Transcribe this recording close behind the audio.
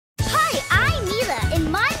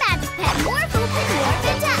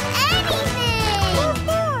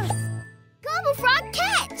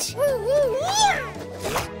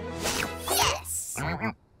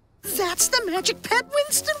magic pet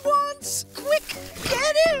Winston wants. Quick,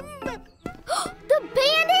 get him! The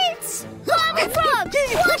bandits! Gobblefrog,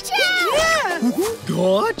 watch out! Yeah!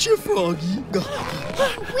 Gotcha, Froggy.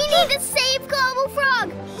 We need to save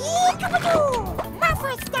Gobblefrog!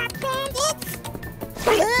 Morphle, stop bandits!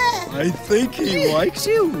 I think he likes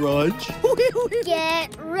you, Rudge.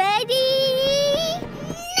 Get ready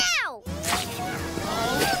now!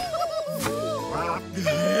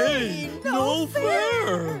 Hey, no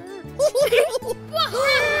fair!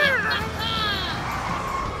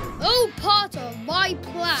 Oh, part of my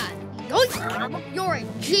plan. Yoink! You're a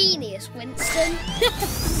genius, Winston.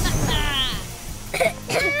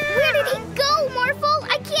 Where did he go, Morphle?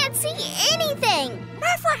 I can't see anything!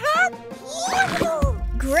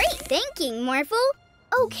 Great thinking, Morphle.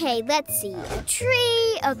 Okay, let's see. A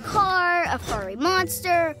tree, a car, a furry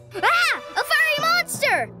monster. Ah! A furry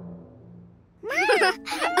monster!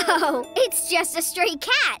 Oh, it's just a stray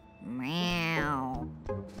cat. Meow.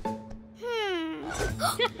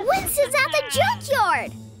 Winston's at the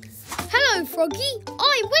junkyard. Hello, Froggy.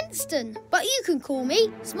 I'm Winston, but you can call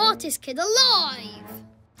me smartest kid alive.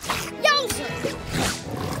 Yowza!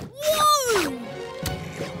 Whoa!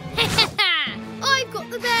 I've got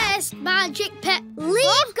the best magic pet.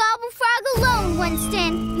 Leave Gobblefrog alone,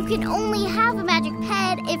 Winston. You can only have a magic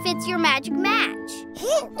pet if it's your magic match.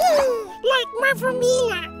 Like Morphle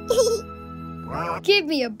Mila. Give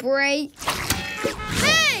me a break.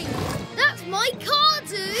 Hey! That's my car,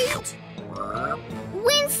 dude!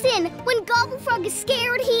 Winston, when Gobblefrog is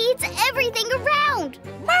scared, he eats everything around.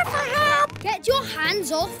 Morphle, help! Get your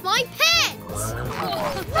hands off my pets!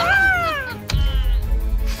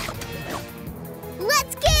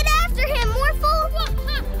 Let's get after him, Morphle!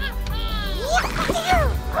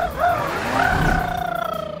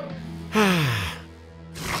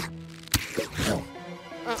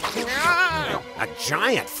 A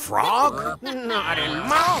giant frog? Not in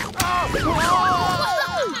my...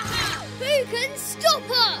 Who can stop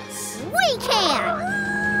us? We can!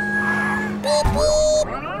 Beep, beep.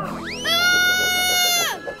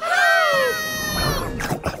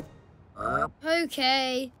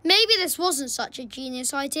 Okay, maybe this wasn't such a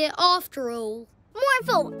genius idea after all.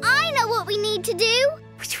 Morphle, I know what we need to do.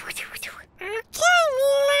 Okay,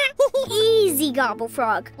 Mila. Easy,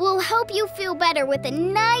 Gobblefrog. We'll help you feel better with a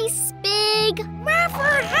nice, big...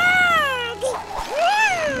 Morphle hug!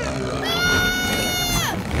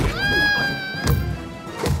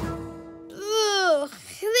 Ugh,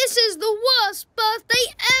 this is the worst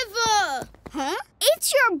birthday ever! Huh?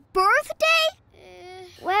 It's your birthday?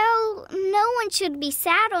 Well, no one should be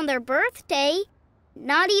sad on their birthday.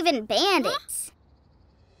 Not even bandits.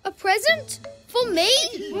 A present? For me?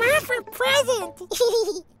 Morphle present.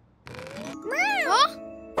 Huh?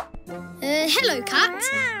 Hello, cat.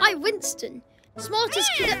 I'm Winston. Smartest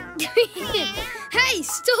kid at... Hey,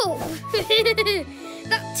 stop!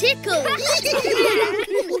 That tickles!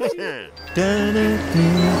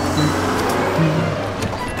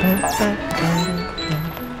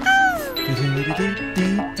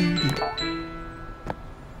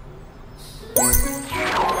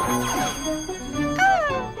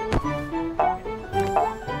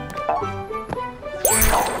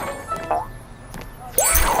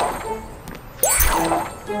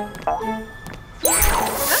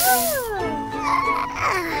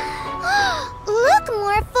 Look,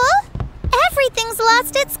 Morphle! Everything's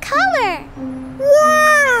lost its color.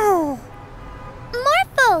 Wow!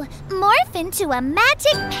 Morphle, morph into a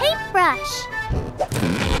magic paintbrush.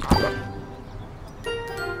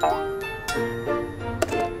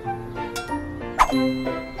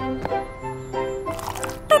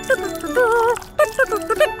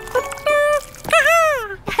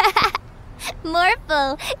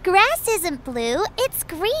 Morphle, grass isn't blue, it's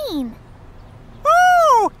green.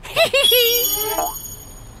 Oh!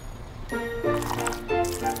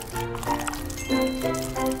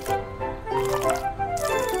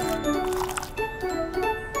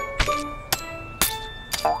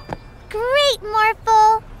 Great,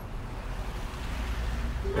 Morphle.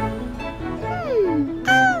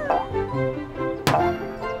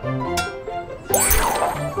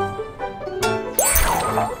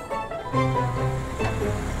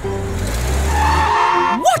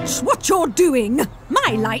 Watch what you're doing.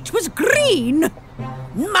 My light was green.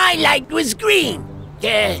 My light was green.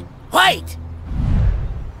 White.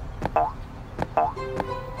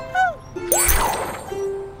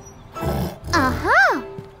 Uh-huh.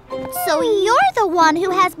 So you're the one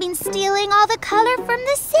who has been stealing all the color from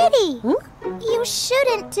the city. You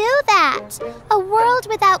shouldn't do that. A world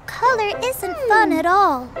without color isn't fun at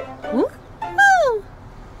all.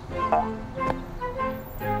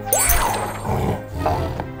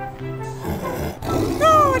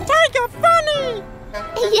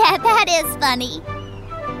 Yeah, that is funny.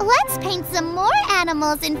 Let's paint some more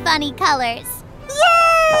animals in funny colors.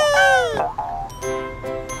 Yay!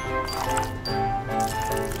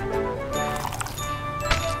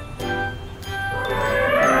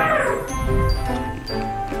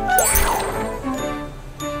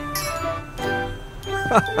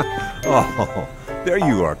 Oh, there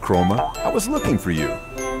you are, Chroma. I was looking for you.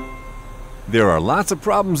 There are lots of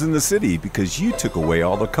problems in the city because you took away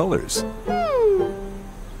all the colors.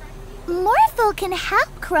 Morphle can help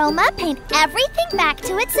Chroma paint everything back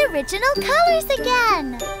to its original colors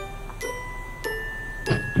again.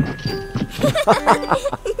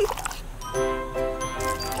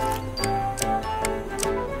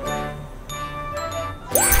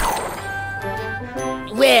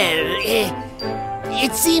 Well,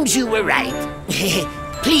 it seems you were right.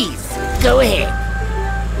 Please, go ahead.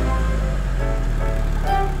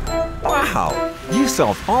 Wow, you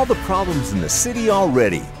solved all the problems in the city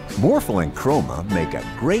already. Morphle and Chroma make a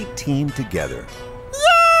great team together.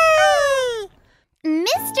 Yay!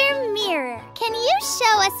 Mr. Mirror, can you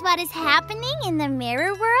show us what is happening in the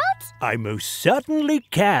mirror world? I most certainly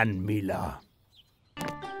can, Mila.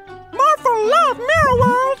 Morphle love Mirror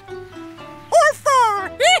World!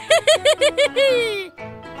 Orphle!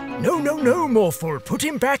 No, Morphle. Put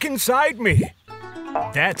him back inside me.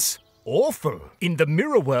 That's awful. In the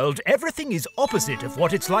mirror world, everything is opposite of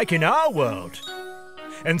what it's like in our world.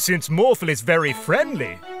 And since Morphle is very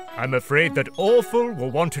friendly, I'm afraid that Orphle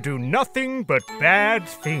will want to do nothing but bad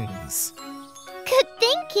things. Good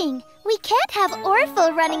thinking. We can't have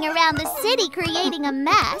Orphle running around the city creating a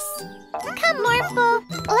mess. Come, Morphle.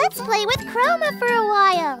 Let's play with Chroma for a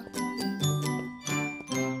while.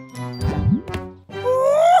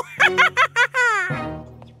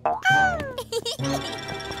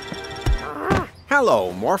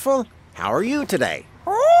 Hello, Morphle. How are you today?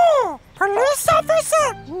 Oh, police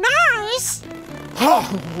officer, nice! Oh,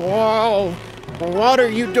 whoa! What are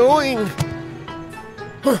you doing?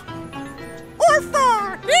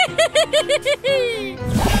 Orphle!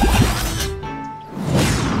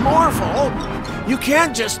 Morphle, you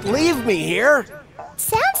can't just leave me here.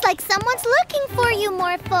 Sounds like someone's looking for you,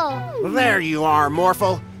 Morphle. There you are,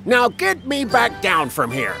 Morphle. Now get me back down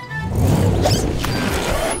from here.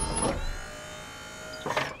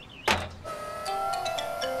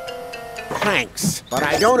 Thanks, but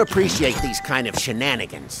I don't appreciate these kind of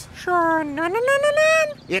shenanigans. Sure, no.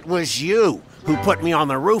 It was you who put me on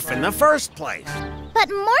the roof in the first place. But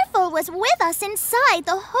Morphle was with us inside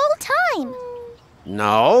the whole time.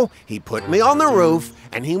 No, he put me on the roof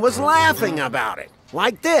and he was laughing about it,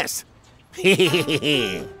 like this.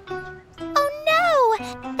 Oh no!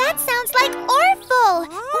 That sounds like Orphle!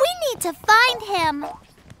 We need to find him.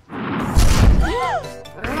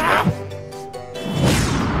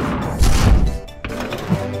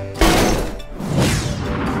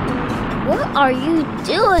 What are you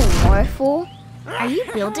doing, Morphle? Are you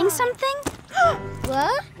building something?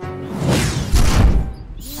 What?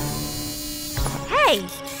 Hey,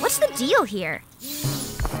 what's the deal here?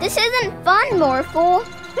 This isn't fun, Morphle.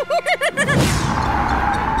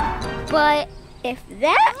 But if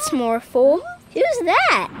that's Morphle, who's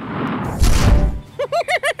that?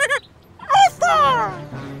 Orphle!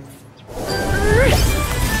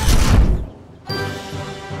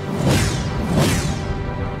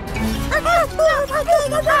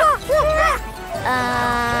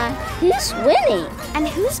 Who's Winnie? And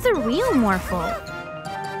who's the real Morphle?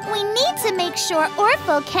 We need to make sure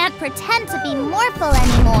Orphle can't pretend to be Morphle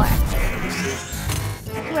anymore.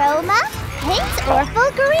 Chroma, paint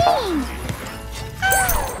Orphle green.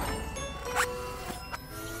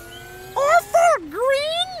 Orphle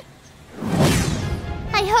green?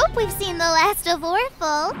 I hope we've seen the last of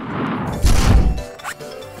Orphle.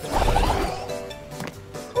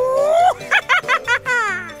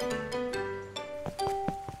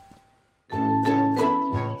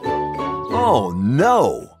 Oh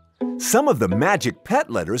no! Some of the Magic Pet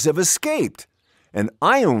letters have escaped, and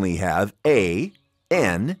I only have A,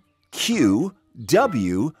 N, Q,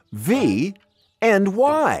 W, V, and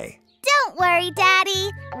Y. Don't worry, Daddy.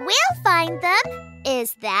 We'll find them.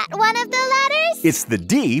 Is that one of the letters? It's the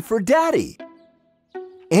D for Daddy.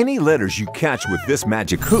 Any letters you catch with this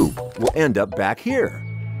magic hoop will end up back here.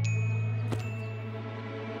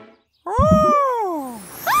 Oh!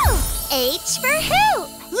 Oh, H for hoop.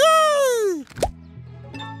 Yay!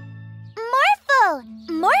 Morphle,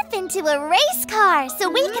 morph into a race car so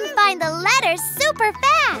we can find the letters super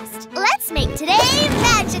fast. Let's make today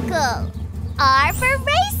magical. R for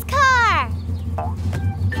race car.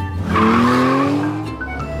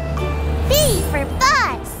 B for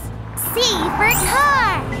bus. C for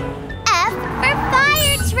car. F for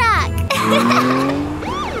fire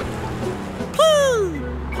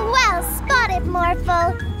Well spotted,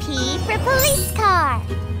 Morphle. P for police car.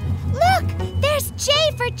 Look, there's J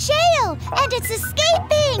for jail, and it's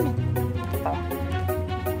escaping.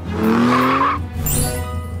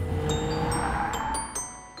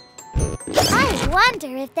 I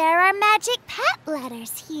wonder if there are magic pet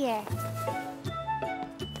letters here.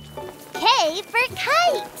 K for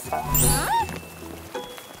kite. Huh?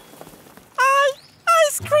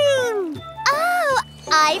 Ice cream. Oh,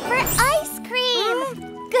 I for ice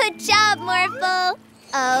cream. Good job, Morphle.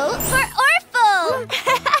 O for Orphle.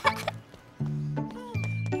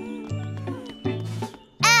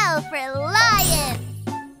 L for lion.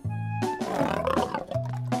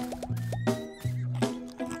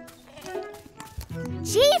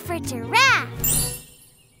 G for giraffe.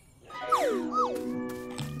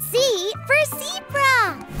 Z for zebra.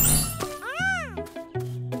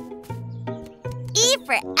 E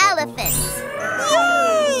for elephant.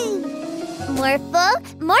 Yay! Morphle,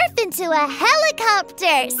 morph into a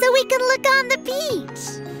helicopter so we can look on the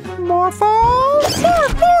beach. Morphle,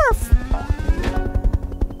 morph, morph.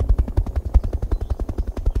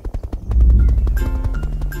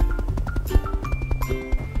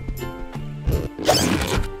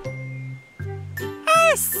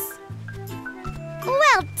 S.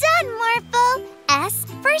 Well done, Morphle. S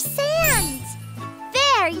for sand.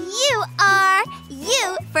 There you are.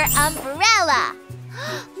 U for umbrella.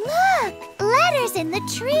 Look, letters in the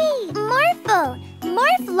tree. Morphle,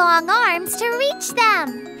 morph long arms to reach them.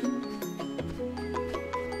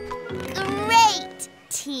 Great.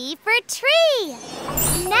 T for tree.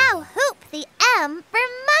 Now hoop the M for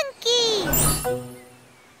monkey.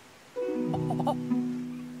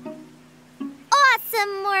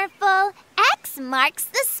 Awesome, Morphle. X marks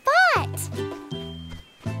the spot.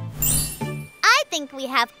 I think we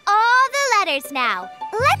have all the letters now.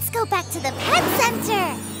 Let's go back to the pet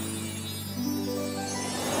center.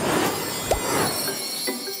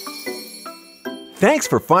 Thanks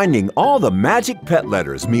for finding all the magic pet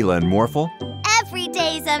letters, Mila and Morphle. Every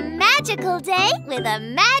day's a magical day with a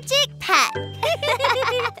magic pet.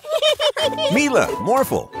 Mila,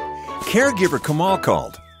 Morphle, caregiver Kamal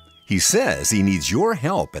called. He says he needs your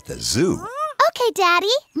help at the zoo. Okay, Daddy.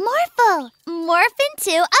 Morphle, morph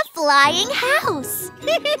into a flying house.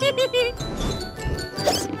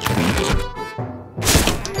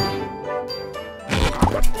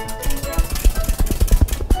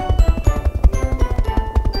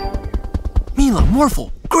 Mila,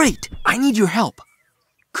 Morphle, great! I need your help.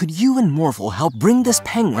 Could you and Morphle help bring this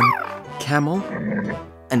penguin, camel,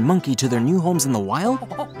 and monkey to their new homes in the wild?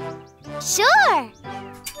 Sure.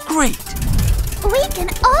 Great! We can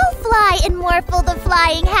all fly in Morphle the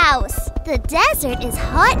Flying House. The desert is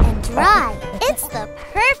hot and dry. It's the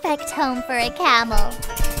perfect home for a camel.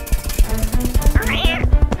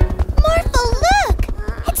 Morphle, look!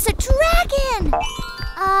 It's a dragon!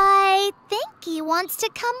 I think he wants to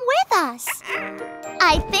come with us.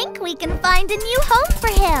 I think we can find a new home for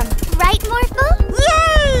him. Right, Morphle?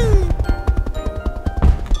 Yay!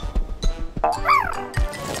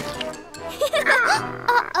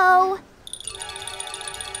 Uh-oh.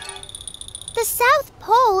 The South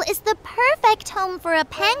Pole is the perfect home for a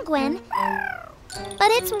penguin,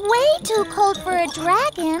 but it's way too cold for a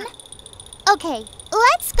dragon. Okay,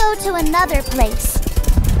 let's go to another place.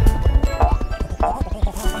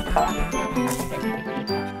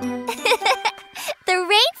 The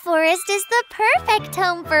rainforest is the perfect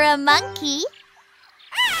home for a monkey.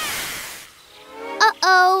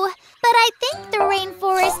 Uh-oh, but I think the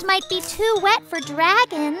rainforest might be too wet for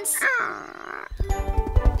dragons.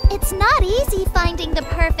 It's not easy finding the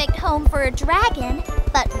perfect home for a dragon,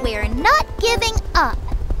 but we're not giving up.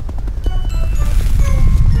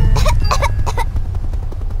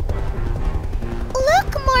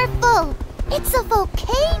 Look, Morphle! It's a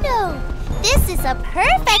volcano! This is a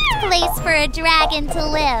perfect place for a dragon to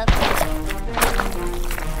live.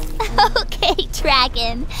 Okay,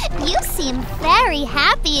 dragon. You seem very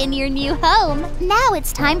happy in your new home. Now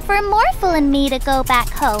it's time for Morphle and me to go back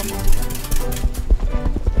home.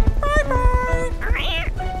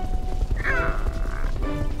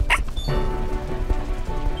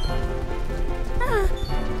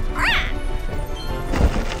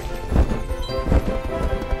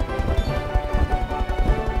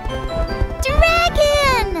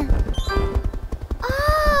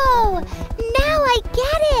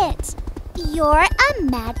 You're a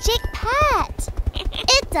magic pet.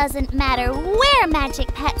 It doesn't matter where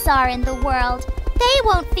magic pets are in the world. They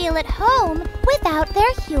won't feel at home without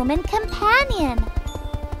their human companion.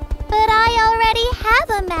 But I already have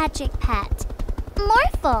a magic pet,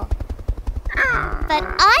 Morphle. But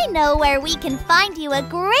I know where we can find you a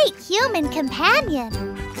great human companion.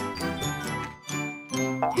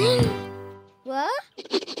 What?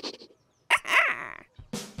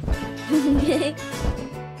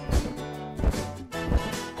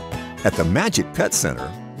 At the Magic Pet Center,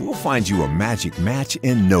 we'll find you a magic match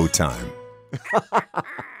in no time.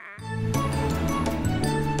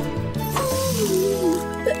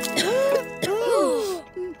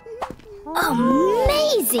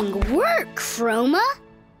 Amazing work, Chroma!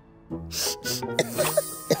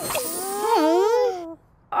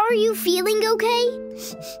 Are you feeling okay?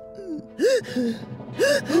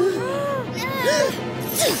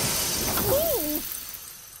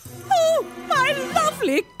 Oh, my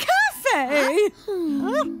lovely cafe!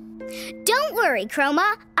 Don't worry,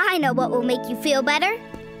 Chroma. I know what will make you feel better.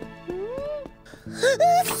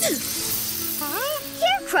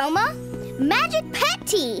 Here, Chroma. Magic Pet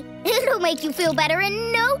Tea. It'll make you feel better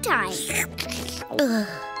in no time.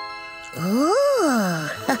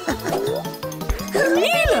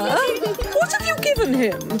 Mila, what have you given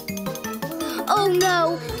him? Oh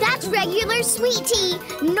no, that's regular sweet tea,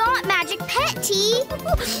 not Magic Pet Tea.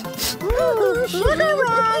 Sugar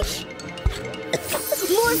rush!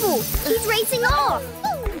 Morphle, he's racing off.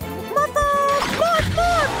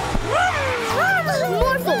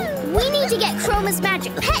 Morphle, we need to get Chroma's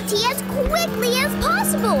Magic Pet Tea as quickly as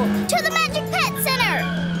possible to the Magic Pet Center.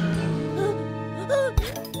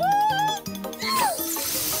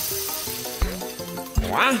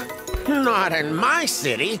 What? Not in my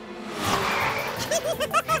city.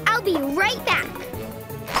 I'll be right back.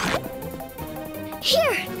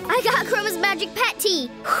 Here, I got Chroma's Magic Pet Tea.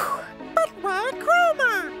 But why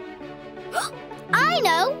Chroma? I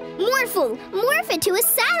know! Morphle! Morph it to a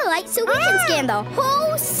satellite so we can scan the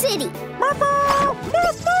whole city! Morphle!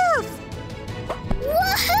 Morph, morph!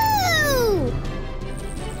 Woohoo!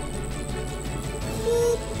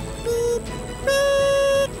 Beep, beep,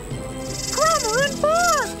 beep! Chroma and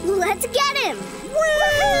Morph! Let's get him!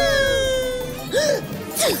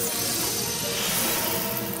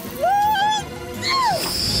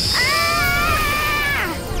 Ah!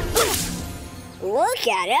 Look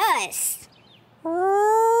at us!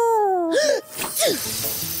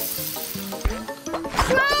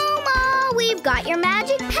 Chroma, we've got your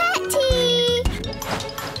Magic Pet Tea!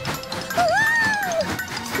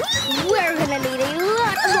 We're gonna need a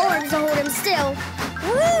lot of arms to hold him still.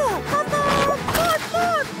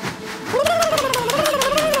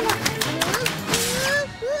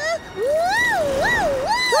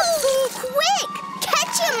 Quick!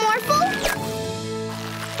 Catch him, Morphle!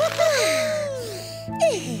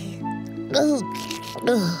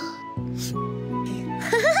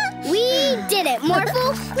 We did it,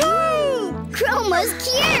 Morphle! Chroma's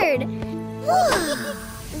cured!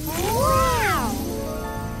 Wow!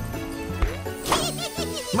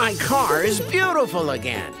 My car is beautiful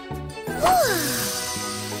again.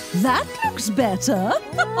 That looks better.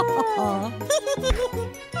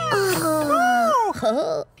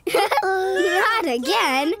 Not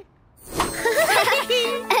again!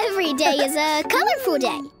 Every day is a colorful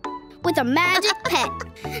day with a magic pet.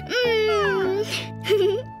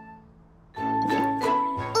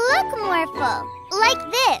 Look, Morphle, like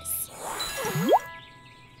this.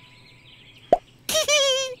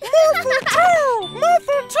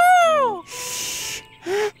 Morphle too!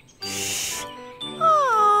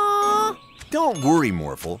 Aww. Don't worry,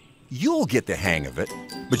 Morphle. You'll get the hang of it,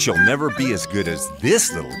 but you'll never be as good as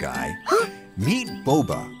this little guy. Meet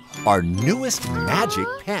Boba, our newest magic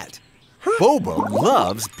pet. Boba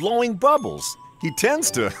loves blowing bubbles. He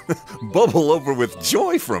tends to bubble over with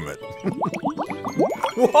joy from it.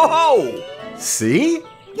 Whoa! See?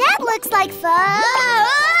 That looks like fun.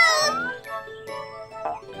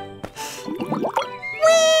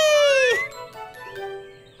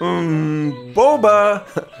 Boba,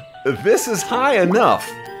 this is high enough.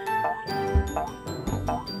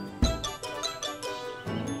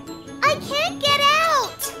 I can't get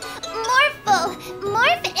out. Morphle,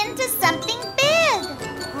 morph into something big.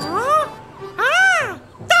 Huh? Ah!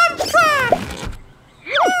 Dump truck!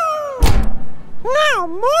 Now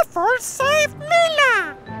Morphle saved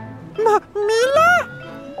Mila! Mila?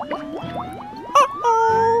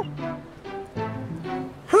 Uh-oh!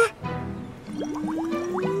 Huh?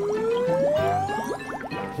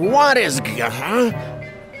 What is... Huh?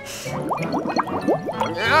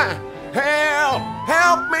 Help!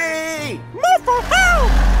 Help me! Morphle,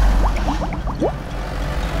 help!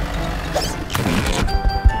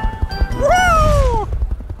 Whoa!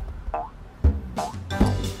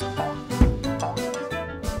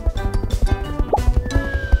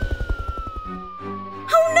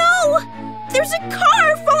 Oh no! There's a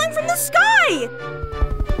car falling from the sky!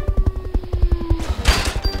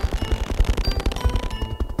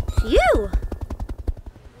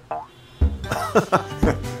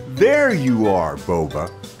 There you are, Boba.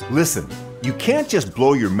 Listen, you can't just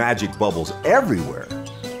blow your magic bubbles everywhere.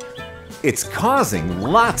 It's causing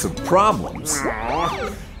lots of problems.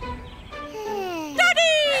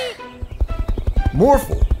 Daddy!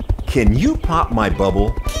 Morphle, can you pop my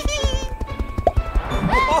bubble?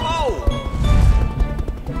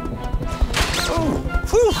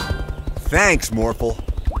 Thanks, Morphle.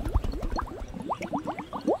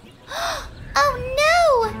 Oh no!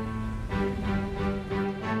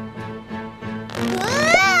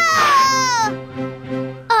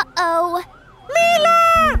 Uh-oh.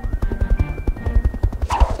 Mila!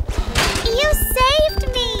 You saved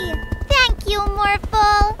me! Thank you,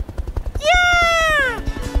 Morphle. Yeah!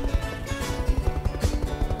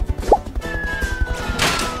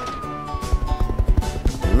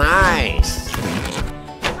 Nice.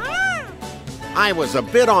 I was a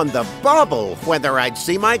bit on the bubble whether I'd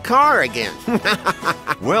see my car again.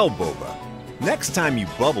 Well, Boba, next time you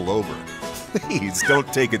bubble over, please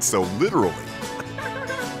don't take it so literally.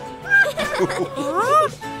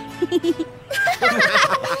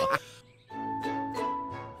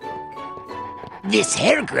 This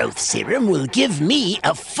hair growth serum will give me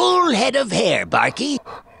a full head of hair, Barky.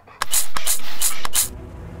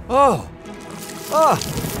 Oh,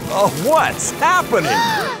 what's happening?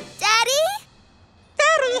 Daddy?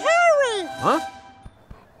 Daddy, hurry! Huh?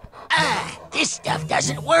 This stuff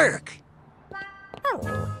doesn't work.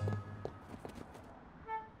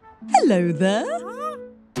 Hello there.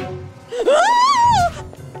 Ah!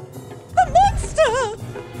 A monster!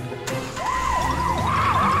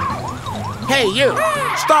 Hey, you!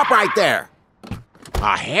 Stop right there!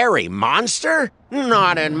 A hairy monster?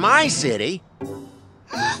 Not in my city.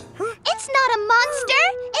 It's not a monster!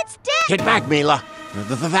 It's dead! Get back, Mila.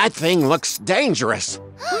 That thing looks dangerous.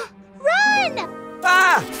 Run!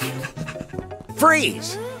 Ah!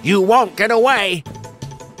 Freeze! You won't get away!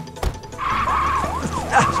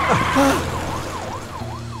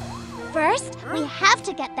 First, we have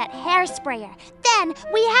to get that hair sprayer. Then,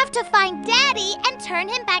 we have to find Daddy and turn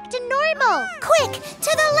him back to normal. Quick,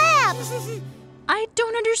 to the lab! I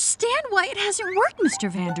don't understand why it hasn't worked, Mr.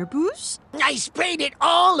 Vanderboos. I sprayed it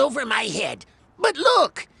all over my head. But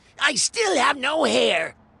look, I still have no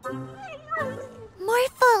hair.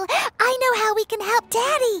 Morphle, I know how we can help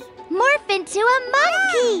Daddy. Morph into a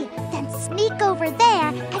monkey. Then sneak over there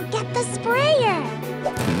and get the sprayer.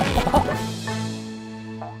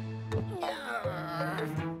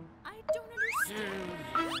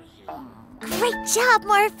 Great job,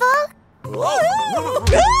 Morphle. Not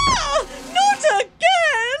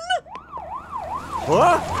again!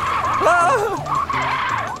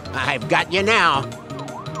 I've got you now.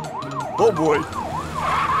 Oh boy.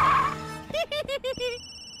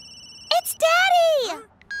 It's Daddy!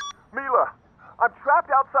 Mila, I'm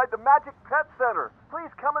trapped outside the Magic Pet Center.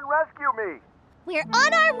 Please come and rescue me. We're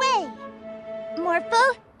on our way.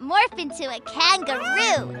 Morphle, morph into a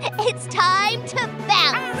kangaroo. It's time to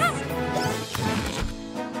bounce.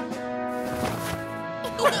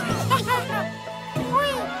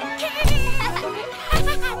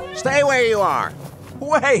 Stay where you are.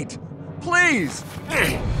 Wait, please.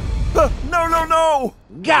 No.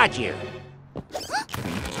 Got you.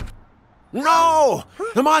 No!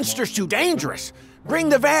 The monster's too dangerous. Bring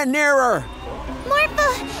the van nearer.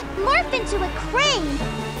 Morphle, morph into a crane.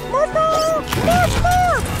 Morphle!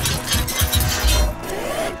 Morphle!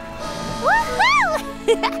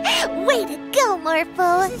 Woohoo! Way to go,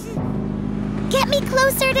 Morphle. Get me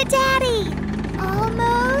closer to Daddy.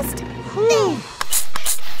 Almost. There.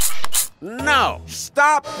 No,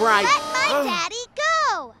 stop right. Let my daddy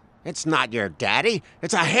go. It's not your daddy.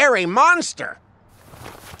 It's a hairy monster.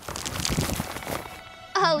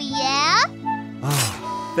 Oh, yeah?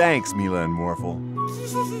 Thanks, Mila and Morphle.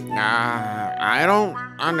 I don't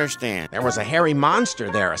understand. There was a hairy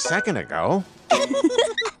monster there a second ago.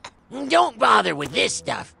 Don't bother with this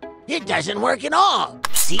stuff. It doesn't work at all.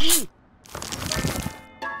 See?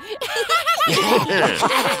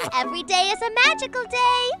 Every day is a magical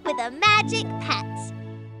day with a magic pet.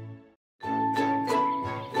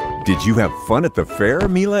 Did you have fun at the fair,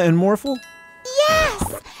 Mila and Morphle? Yes!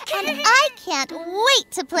 And I can't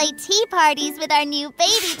wait to play tea parties with our new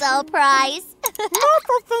baby doll prize.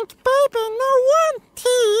 Morphle thinks baby no want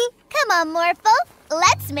tea. Come on, Morphle.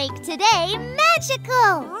 Let's make today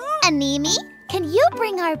magical. Animi, can you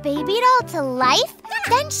bring our baby doll to life?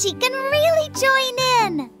 Then she can really join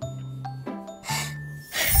in.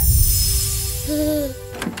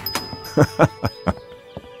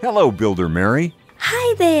 Hello, Builder Mary.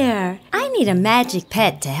 Hi there. I need a magic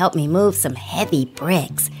pet to help me move some heavy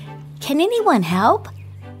bricks. Can anyone help?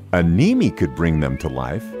 Animi could bring them to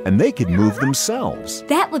life, and they could move themselves.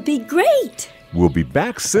 That would be great. We'll be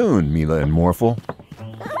back soon, Mila and Morphle.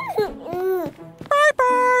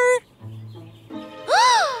 Bye-bye.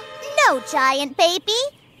 No, giant baby.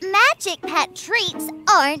 Magic Pet treats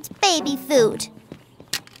aren't baby food.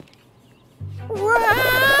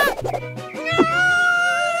 Morph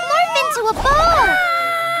into a ball!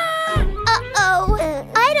 Uh-oh.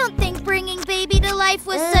 I don't think bringing baby to life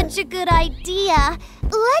was such a good idea.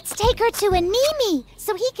 Let's take her to Animi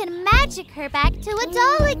so he can magic her back to a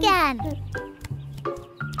doll again.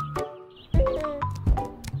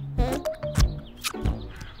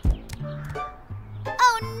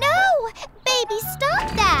 Oh no! Baby, stop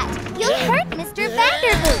that! You'll hurt Mr.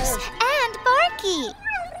 Vanderboos and Barky.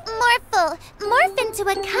 Morphle, morph into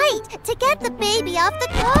a kite to get the baby off the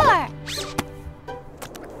car.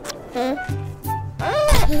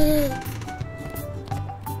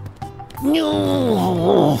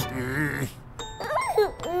 No.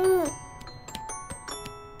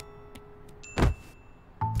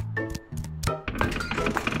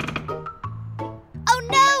 Oh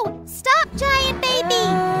no! Stop, giant baby!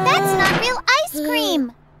 That's not real ice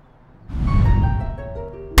cream!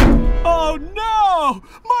 Oh no!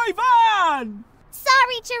 My van!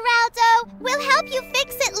 Sorry, Geraldo. We'll help you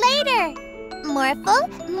fix it later. Morphle,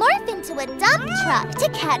 morph into a dump truck to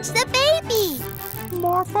catch the baby.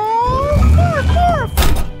 Morphle, morph, morph.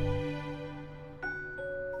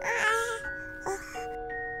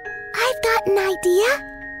 I've got an idea.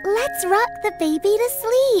 Let's rock the baby to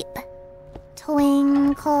sleep.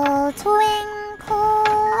 Twinkle, twinkle,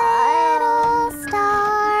 little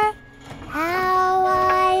star, how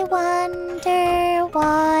I wonder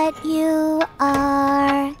what you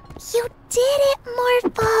are. You did it,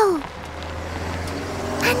 Morphle.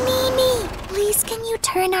 Animi, please can you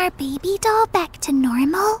turn our baby doll back to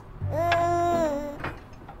normal?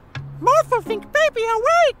 Morphle think baby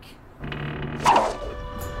awake.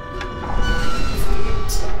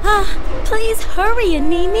 Please hurry,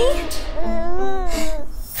 Animi.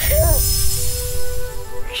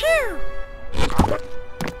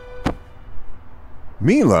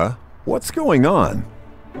 Mila, what's going on?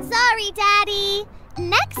 Sorry, Daddy.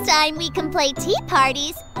 Next time we can play tea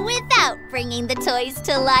parties without bringing the toys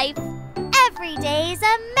to life. Every day's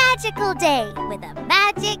a magical day with a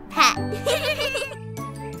magic pet.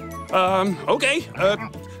 Okay.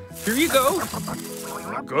 Here you go.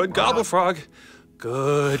 Good Gobblefrog.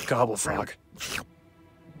 Good Gobblefrog.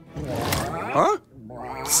 Huh?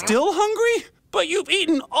 Still hungry? But you've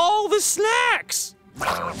eaten all the snacks!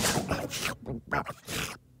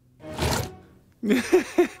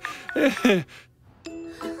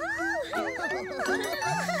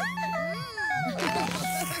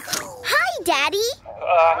 Hi, Daddy.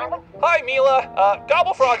 Hi, Mila.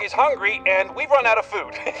 Gobblefrog is hungry, and we've run out of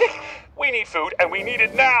food. We need food, and we need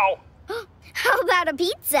it now. How about a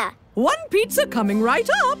pizza? One pizza coming right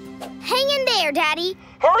up. Hang in there, Daddy.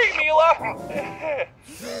 Hurry, Mila!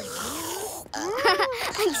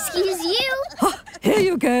 Excuse you? Here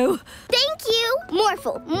you go. Thank you.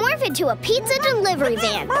 Morphle, morph into a pizza delivery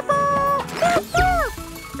van.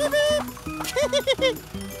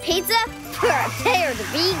 Pizza, prepare to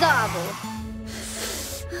be gobbled.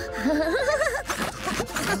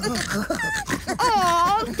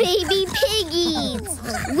 Aw, baby piggies.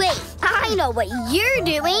 Wait, I know what you're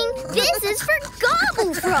doing. This is for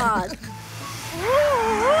Gobblefrog.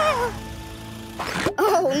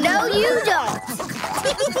 Oh, no, you don't.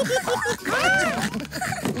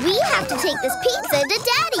 We have to take this pizza to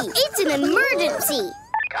Daddy. It's an emergency.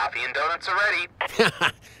 Coffee and donuts are ready.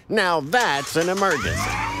 Now that's an emergency.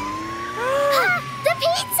 The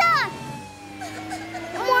pizza!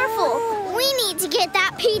 Morphle, we need to get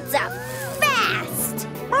that pizza fast.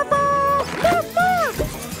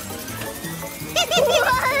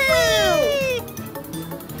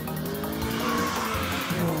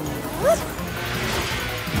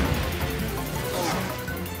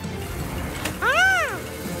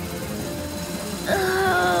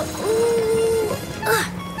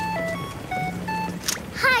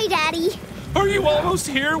 Hi, Daddy. Are you almost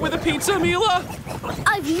here with a pizza, Mila?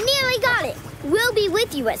 I've nearly got it. We'll be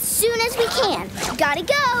with you as soon as we can. Gotta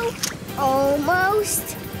go.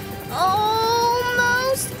 Almost.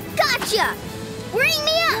 Almost. Gotcha. Bring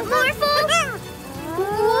me up, Morphle.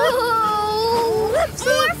 Whoa.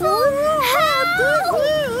 Morphle, help.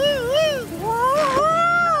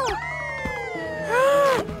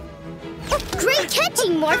 Great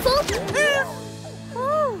catching, Morphle.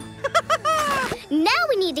 Now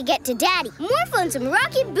we need to get to Daddy. Morphle and some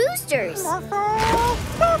rocket boosters. Let's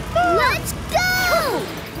go!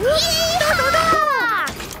 Yeehaw!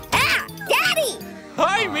 Ah, Daddy!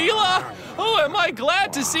 Hi, Mila! Why,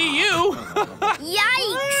 glad to see you.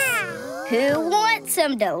 Yikes! Who wants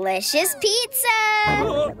some delicious pizza?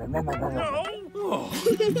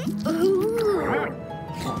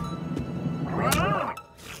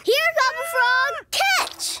 Here, Gobblefrog,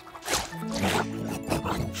 catch!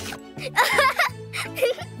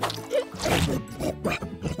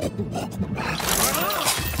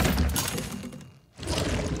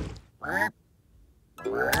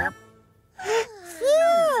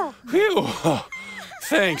 Phew.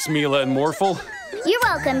 Thanks, Mila and Morphle. You're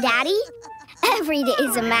welcome, Daddy. Every day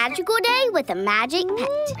is a magical day with a magic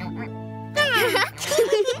pet.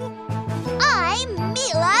 I'm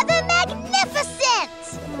Mila the Magnificent!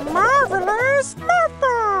 Marvelous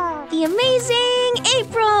Morphle! The amazing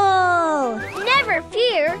April! Never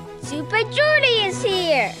fear, Super Jordy is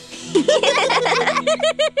here.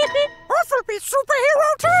 Orphle be superhero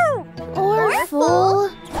too! Orphle?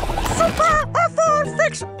 Super Orphle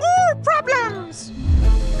fix all problems!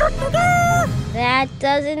 Da-da-da! That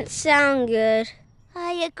doesn't sound good.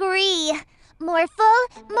 I agree. Morphle,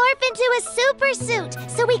 morph into a super suit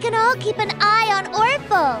so we can all keep an eye on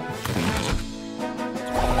Orphle.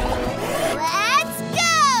 Let's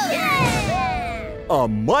go! Yeah! A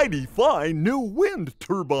mighty fine new wind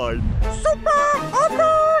turbine. Super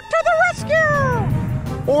Orphle to the rescue!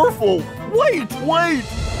 Orphle, wait!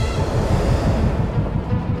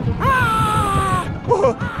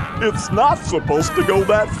 It's not supposed to go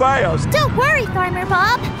that fast. Don't worry, Farmer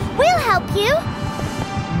Bob. We'll help you.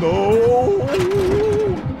 No!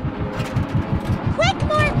 Quick,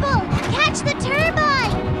 Morphle! Catch the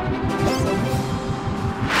turbine!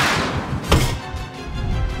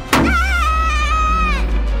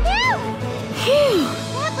 Phew!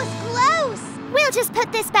 That was close! We'll just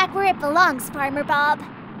put this back where it belongs, Farmer Bob.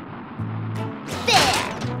 There!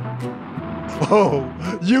 Oh,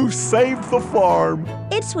 you saved the farm.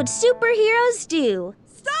 It's what superheroes do.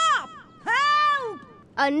 Stop! Help!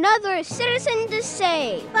 Another citizen to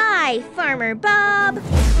save. Bye, Farmer Bob.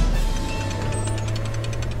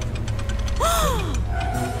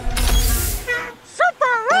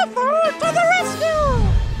 Super Orphle to the rescue!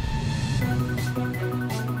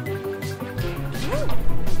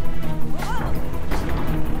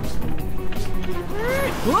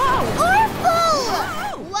 Orphle!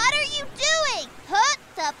 What are you doing? Put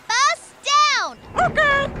the bus down!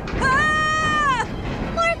 Okay! Ah!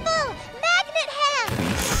 Morphle, magnet hand!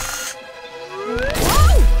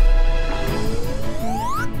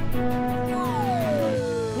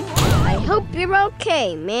 I hope you're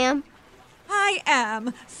okay, ma'am. I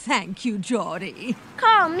am. Thank you, Jordy.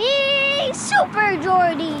 Call me Super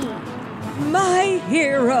Jordy. My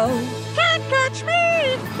hero. Can't catch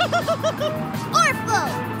me! Orphle,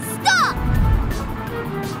 stop!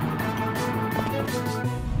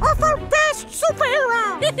 Orphle best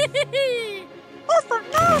superhero! Orphle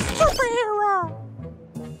no superhero!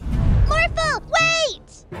 Morphle, wait!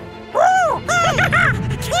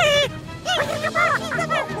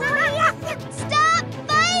 Stop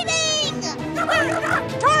fighting!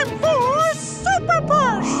 Time for super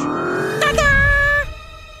push! Ta-da!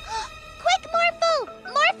 Quick, Morphle!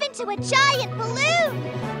 Morph into a giant balloon!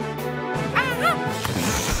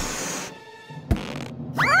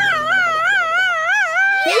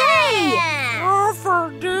 Yeah! Orphle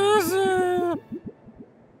dizzy!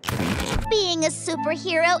 Being a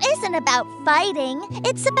superhero isn't about fighting.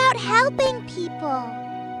 It's about helping people.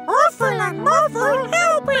 Orphle and Morphle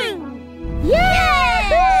helping!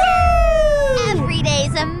 Yay! Every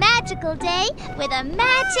day's a magical day with a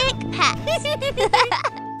magic pet.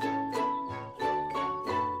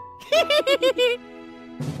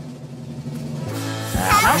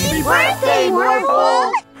 Happy birthday,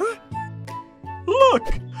 Morphle! Look!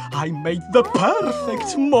 I made the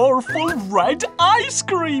perfect Morphle red ice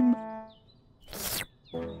cream!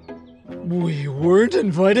 We weren't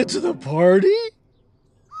invited to the party?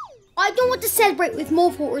 I don't want to celebrate with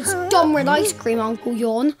Morphle or his dumb red ice cream, Uncle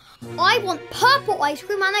Yawn. I want purple ice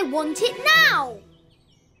cream and I want it now!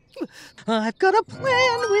 I've got a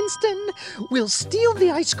plan, Winston. We'll steal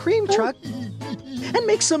the ice cream truck and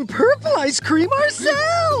make some purple ice cream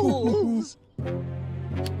ourselves.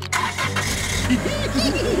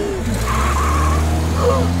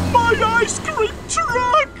 My ice cream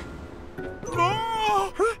truck!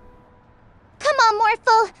 Come on,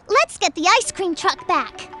 Morphle. Let's get the ice cream truck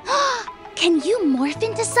back. Can you morph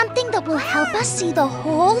into something that will help us see the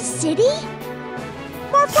whole city?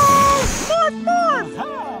 Morphle! Morph, morph!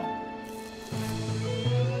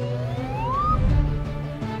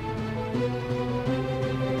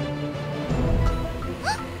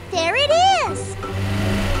 There it is!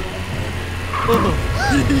 Oh no!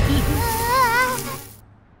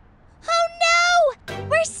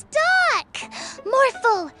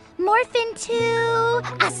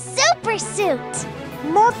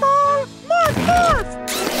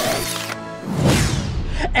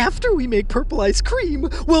 After we make purple ice cream,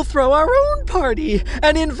 we'll throw our own party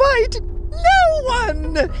and invite no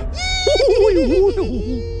one!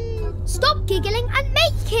 Stop giggling and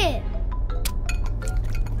make it!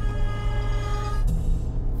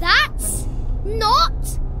 That's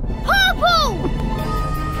not purple!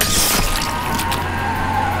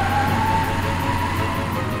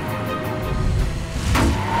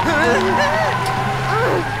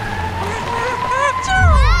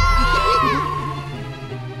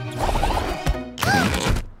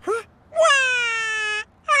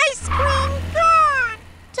 Ice cream gone!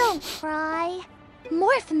 Don't cry.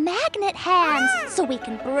 Morph magnet hands so we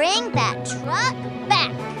can bring that truck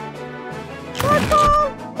back.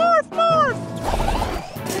 Morphle! Morph, morph!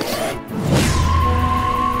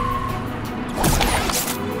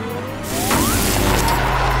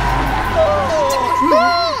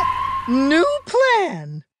 New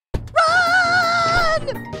plan! Run!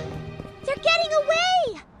 They're getting away!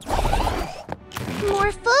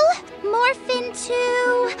 Morphle, morph into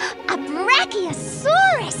a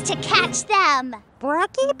brachiosaurus to catch them.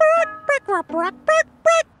 Bracky, brack, brack, brack, brack, brack,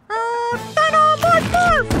 brack. Dino, morph,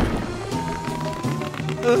 morph!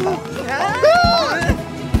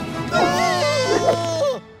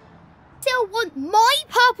 Still want my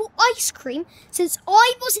purple ice cream since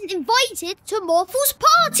I wasn't invited to Morphle's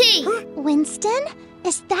party! Winston,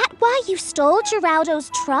 is that why you stole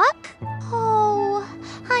Geraldo's truck? Oh,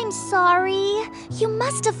 I'm sorry. You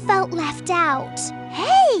must have felt left out.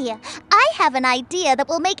 Hey, I have an idea that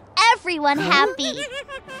will make everyone happy.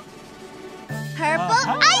 Purple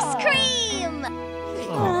ice cream!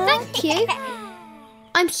 Thank you.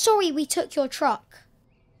 I'm sorry we took your truck.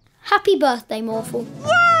 Happy birthday, Morphle.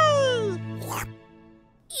 Yay!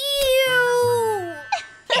 Ew!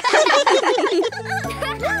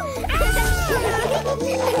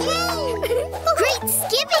 Great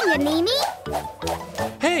skipping, Animi!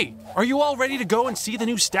 Hey, are you all ready to go and see the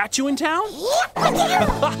new statue in town?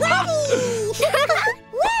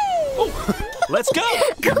 Oh, let's go!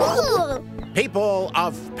 Cool! People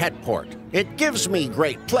of Petport, it gives me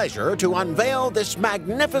great pleasure to unveil this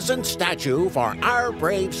magnificent statue for our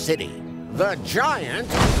brave city, the Giant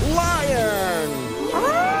Lion!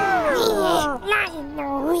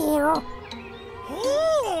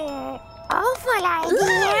 Awful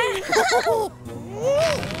idea!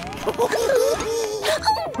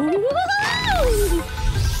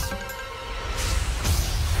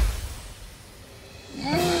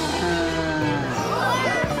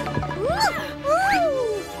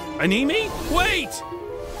 Animi, wait!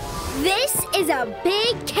 This is a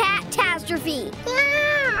big catastrophe.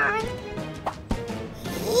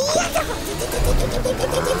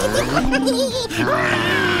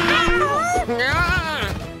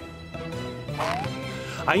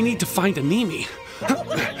 I need to find Animi.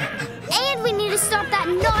 And we need to stop that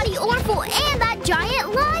naughty Orphle and that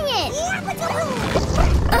giant lion.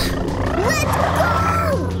 Let's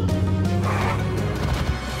go!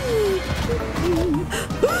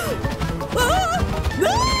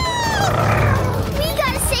 We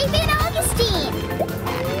gotta save Aunt Augustine.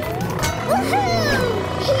 Woohoo!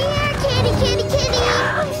 Here, kitty, kitty, kitty.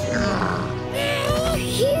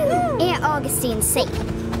 Aunt Augustine's safe.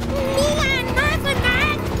 Mila and Morphle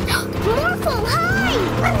back! Morphle, hi!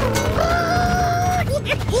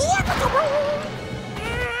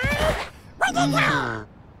 Where'd they go?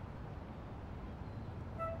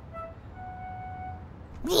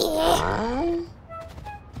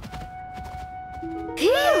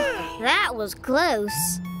 Phew, that was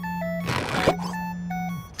close.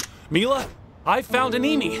 Mila, I found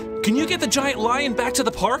Animi. Can you get the giant lion back to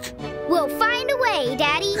the park? We'll find a way,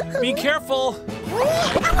 Daddy. Be careful.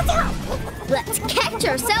 Let's catch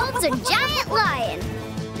ourselves a giant lion.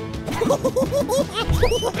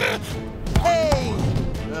 Hey!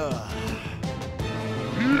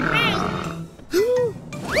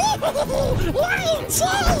 Lion chase!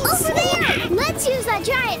 Over there! Let's use that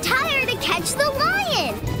giant tire to catch the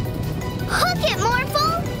lion. Hook it,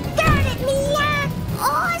 Morphle. Got it, Mila!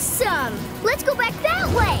 Awesome! Let's go back that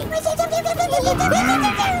way.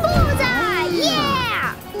 Bullseye!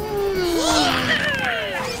 Yeah!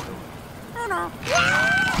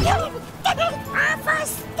 Awful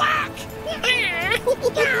stuck!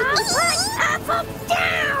 Awful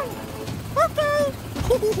down! Okay.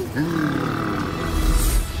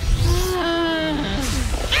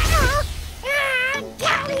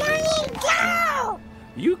 Go, Lion, go!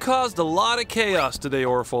 You caused a lot of chaos today,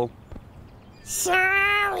 Orphle.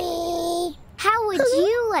 Sorry. How would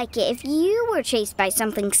you like it if you were chased by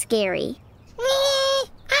something scary? I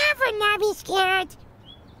would not be scared.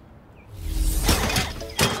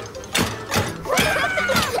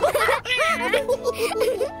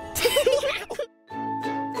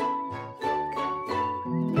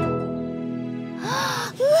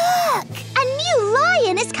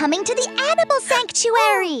 animal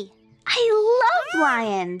sanctuary. I love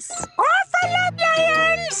lions. Orphle love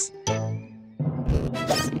lions!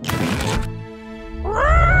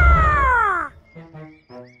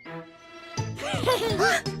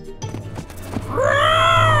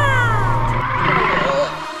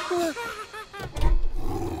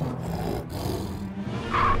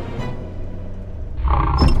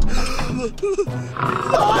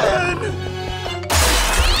 Lion!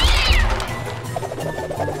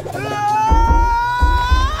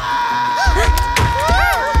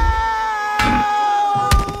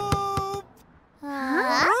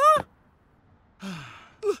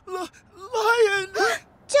 Lion!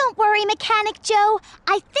 Don't worry, Mechanic Joe.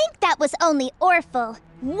 I think that was only Orphle.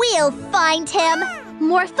 We'll find him.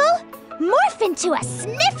 Morphle, morph into a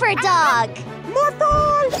sniffer dog.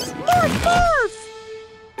 Morphle! Morph, morph!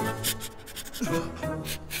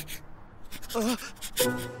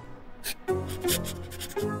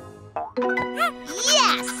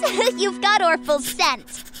 Yes! You've got Orphle's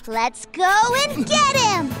scent. Let's go and get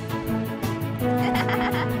him!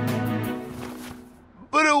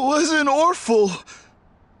 But it wasn't Orphle.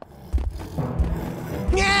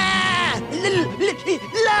 Yeah!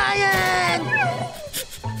 Lion!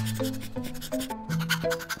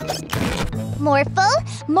 Morphle,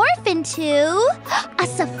 morph into a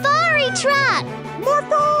safari truck.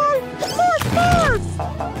 Morphle! Morph, morph!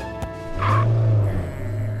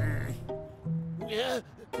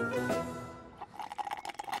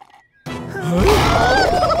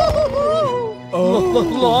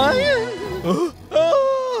 Lion?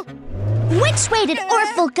 Which way did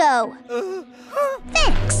Orphle go?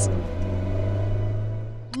 Thanks.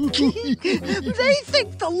 They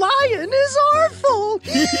think the lion is Orphle.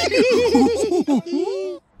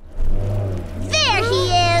 There he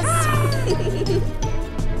is.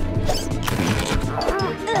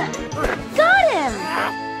 Got him.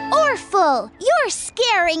 Orphle, you're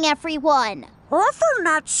scaring everyone. Orphle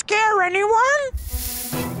not scare anyone.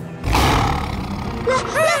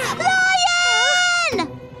 Lion!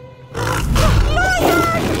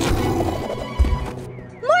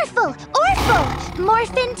 Morphle, Orphle,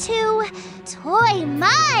 morph into toy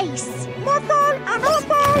mice. Morphle and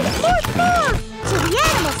Orphle, morph, morph! To the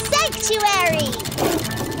animal sanctuary.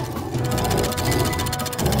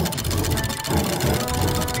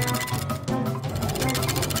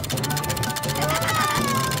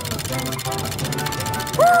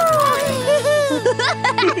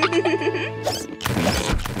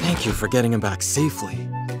 Thank you for getting him back safely.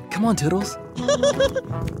 Come on, Toodles.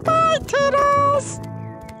 Bye, Toodles!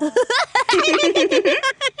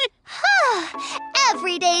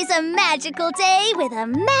 Every day's a magical day with a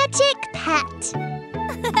magic pet.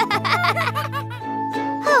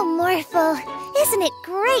 Oh, Morphle, isn't it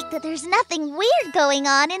great that there's nothing weird going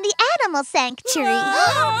on in the animal sanctuary?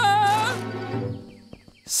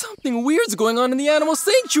 Something weird's going on in the animal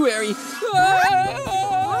sanctuary.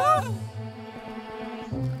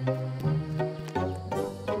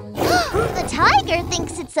 The tiger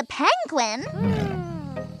thinks it's a penguin.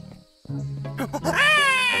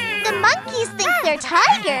 The monkeys think they're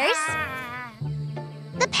tigers.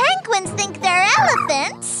 The penguins think they're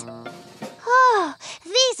elephants. Oh,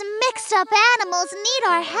 these mixed up animals need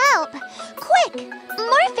our help. Quick,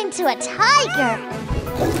 morph into a tiger.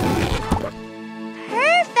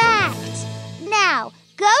 Perfect. Now,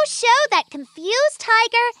 go show that confused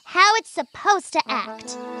tiger how it's supposed to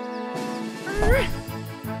act.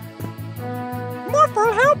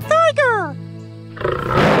 Morphle help tiger!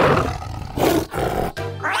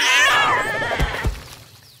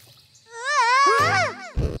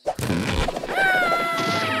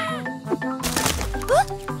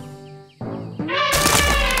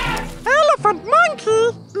 Elephant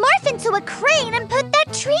monkey! Morph into a crane and put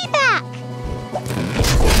that tree back.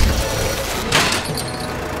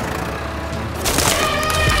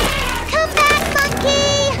 Come back,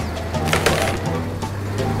 monkey!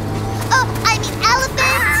 Oh, I mean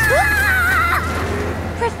elephant!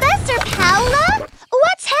 Professor Paula?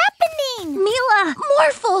 What's happening? Mila,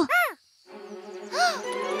 Morphle!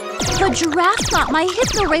 The giraffe thought my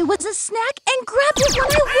hypno ray was a snack and grabbed it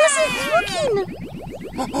when I wasn't looking.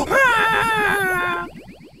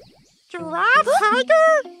 Giraffe,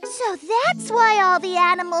 tiger? So that's why all the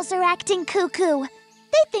animals are acting cuckoo.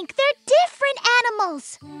 They think they're different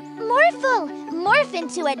animals. Morphle, morph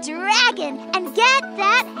into a dragon and get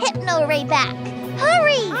that hypno ray back.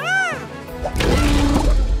 Hurry!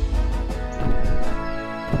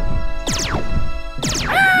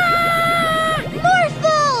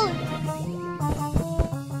 Morphle!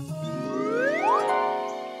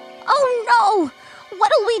 Oh no!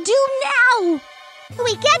 What'll we do now?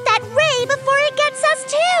 We get that ray before it gets us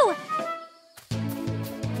too!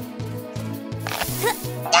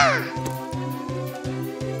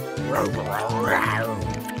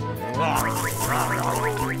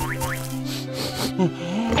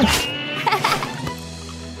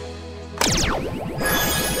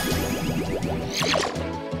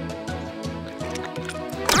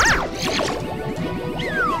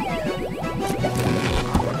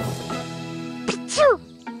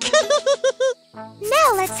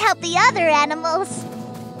 Now let's help the other animals.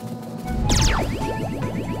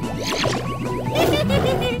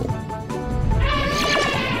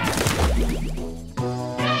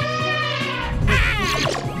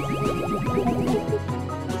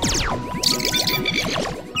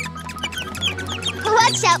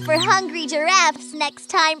 Watch out for hungry giraffes next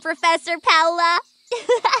time, Professor Paula.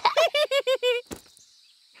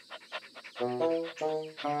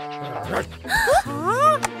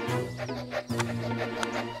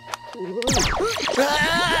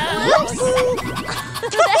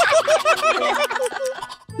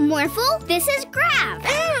 Morphle, this is Grav.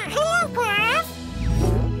 Hello, Grav.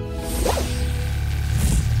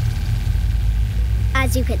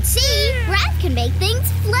 As you can see, Grav can make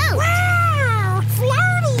things float. Wow,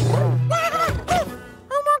 floaty.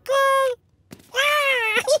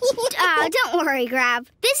 Oh, don't worry,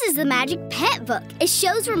 Grav. This is the Magic Pet book. It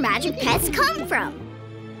shows where magic pets come from.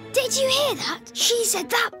 Did you hear that? She said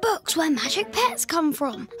that book's where magic pets come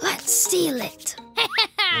from. Let's steal it.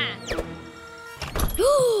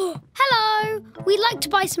 Hello! We'd like to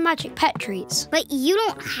buy some magic pet treats. But you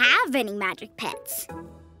don't have any magic pets.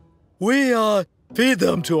 We, feed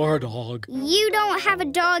them to our dog. You don't have a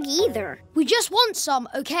dog either. We just want some,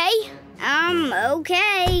 okay?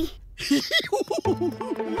 Okay.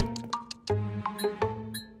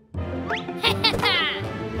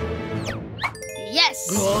 Yes!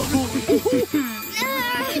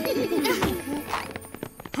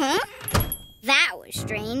 Huh? That was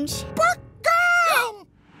strange.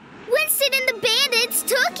 Winston and the Bandits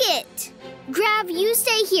took it! Grav, you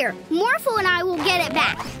stay here. Morphle and I will get it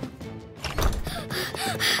back.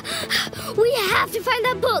 We have to find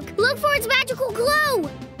that book. Look for its magical glow.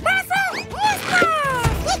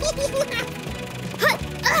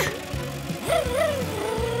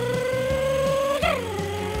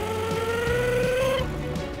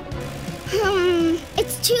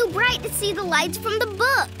 It's too bright to see the lights from the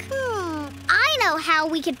book. I know how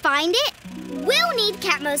we could find it. We'll need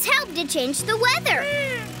Catmo's help to change the weather.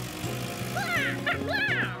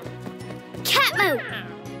 Catmo,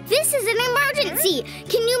 this is an emergency.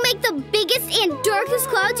 Can you make the biggest and darkest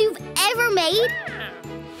clouds you've ever made?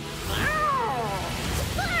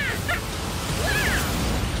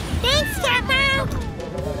 Thanks, Catmo.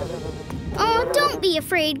 Oh, don't be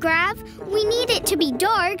afraid, Grav. We need it to be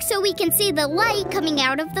dark so we can see the light coming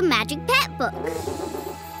out of the Magic Pet book.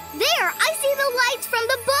 There, I see the lights from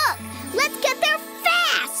the book. Let's get there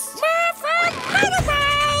fast.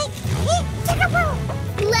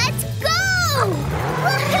 Let's go!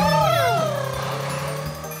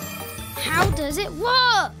 How does it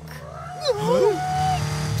work?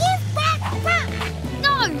 Give back book.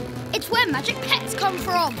 No, it's where magic pets come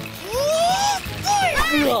from.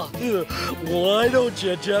 Why don't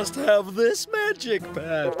you just have this magic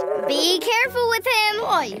pet? Be careful with him.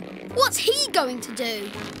 Why? What's he going to do?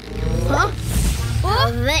 Huh?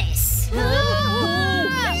 Oh, this. Get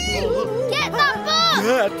that book!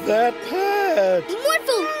 Get that pet!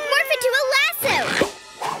 Morphle, morph into a lasso!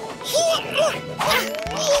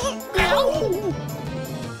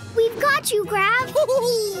 We've got you, Grav.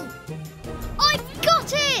 I've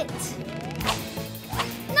got it!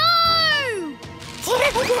 No!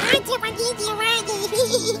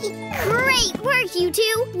 Great work, you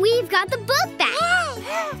two. We've got the book back.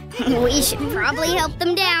 We should probably help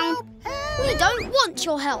them down. We don't want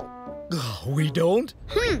your help. We don't?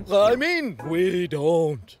 I mean, we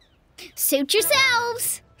don't. Suit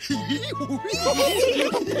yourselves. Hey,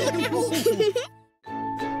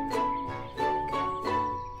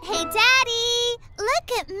 Daddy!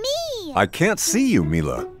 Look at me! I can't see you,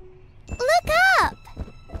 Mila. Look up!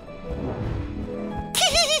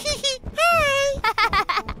 Hi!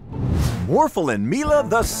 Morphle and Mila,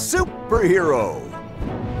 the superhero!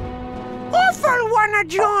 Orphle wanna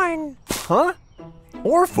join! Huh?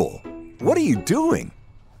 Orphle, what are you doing?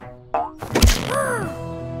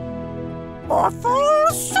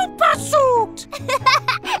 Orphle Super Suit!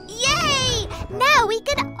 Yay! Now we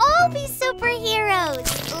can all be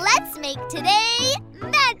superheroes! Let's make today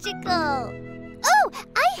magical! Oh,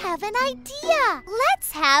 I have an idea!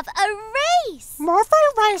 Let's have a race!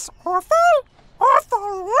 Morphle race Orphle!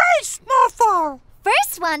 Orphle race Morphle!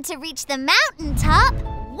 First one to reach the mountaintop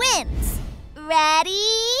wins.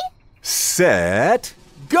 Ready? Set,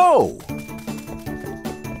 go!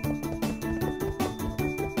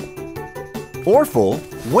 Orphle,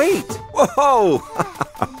 wait! Whoa!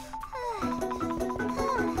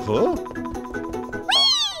 Huh?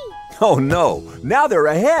 Oh no, now they're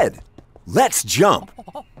ahead. Let's jump.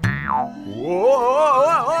 Whoa!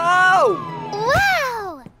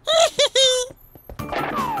 Wow!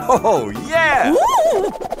 Oh yeah!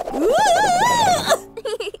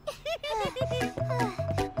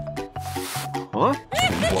 Huh?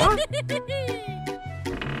 What?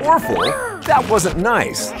 Orphle, that wasn't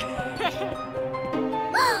nice.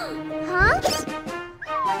 Huh?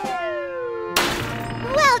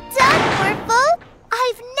 Well done, Orphle!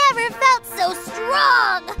 I've never felt so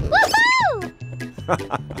strong! Woohoo!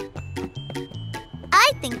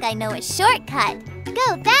 I think I know a shortcut.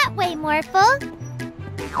 Go that way, Morphle.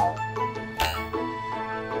 Woohoo!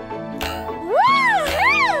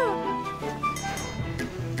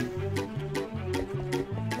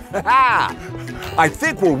 I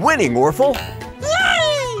think we're winning, Orphle.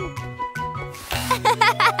 Yay!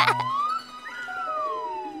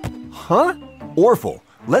 Huh? Orphle,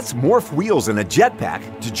 let's morph wheels in a jetpack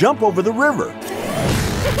to jump over the river.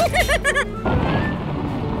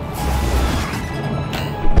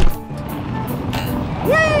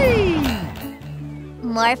 Yay!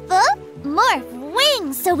 Morphle, morph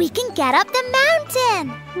wings so we can get up the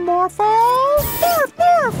mountain. Morphle, morph,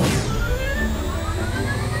 morph.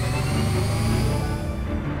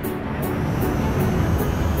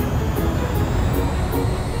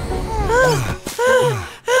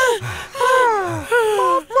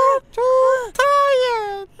 Morphle too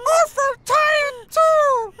tired. Orphle tired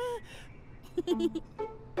too.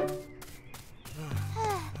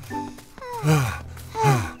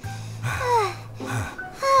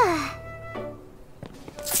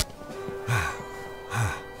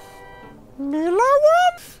 Mila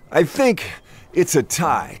won? I think it's a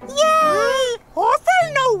tie. Yay!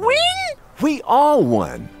 Orphle no win? We all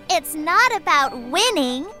won. It's not about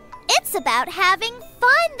winning. It's about having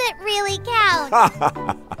fun that really counts.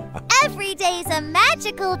 Every day's a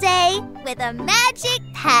magical day with a magic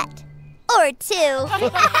pet. Or two.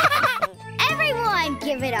 Everyone,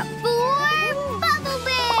 give it up for Bubble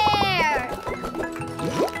Bear!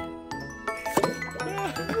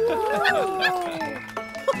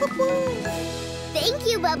 Thank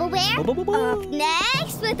you, Bubble Bear. Up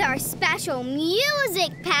next, with our special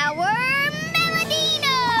music power,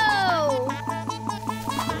 Melodino!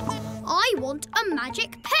 I want a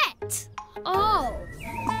magic pet. Oh,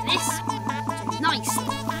 this is nice.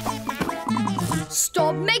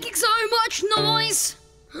 Stop making so much noise.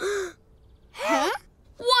 Huh?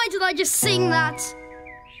 Why did I just sing that?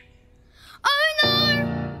 Oh no!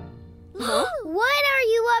 Huh? What are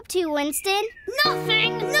you up to, Winston?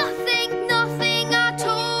 Nothing, nothing, nothing at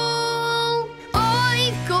all.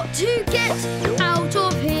 I've got to get out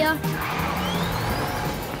of here.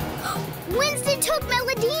 Winston took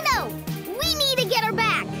Melodino. We need to get her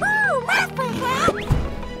back.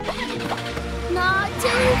 Not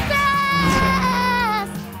too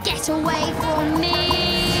fast. Get away from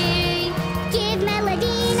me. Give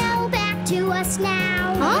Melodino back to us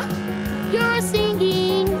now. Huh? You're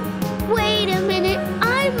singing. Wait a minute,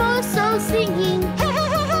 I'm also singing.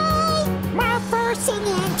 Morphle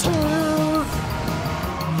singing too.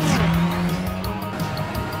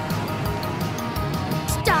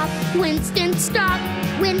 Stop, Winston, stop.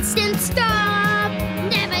 Winston, stop.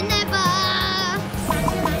 Never, never.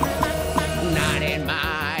 Not in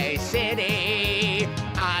my city.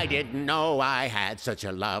 I didn't know I had such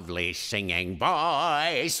a lovely singing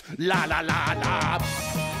voice. La la la la.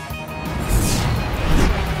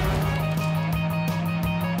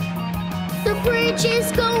 The bridge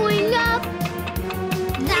is going up.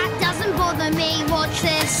 That doesn't bother me. Watch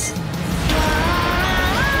this.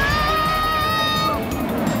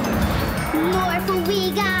 Morphle,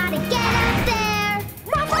 we gotta get up there.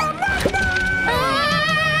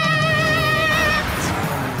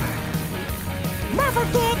 Morphle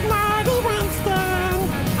get naughty, Winston.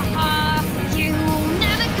 You'll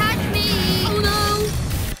never catch me. Oh no.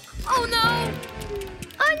 Oh no.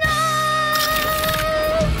 Oh no.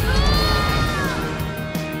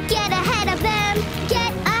 Get ahead of them.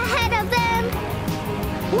 Get ahead of them.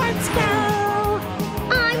 Let's go.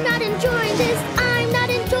 I'm not enjoying this. I'm not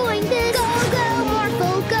enjoying this. Go, go,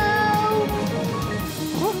 Morphle, go.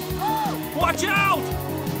 Watch out!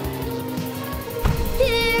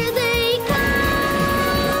 Here they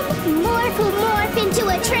come. Morphle, morph into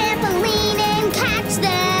a trampoline and catch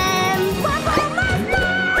them.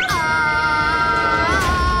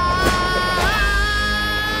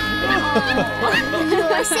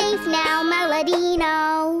 You're safe now,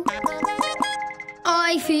 Melodino.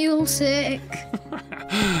 I feel sick.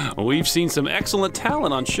 We've seen some excellent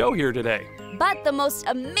talent on show here today. But the most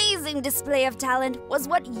amazing display of talent was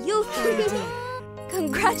what you three did.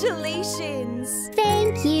 Congratulations!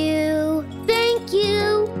 Thank you! Thank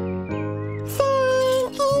you!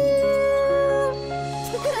 Thank you!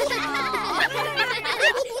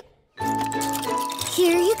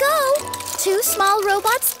 Here you go. 2 small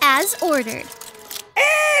robots as ordered.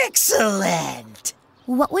 Excellent!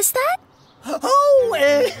 What was that?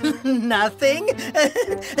 Oh, nothing.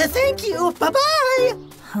 Thank you. Bye-bye.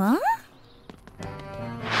 Huh?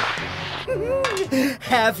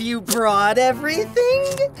 Have you brought everything?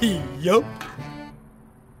 Yup.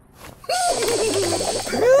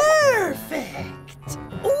 Perfect.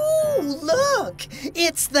 Ooh, look.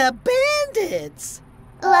 It's the Bandits.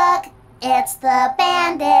 Look, it's the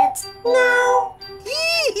Bandits. No.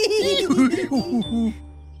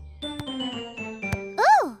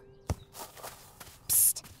 Ooh.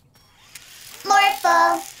 Psst.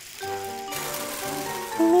 Morphle.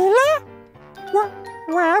 Mila?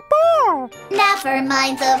 Where ball? Never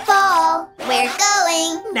mind the ball. We're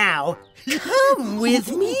going. Now, come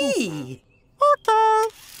with me. Okay.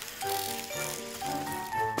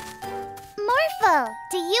 Morphle,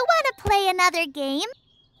 do you want to play another game?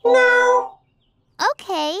 No.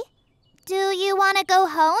 Okay. Do you want to go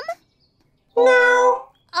home? No.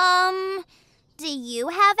 Do you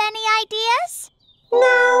have any ideas?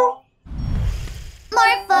 No.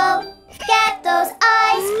 Morphle, get those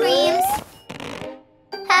ice creams.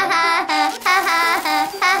 Ha ha ha ha ha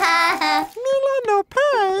ha ha. Mila no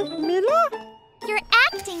pay, Mila. You're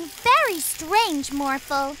acting very strange,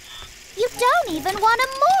 Morphle. You don't even want to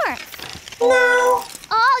morph. No.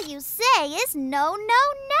 All you say is no, no,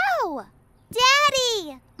 no.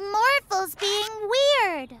 Daddy, Morphle's being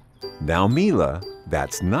weird. Now, Mila,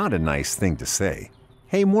 that's not a nice thing to say.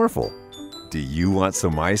 Hey, Morphle, do you want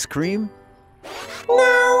some ice cream?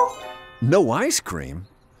 No. No ice cream?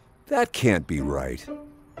 That can't be right.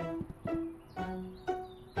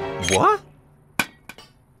 What?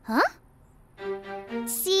 Huh?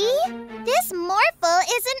 See? This Morphle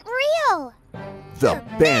isn't real. The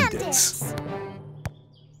Bandits.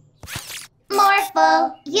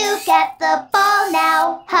 Morphle, you get the ball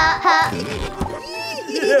now. Ha ha.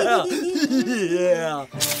 Yeah. Yeah.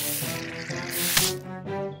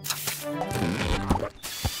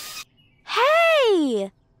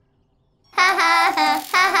 Hey! Ha ha ha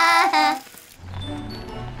ha ha ha.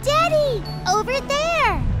 Daddy, over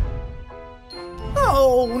there.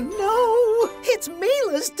 Oh, no. It's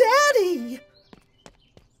Mila's daddy.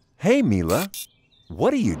 Hey, Mila,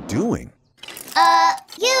 what are you doing?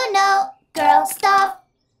 You know, girl stuff.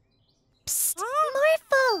 Psst,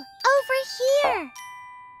 Morphle, over here.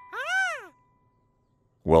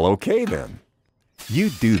 Well, okay then. You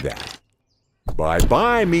do that.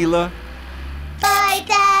 Bye-bye, Mila. Bye,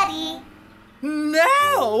 Daddy.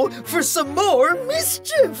 Now for some more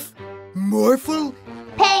mischief. Morphle,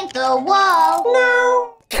 Paint the wall.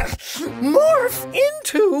 no. Morph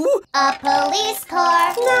into A police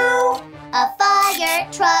car. no, A fire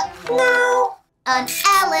truck. no, An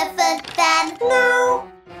elephant then. no.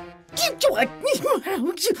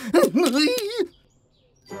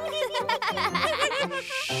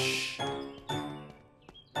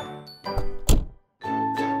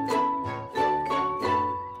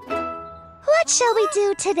 What shall we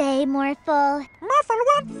do today, Morphle? Morphle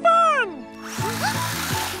want fun.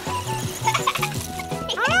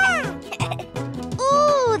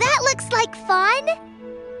 Ooh, that looks like fun.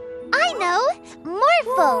 I know.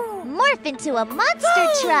 Morphle, morph into a monster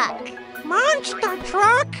truck. Monster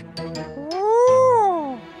truck.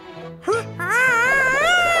 Ooh.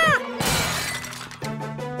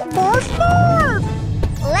 Morph, morph.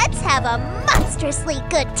 Let's have a monstrously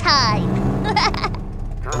good time.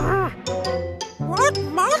 What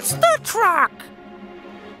monster truck?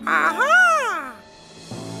 Aha!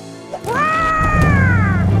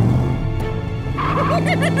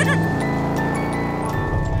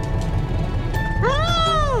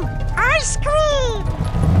 Ice cream!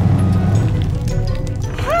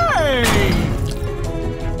 Hey!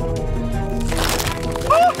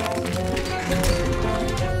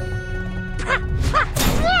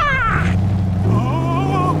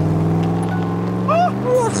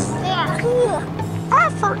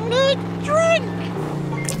 Orphle need drink!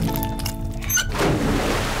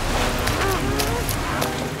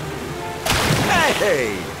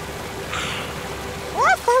 Hey!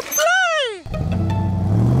 Orphle play!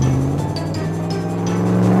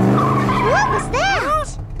 What was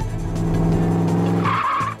that?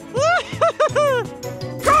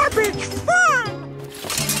 Garbage fun!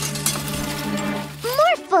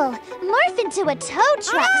 Morphle, morph into a tow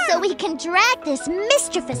truck so we can drag this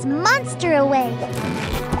mischievous monster away.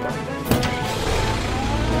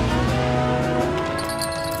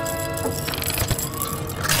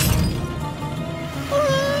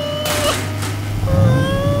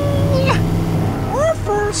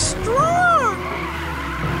 Orphle, strong!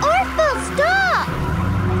 Orphle, stop!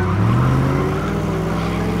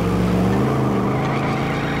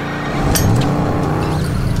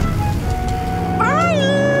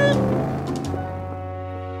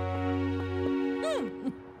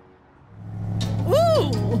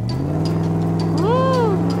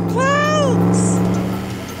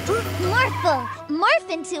 Morphle, morph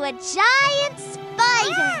into a giant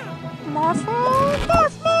spider! Morphle,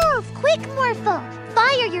 morph, morph! Quick, Morphle!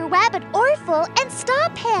 Fire your web at Orphle and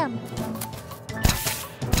stop him!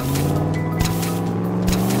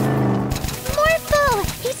 Morphle!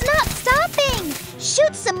 He's not stopping!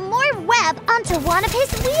 Shoot some more web onto one of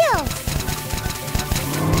his wheels!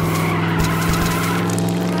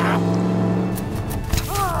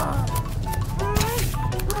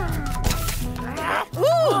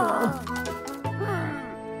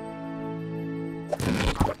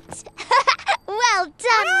 Well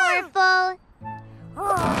done, Morphle!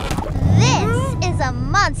 This is a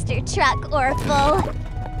monster truck, Orphle.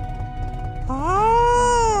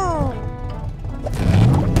 Oh!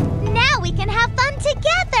 Now we can have fun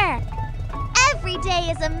together! Every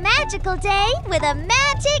day is a magical day with a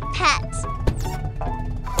magic pet! 7,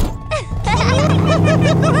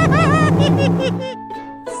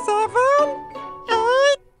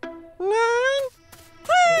 8, 9,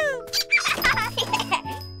 10!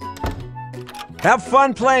 Have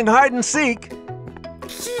fun playing hide and seek.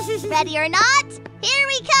 Ready or not, here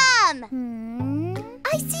we come!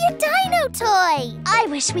 I see a dino toy! I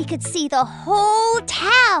wish we could see the whole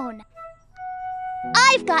town!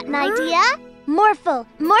 I've got an idea! Morphle,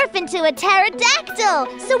 morph into a pterodactyl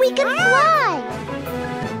so we can fly!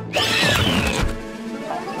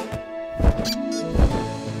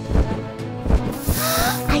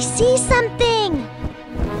 I see something!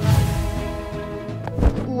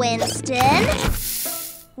 Winston?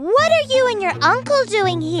 What are you and your uncle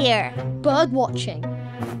doing here? Bird watching.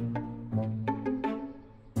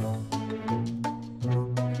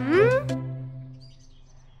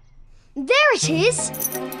 There it is!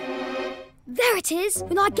 There it is!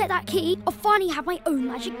 When I get that key, I'll finally have my own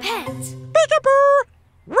magic pet. Peekaboo!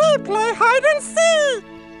 We play hide and seek!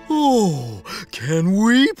 Oh, can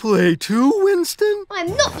we play too, Winston?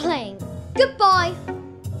 I'm not playing. Goodbye.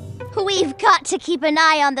 We've got to keep an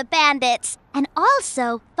eye on the bandits and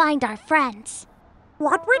also find our friends.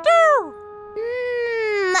 What we do?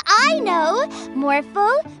 I know!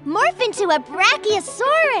 Morphle, morph into a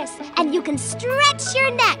brachiosaurus and you can stretch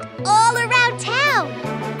your neck all around town.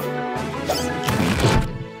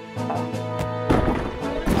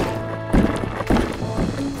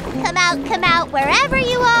 Come out, wherever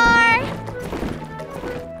you are.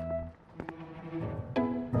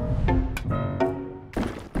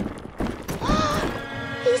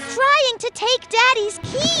 He's trying to take Daddy's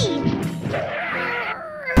key.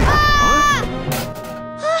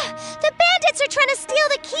 The bandits are trying to steal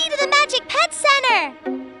the key to the Magic Pet Center.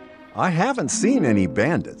 I haven't seen any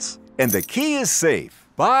bandits. And the key is safe.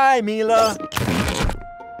 Bye, Mila.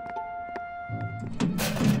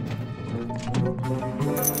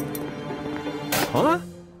 Huh?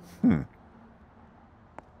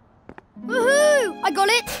 Woohoo! I got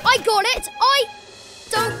it! I got it! I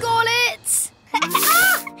don't got it!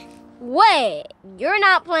 Wait, you're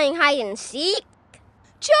not playing hide and seek?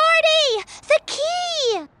 Jordy! The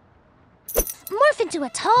key! Morph into a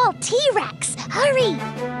tall T-Rex. Hurry!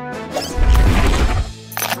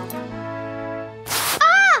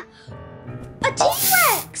 Ah! A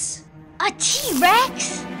T-Rex! A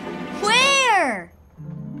T-Rex? Where?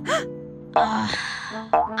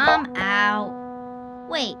 I'm out.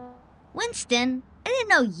 Wait, Winston, I didn't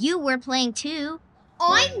know you were playing too.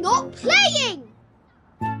 I'm not playing!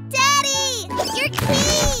 Daddy! Your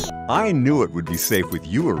key! I knew it would be safe with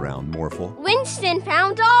you around, Morphle. Winston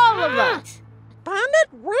found all of us.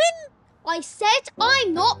 Bandit win? I said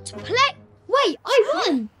I'm not play. Wait, I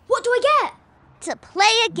won! What do I get? To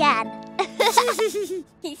play again.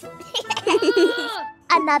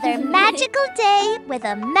 Another magical day with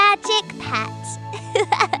a magic pet.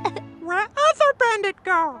 Where other bandit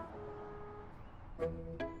go?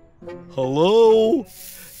 Hello?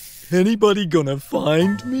 Anybody gonna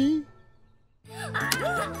find me?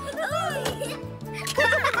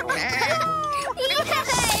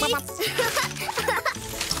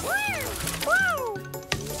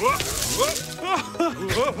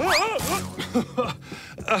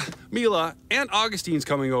 Mila, Aunt Augustine's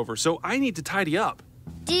coming over, so I need to tidy up.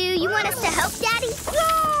 Do you want us to help, Daddy?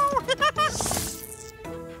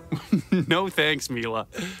 No thanks, Mila.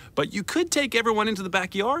 But you could take everyone into the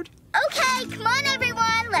backyard. Okay, come on,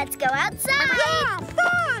 everyone. Let's go outside. Yeah,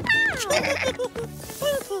 fun!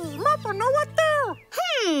 Morphle, know what to?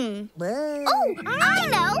 Oh, I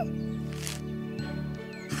know.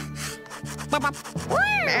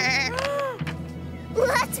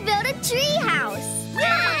 Let's build a tree house.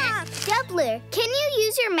 Yeah! Doubler, can you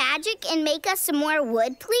use your magic and make us some more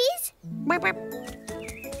wood, please?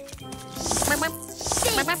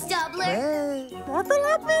 Thanks, Doubler. Morphle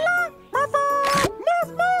up, Mila!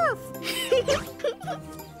 Morph!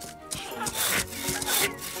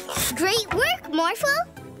 Great work, Morphle.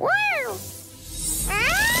 Wow!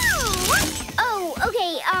 Oh,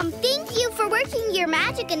 okay, thank you for working your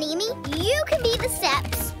magic, Animi. You can be the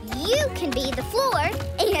steps, you can be the floor,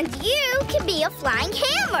 and you can be a flying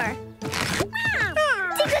hammer.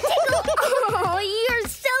 Tickle, tickle. Oh, you're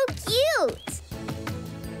so cute.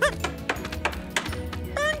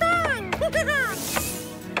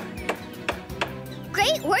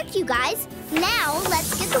 Great work, you guys. Now,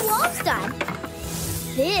 let's get the walls done.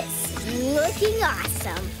 This is looking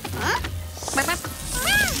awesome. Huh?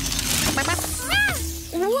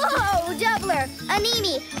 Whoa, Doubler!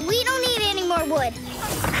 Animi, we don't need any more wood.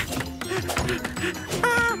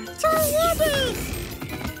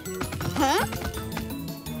 Huh?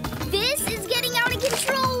 This is getting out of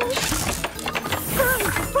control.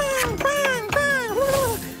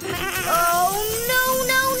 Oh, no,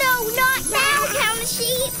 not now, Count of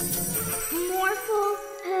Sheep. Morphle.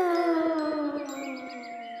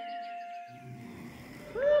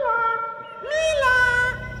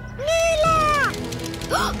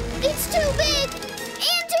 It's too big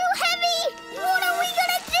and too heavy! What are we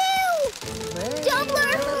gonna do?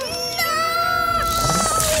 Doubler, no!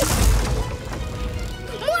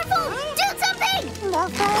 Morphle, do something!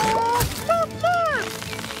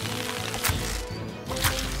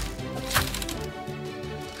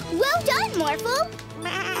 Well done, Morphle!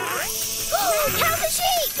 Count the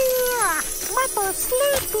sheep! Morphle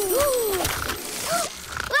sleepy!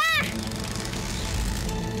 Ah!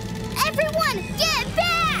 Everyone, get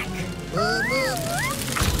back!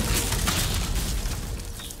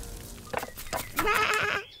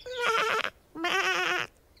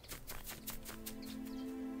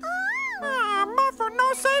 Morphle, no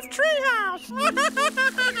safe treehouse!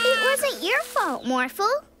 It wasn't your fault,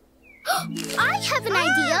 Morphle. I have an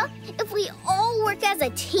idea. If we all work as a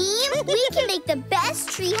team, we can make the best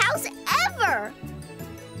treehouse ever.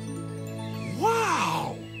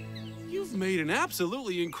 Wow! You've made an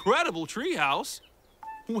absolutely incredible treehouse.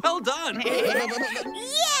 Well done.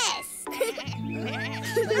 Yes!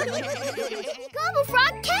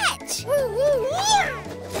 Gobblefrog, catch!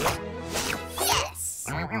 Yes!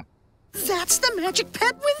 That's the magic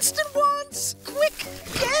pet Winston wants! Quick,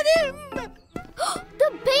 get him! The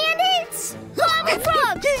bandits!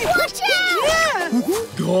 Gobblefrog, watch out! Yeah!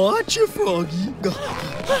 Gotcha, Froggy.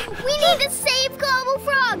 We need to save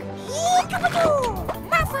Gobblefrog!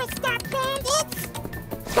 Morphle, stop bandits!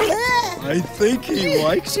 I think he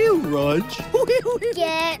likes you, Rudge.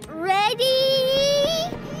 Get ready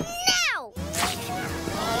now!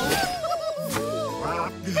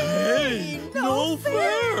 Hey, no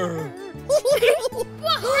fair!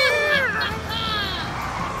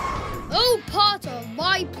 Oh, part of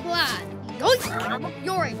my plan. Yoink!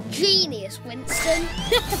 You're a genius, Winston.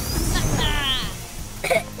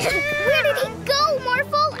 Where did he go,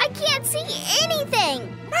 Morphle? I can't see anything.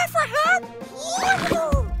 Morphle, help!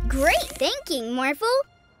 Great thinking, Morphle.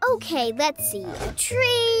 Okay, let's see. A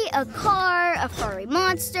tree, a car, a furry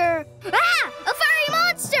monster. Ah! A furry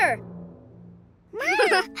monster!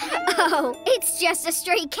 Oh, it's just a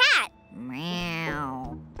stray cat.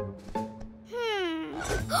 Meow.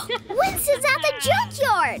 Winston's at the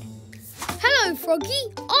junkyard. Hello,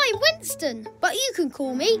 Froggy. I'm Winston, but you can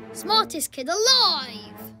call me smartest kid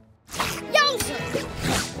alive. Yowza!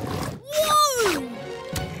 Whoa!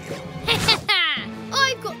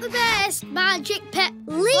 I've got the best magic pet.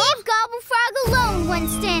 Leave Gobblefrog alone,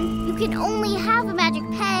 Winston. You can only have a magic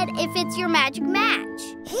pet if it's your magic match.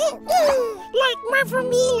 Like Morphle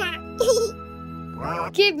Mila.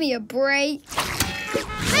 Give me a break.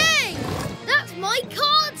 Hey! That's my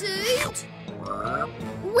car, dude!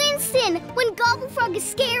 Winston, when Gobblefrog is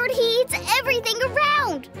scared, he eats everything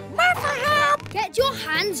around. Morphle, help! Get your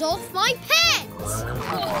hands off my pets!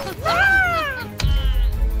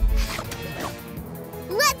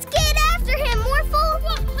 Let's get after him, Morphle!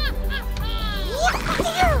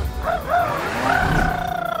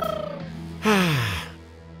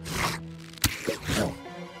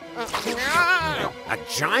 A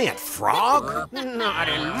giant frog? Not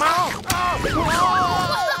in my...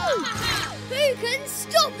 Who can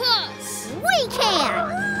stop us? We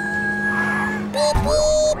can! Beep,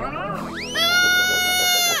 beep!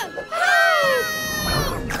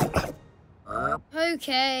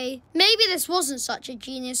 Okay, maybe this wasn't such a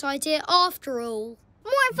genius idea after all.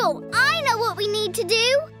 Morphle, I know what we need to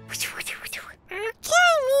do. Okay,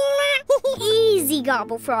 Mila. Easy,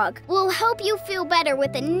 Gobblefrog. We'll help you feel better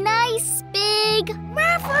with a nice, big...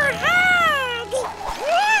 Morphle hug!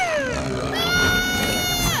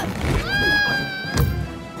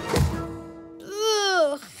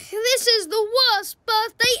 Ugh, this is the worst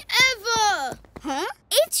birthday ever! Huh?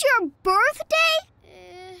 It's your birthday?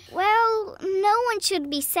 Well, no one should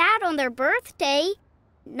be sad on their birthday.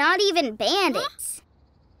 Not even bandits.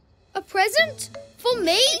 Huh? A present? For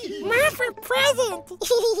me? Morphle present!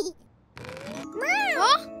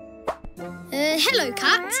 Huh? Hello,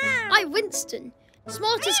 cat. I'm Winston.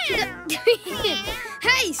 Smartest kid.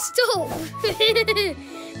 Hey, stop!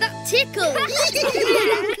 That tickles.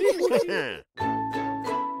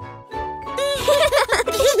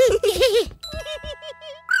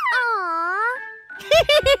 Aww.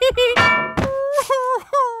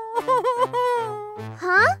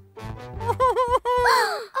 Huh?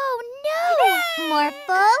 Oh no!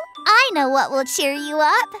 Morphle, I know what will cheer you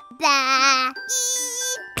up. Blah.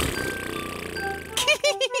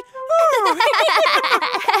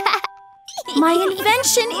 My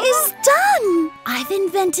invention is done! I've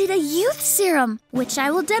invented a youth serum, which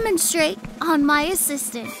I will demonstrate on my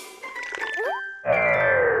assistant.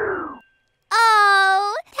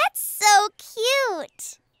 Oh, that's so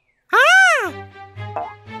cute.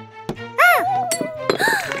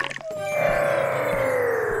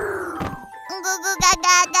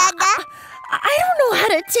 I don't know how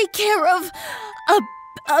to take care of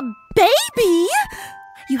a baby.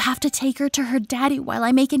 You have to take her to her daddy while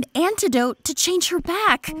I make an antidote to change her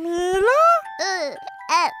back. Mila?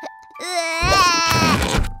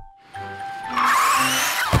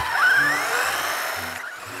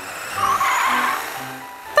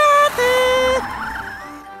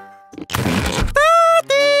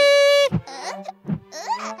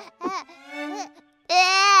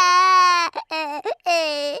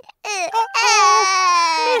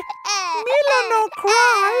 Mila, no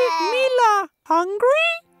cry. Mila, hungry?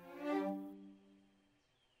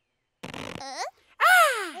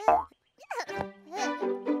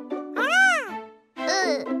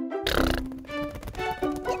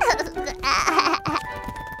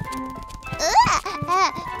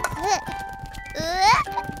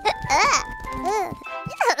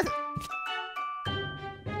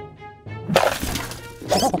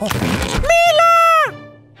 Mila!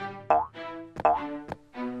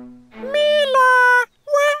 Mila,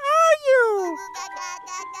 where are you?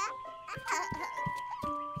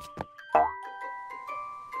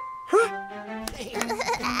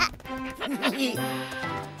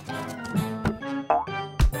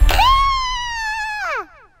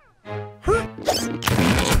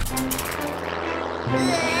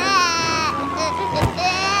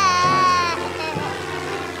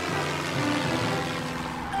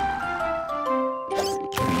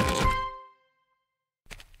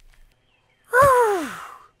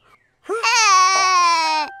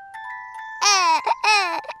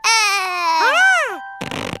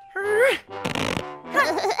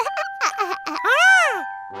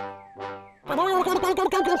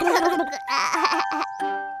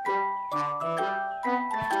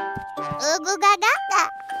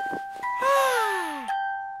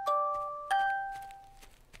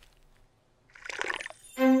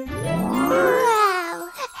 Wow.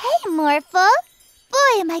 Hey, Morphle.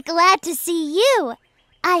 Boy, am I glad to see you.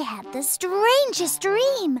 I had the strangest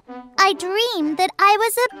dream. I dreamed that I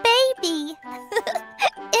was a baby.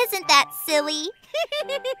 Isn't that silly?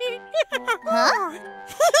 Huh?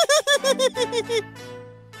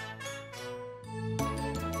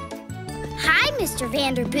 Hi, Mr.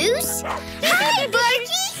 Vanderboos. Hi,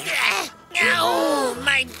 Barky. Ow,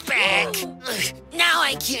 my back. Now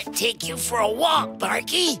I can't take you for a walk,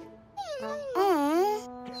 Barky.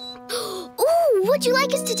 Ooh, would you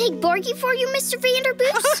like us to take Barky for you, Mr.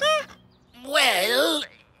 Vanderboos? Well,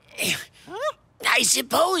 I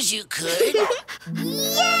suppose you could.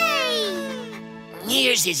 Yay!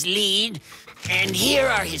 Here's his lead, and here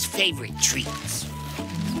are his favorite treats.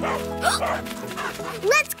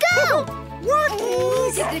 Let's go!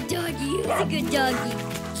 He's a good doggy. He's a good doggy.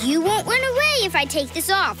 You won't run away if I take this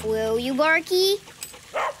off, will you, Barky?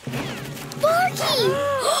 Barky!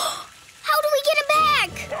 How do we get him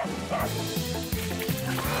back?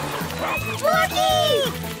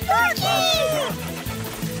 Barky! Barky!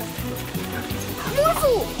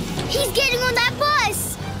 Morphle! He's getting on that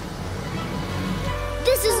bus!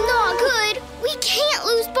 This is not good. We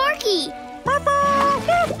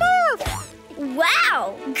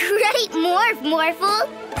Morph, Morphle.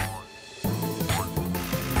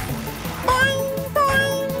 Boing,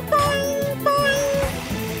 boing, boing, boing.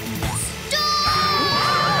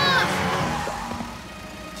 Stop!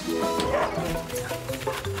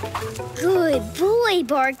 Good boy,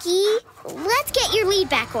 Barky. Let's get your lead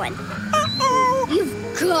back on. Uh-oh.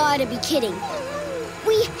 You've got to be kidding.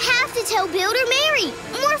 We have to tell Builder Mary.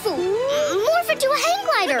 Morphle, morph into a hang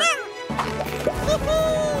glider.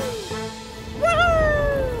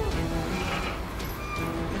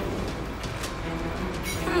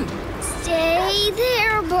 Stay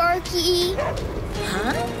there, Barky.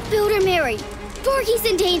 Huh? Builder Mary, Barky's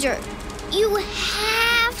in danger. You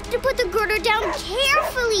have to put the girder down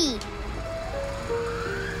carefully.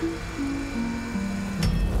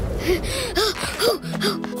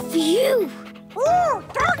 Phew! Ooh,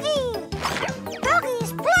 doggy!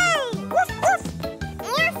 Doggies play! Woof, woof!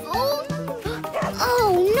 Morphle?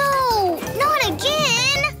 Oh no, not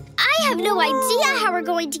again! I have no idea how we're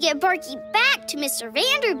going to get Barky back to Mr.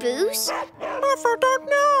 Vanderboos. Morphle don't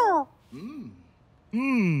know.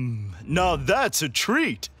 Now that's a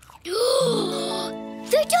treat.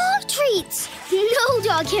 The dog treats! No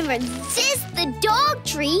dog can resist the dog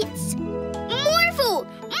treats. Morphle,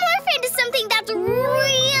 morph into something that's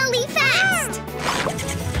really fast.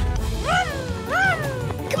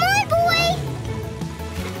 Come on, boy.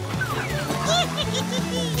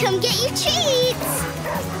 Come get your treats.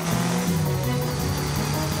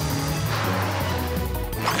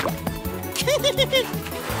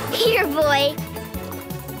 Here, boy.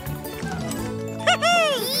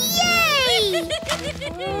 Yay!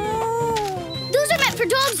 Those are meant for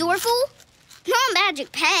dogs, Orphle. Not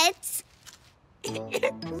magic pets.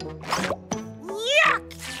 Yuck!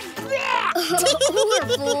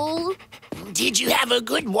 Orphle. Did you have a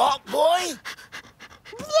good walk, boy?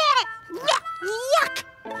 Yuck!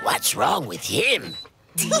 What's wrong with him?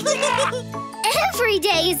 Every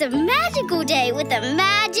day is a magical day with a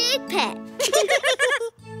magic pet.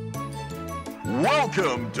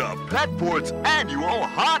 Welcome to Petport's annual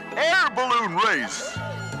hot air balloon race.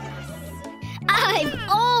 I've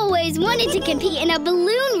always wanted to compete in a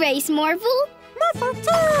balloon race, Morphle. Morphle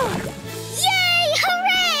too! Yay!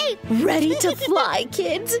 Hooray! Ready to fly,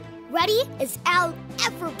 kids? Ready as I'll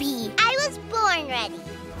ever be. I was born ready.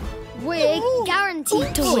 We're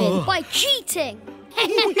guaranteed to win by cheating.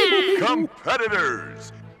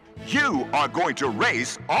 Competitors, you are going to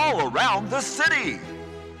race all around the city.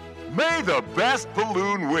 May the best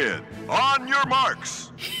balloon win. On your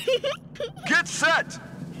marks. Get set.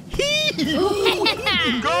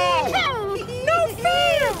 Go! No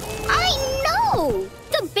fair! I know!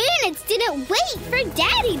 The bandits didn't wait for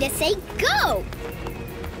Daddy to say go.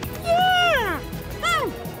 Yeah!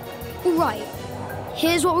 Right.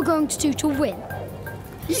 Here's what we're going to do to win.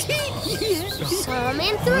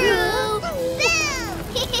 Coming through.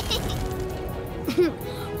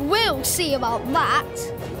 We'll see about that.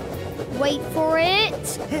 Wait for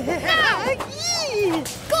it.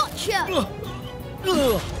 Gotcha!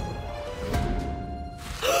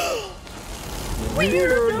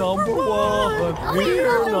 We're number one.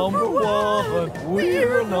 We're number one.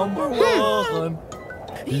 We're number one.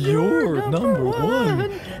 You're number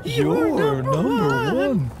one. You're number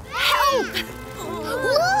one. Help!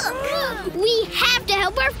 Look! We have to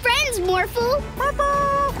help our friends, Morphle.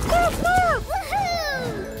 Woohoo!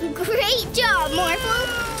 Great job,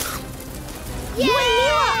 Morphle. You and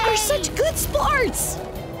Mila are such good sports.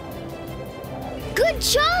 Good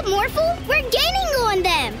job, Morphle. We're gaining on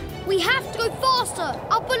them. We have to go faster.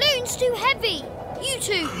 Our balloon's too heavy. You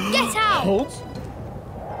two, get out. Halt.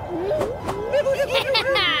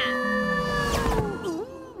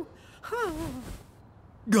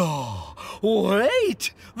 Oh,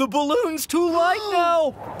 wait! The balloon's too light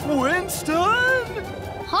now! Winston!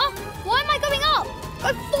 Huh? Why am I going up?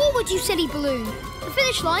 Go forward, you silly balloon. The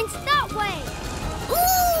finish line's that way.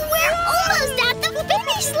 Ooh, we're almost at the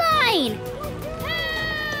finish line!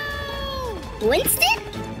 Winston?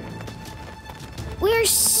 We're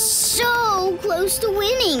so close to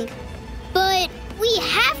winning. But we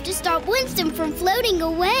have to stop Winston from floating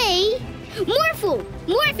away. Morphle,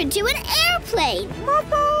 morph into an airplane.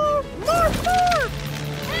 Morphle! Morph, morph!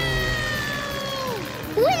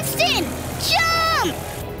 Winston, jump!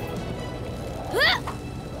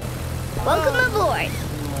 Welcome aboard.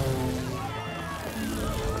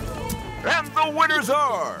 And the winners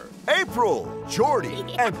are April, Jordy,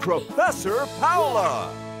 and Professor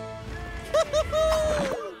Paola.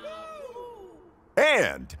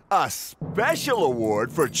 And a special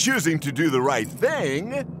award for choosing to do the right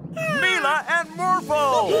thing, Mila and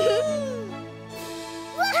Morphle.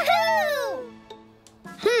 Woohoo!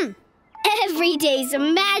 Every Every day's a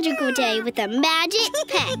magical day with a magic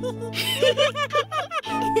pet. Over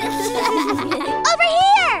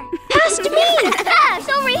here! Past me! Pass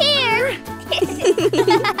over here!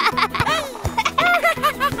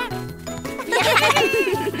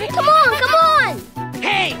 Come on, come on!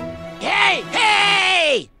 Hey! Hey!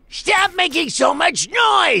 Hey! Stop making so much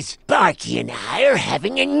noise! Barky and I are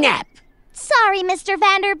having a nap. Sorry, Mr.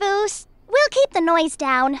 Vanderboos. We'll keep the noise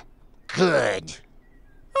down. Good.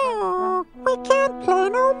 Oh, we can't play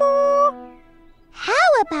no more.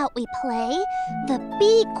 How about we play the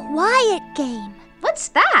Be Quiet game? What's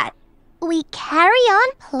that? We carry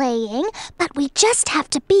on playing, but we just have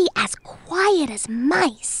to be as quiet as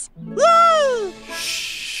mice. Yay!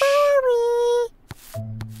 Sorry.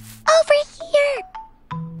 Over here.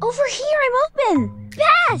 Over here, I'm open.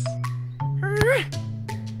 Pass.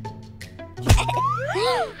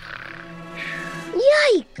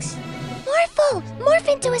 Yikes! Morphle, morph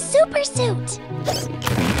into a super suit.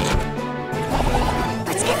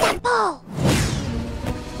 Let's get that ball.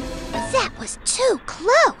 That was too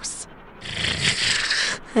close.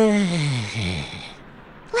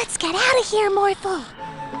 Let's get out of here, Morphle.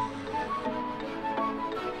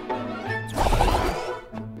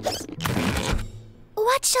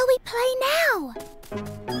 What shall we play now?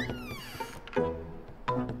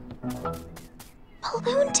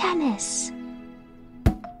 Balloon tennis.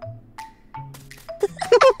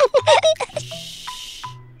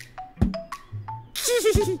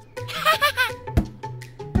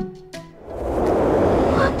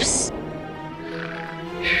 Whoops.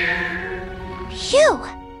 Phew.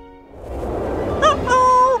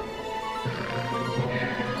 Uh-oh.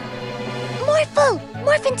 Morphle,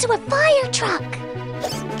 morph into a fire truck.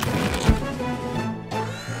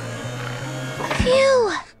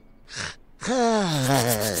 Phew.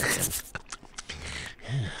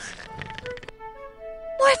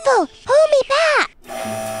 Morphle, pull me back.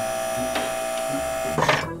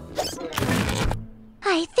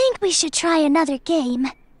 I think we should try another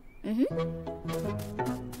game. Morphle,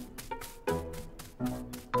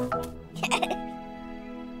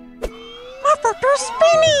 go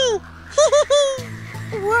spinny.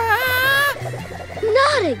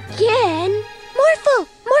 Not again. Morphle,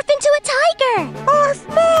 morph into a tiger. Morph,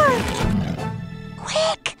 morph.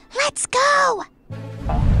 Quick, let's go.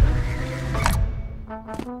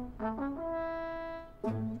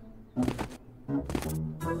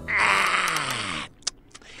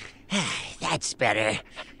 That's better.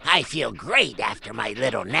 I feel great after my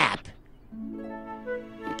little nap.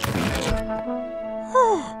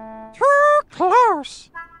 Too close.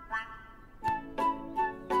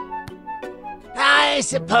 I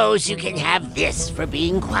suppose you can have this for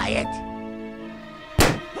being quiet.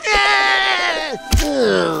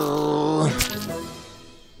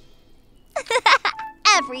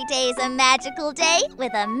 Every day's a magical day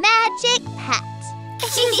with a magic pet.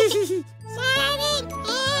 7,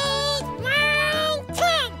 8, 9,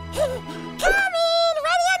 10. Come in,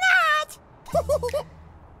 ready or not.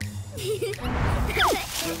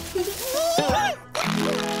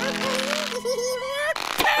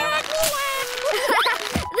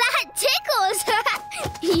 That tickles!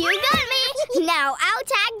 You got me! Now I'll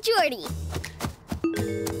tag Jordy.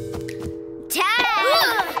 Tag!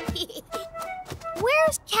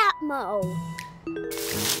 Where's Catmo?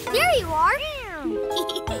 There you are!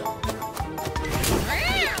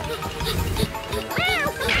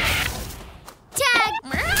 Tag!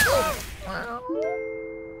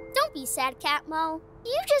 Don't be sad, Catmo.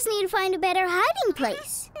 You just need to find a better hiding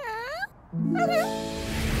place.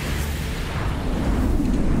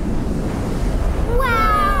 Wow!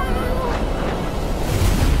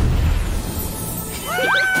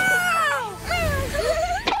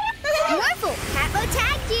 Morphle, Catmo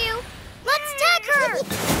tagged you. Let's tag her.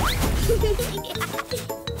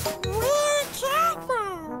 Where's Catmo?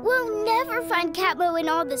 We'll never find Catmo in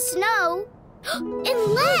all the snow.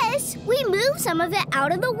 Unless we move some of it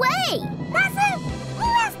out of the way.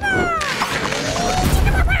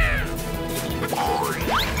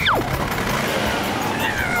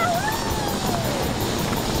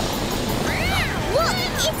 Look,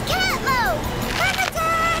 it's Catmo!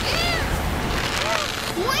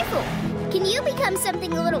 Morphle, can you become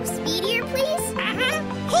something a little speedier, please?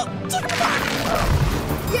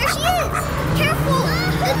 There she is! Careful!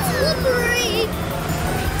 It's slippery!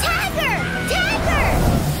 Tag her! Tag her!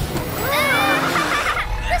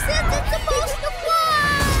 This isn't supposed to fly!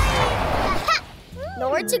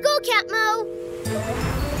 Nowhere to go, Catmo!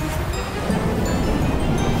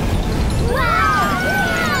 Wow!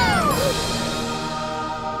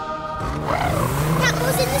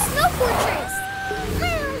 Catmo's in the snow fortress!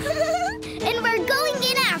 And we're going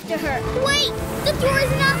in after her! Wait! The door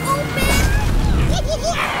is not open!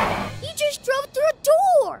 You just drove through a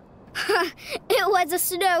door! It was a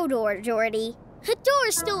snow door, Jordy. A door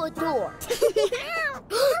is still a door.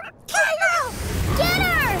 Get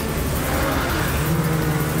her!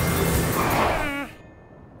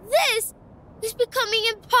 This is becoming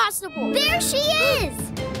impossible. There she is!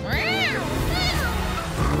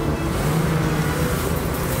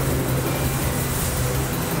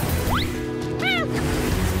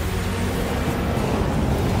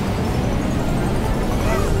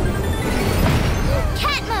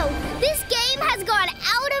 Catmo, this game has gone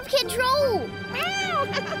out of control.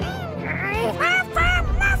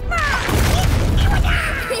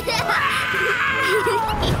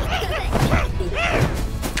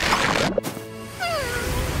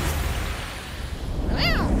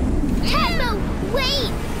 Catmo,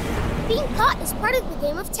 wait! Being caught is part of the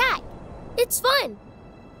game of tag. It's fun.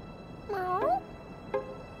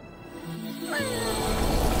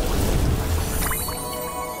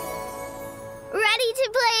 Ready to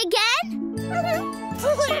play again?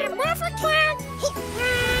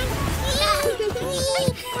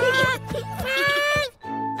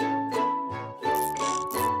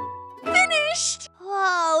 Finished!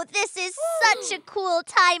 Oh, this is such a cool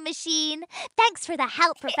time machine. Thanks for the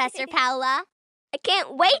help, Professor Paula. I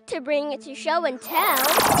can't wait to bring it to show and tell.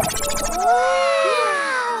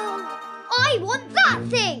 Wow! I want that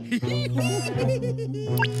thing!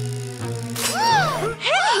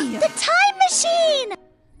 Hey! The time machine!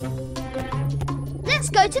 Let's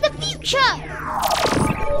go to the future!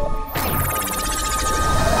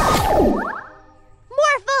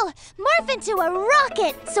 Morphle! Morph into a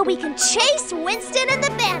rocket so we can chase Winston and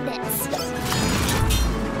the bandits!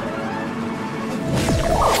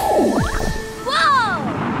 Whoa!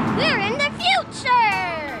 We're in the future!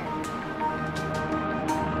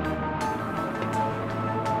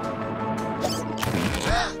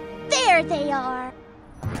 There they are!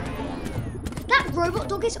 That robot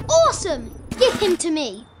dog is awesome! Give him to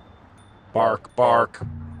me! Bark, bark.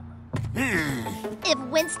 If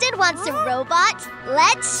Winston wants a robot,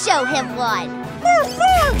 let's show him one!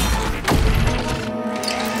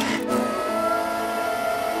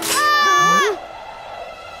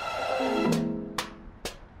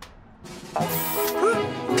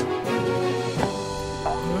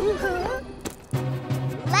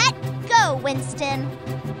 Let go, Winston!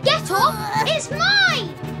 Get off! It's mine!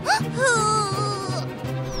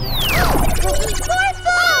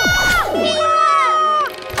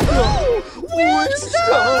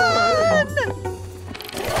 Winston!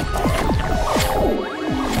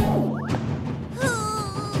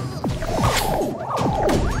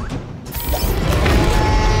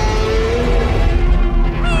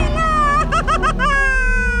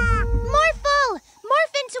 Morphle!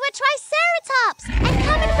 Morph into a triceratops and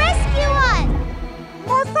come and rescue us!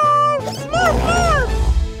 Morphle! Morphle!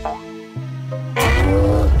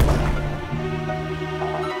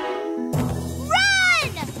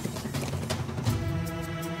 Run!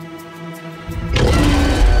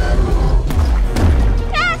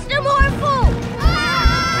 Faster, Morphle!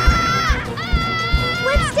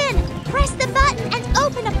 Winston, press the button and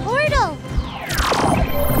open a portal.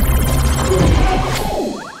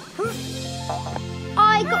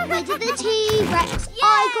 I got rid of the T-Rex!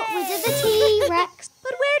 I got rid of the T-Rex!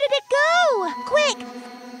 But where did it go? Quick!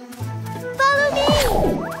 Follow me!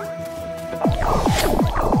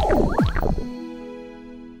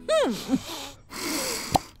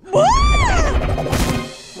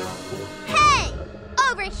 Hey!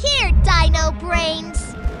 Over here, Dino Brains!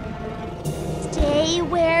 Stay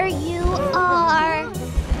where you are.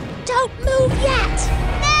 Don't move yet!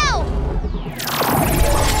 Now!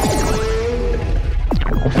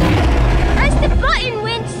 Press the button,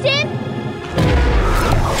 Winston!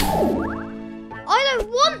 I don't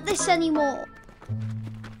want this anymore!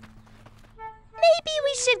 Maybe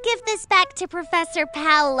we should give this back to Professor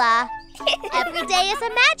Paula. Every day is a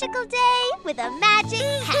magical day with a magic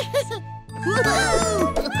pet.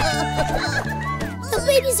 The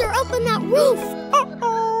babies are up on that roof!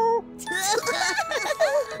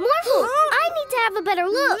 Morphle, I need to have a better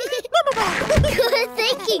look. Good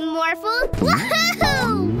thinking, Morphle.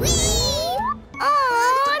 Woohoo! Whee!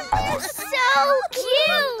 Aw, they're so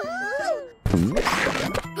cute!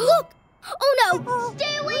 Look! Oh no!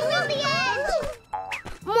 Stay away from the edge!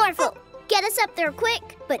 Morphle, get us up there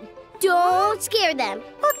quick, but don't scare them.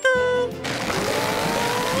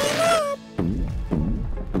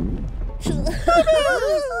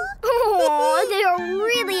 Oh, they are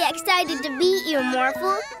really excited to meet you,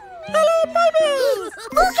 Morphle. Hello, babies!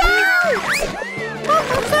 Look out!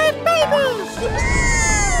 Morphle save babies!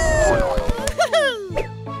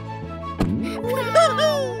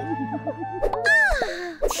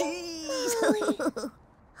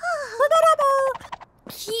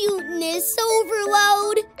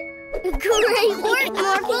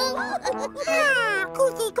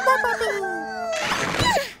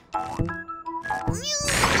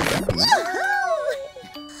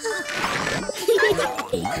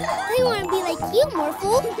 I want to be like you,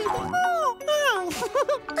 Morphle.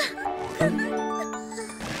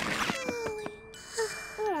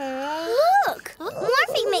 Look!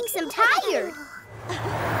 Morphe makes him tired.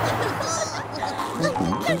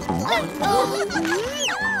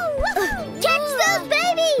 Catch those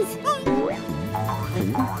babies!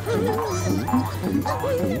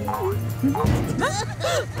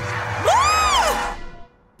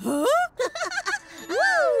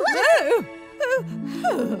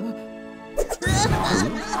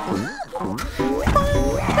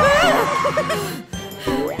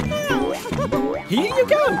 Here you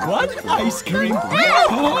go, one ice cream. Aw,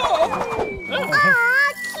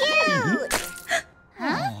 cute!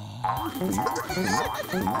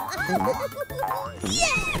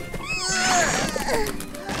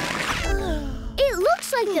 It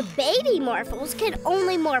looks like the baby Morphles can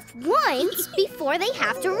only morph once before they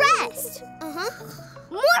have to rest.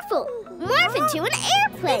 Morphle, morph into an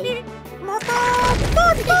airplane.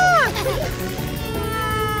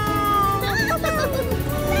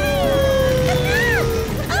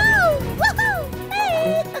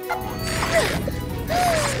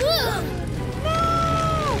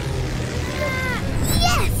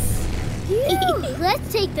 Yes! Let's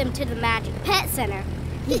take them to the Magic Pet Center.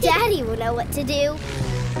 Daddy will know what to do.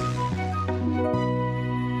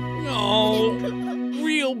 Oh,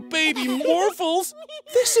 real baby Morphles?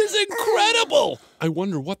 This is incredible! I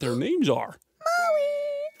wonder what their names are.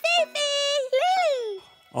 Lily.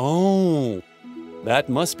 Oh, that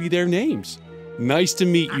must be their names. Nice to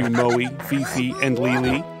meet you, Moe, Fifi, and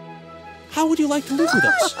Lily. How would you like to live with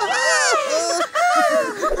us?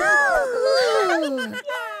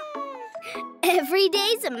 Every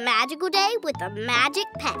day's a magical day with a magic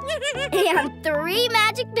pet. And 3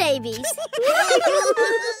 magic babies.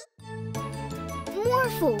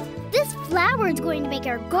 Morphle, this flower is going to make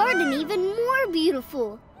our garden even more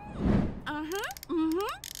beautiful.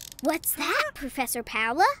 What's that, Professor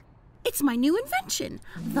Paula? It's my new invention,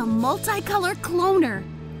 the multicolor cloner.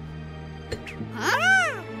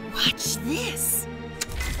 Huh? Watch this.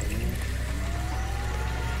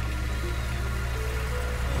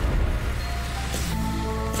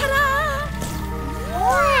 Ta-da!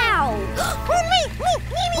 Wow! Me!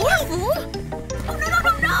 Morphle? Oh,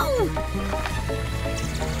 no!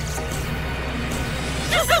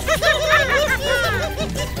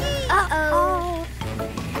 Uh-oh.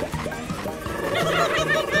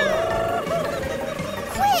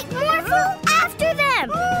 Quick, Morphle! After them!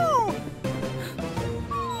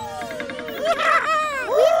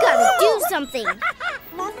 We've got to do something.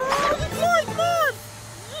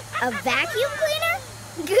 A vacuum cleaner?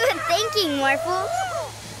 Good thinking, Morphle.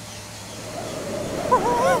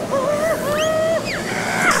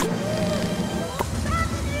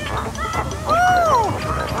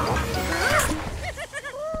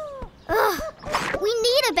 We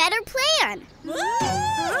need a better plan.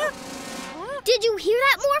 Did you hear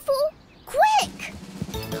that, Morphle? Quick!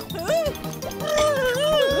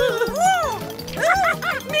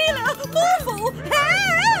 Mila! Morphle!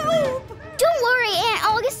 Help! Don't worry, Aunt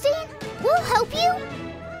Augustine. We'll help you.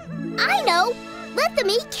 I know. Let them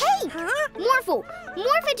eat cake. Morphle,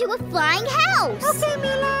 morph into a flying house. Okay,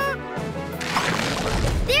 Mila.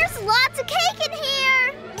 There's lots of cake in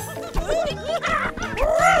here.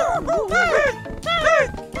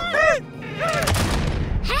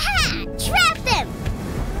 Ha-ha! Trap them!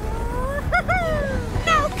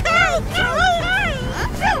 No cake!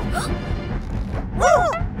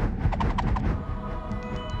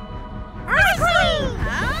 Ice cream!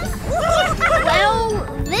 Well,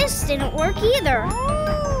 this didn't work either.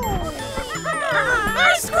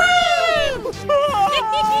 Ice cream!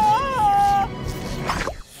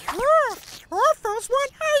 Orphles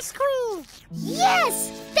want ice cream!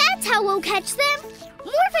 Yes! That's how we'll catch them!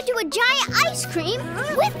 Morph into a giant ice cream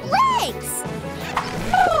with legs!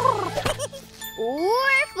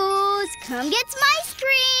 Orphles, come get some ice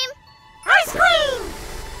cream! Ice cream!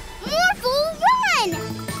 Morphle, run!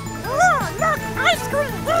 Oh, look! Ice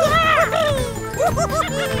cream! Woohoo!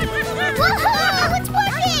 It's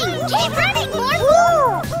working! Keep running, Morphle!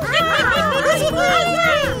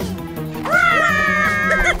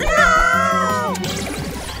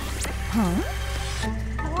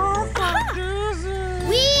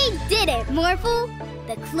 We did it, Morphle!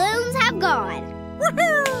 The clones have gone!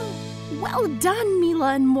 Well done,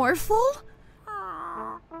 Mila and Morphle.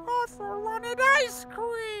 Orphle wanted ice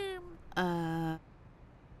cream!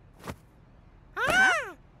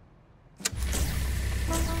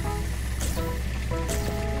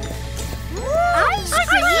 Ice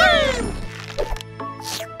cream?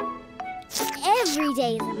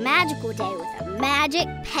 magical day with a magic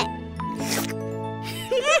pet.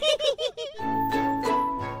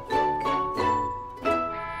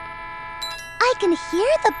 I can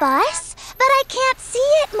hear the bus, but I can't see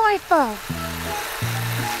it, Morphle.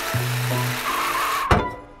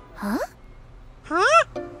 Huh? Huh?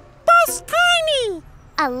 Bus Tiny!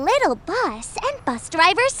 A little bus and bus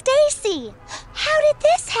driver Stacy. How did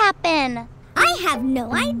this happen? I have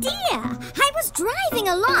no idea. I was driving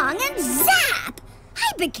along and zap!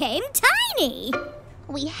 I became tiny.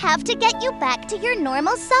 We have to get you back to your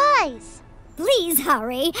normal size. Please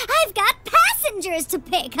hurry. I've got passengers to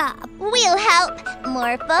pick up. We'll help.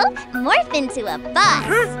 Morphle, morph into a bus.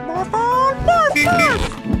 Morphle, bus, bus!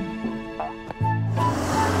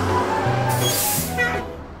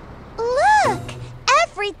 Look!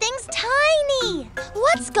 Everything's tiny!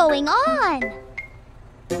 What's going on?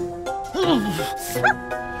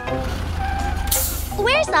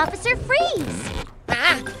 Where's Officer Freeze?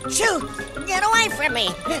 Shoo! Get away from me!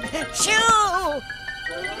 Shoo!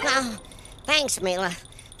 Oh, thanks, Mila.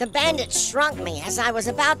 The bandits shrunk me as I was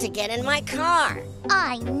about to get in my car.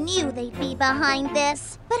 I knew they'd be behind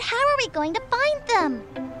this. But how are we going to find them?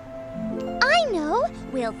 I know!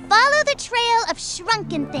 We'll follow the trail of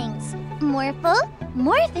shrunken things. Morphle,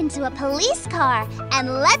 morph into a police car,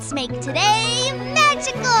 and let's make today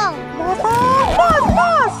magical! Morphle, bus,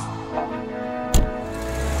 bus!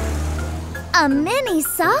 A mini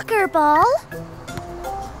soccer ball?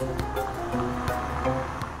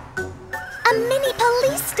 A mini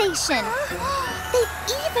police station! They've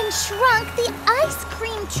even shrunk the ice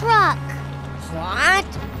cream truck! What?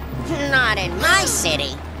 Not in my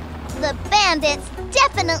city. The bandits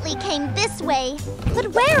definitely came this way. But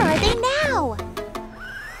where are they now?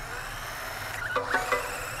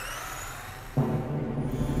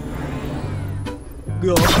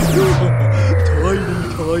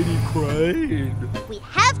 Tiny crane. We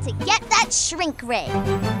have to get that shrink ray.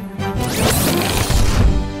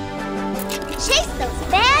 Chase those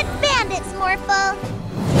bad bandits, Morphle.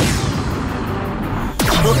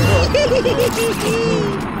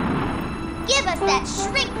 Give us that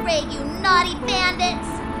shrink ray, you naughty bandits!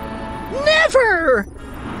 Never!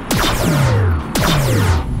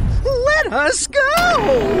 Let us go!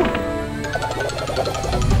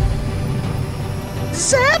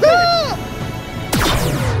 Zap it!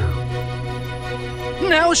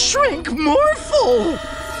 Now shrink Morphle!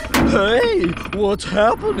 Hey, what's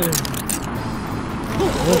happening?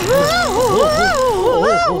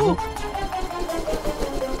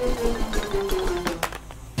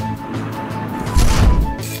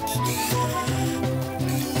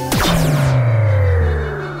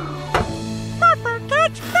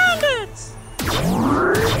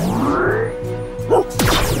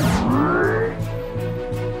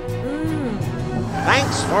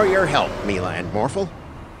 Thanks for your help, Mila and Morphle.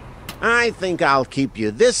 I think I'll keep you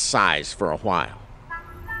this size for a while.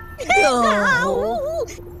 No!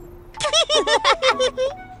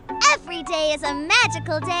 Every day is a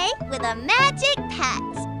magical day with a magic pet.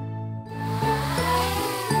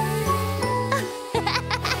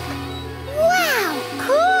 Wow,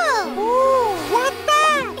 cool! Ooh, what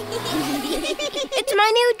that? It's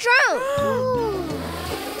my new drone.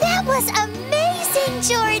 That was amazing,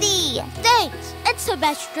 Jordy! Thanks. It's the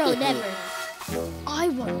best drone ever. I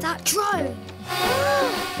want that drone.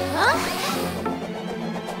 Huh?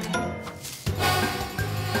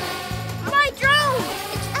 My drone!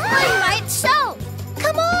 It's flying by itself.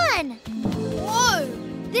 Come on! Whoa!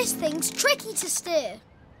 This thing's tricky to steer.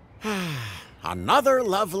 Another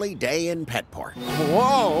lovely day in Petport.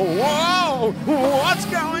 Whoa, whoa! What's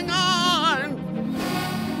going on?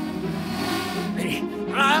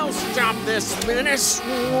 I'll stop this menace.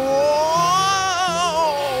 Whoa!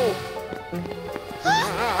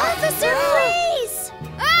 Officer Freeze!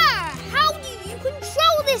 Ah! How do you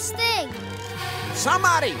control this thing?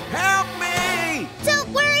 Somebody help me! Don't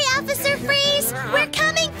worry, Officer Freeze! We're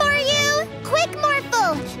coming for you! Quick,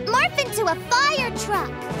 Morphle! Morph into a fire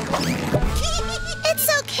truck! It's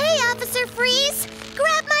okay, Officer Freeze!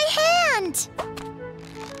 Grab my hand!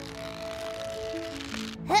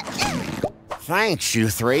 Thanks, you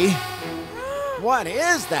three. What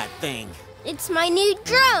is that thing? It's my new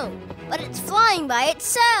drone, but it's flying by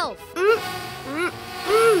itself.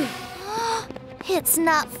 It's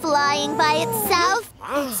not flying by itself.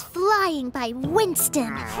 It's flying by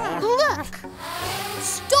Winston. Look!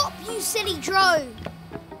 Stop, you silly drone!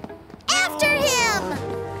 After him!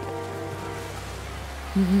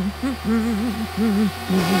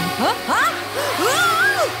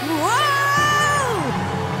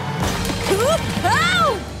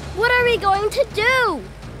 What are we going to do?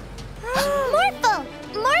 Morphle!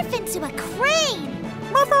 Morph into a crane!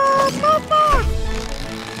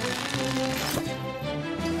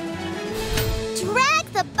 Drag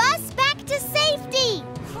the bus back to safety.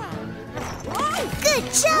 Good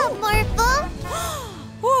job, Morphle.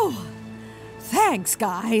 Whew. Thanks,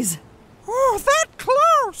 guys. Oh, that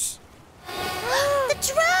close! The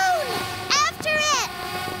drone! After it!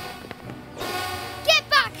 Get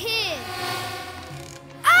back here!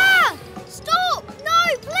 Ah! Stop!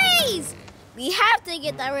 No, please! We have to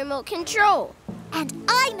get that remote control. And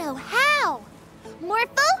I know how.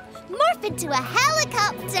 Morphle, morph into a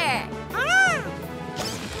helicopter.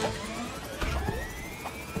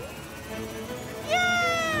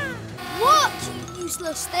 Yeah! What, you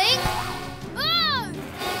useless thing?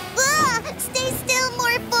 Stay still,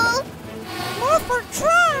 Morphle. Morphle,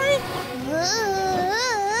 try!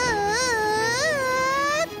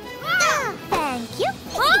 Thank you.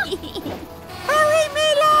 Hurry,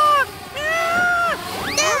 Mila!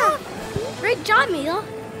 Great job, Mila.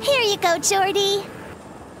 Here you go, Jordy.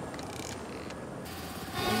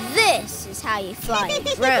 This is how you fly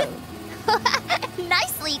a drone.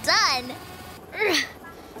 Nicely done.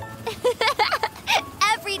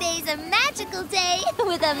 Every day's a magical day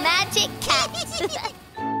with a magic cat.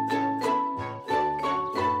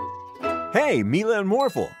 Hey, Mila and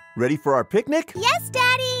Morphle, ready for our picnic? Yes,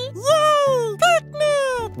 Daddy. Yay!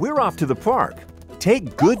 Picnic! We're off to the park.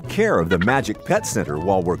 Take good care of the Magic Pet Center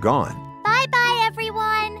while we're gone. Bye-bye,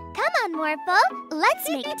 everyone. Come on, Morphle. Let's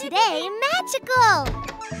make today magical.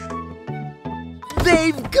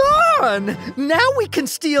 They've gone! Now we can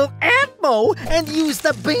steal Antmo and use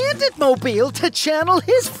the Bandit Mobile to channel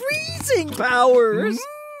his freezing powers.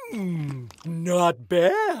 Not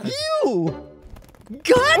bad. You!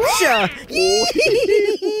 Gotcha!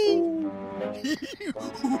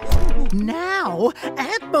 Now,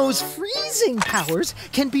 Antmo's freezing powers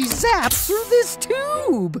can be zapped through this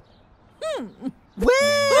tube.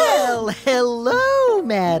 Well, hello,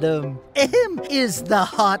 madam. Is the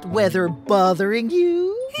hot weather bothering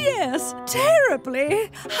you? Yes,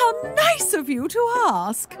 terribly. How nice of you to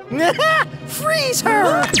ask. Freeze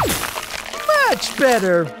her! Much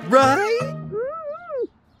better, right?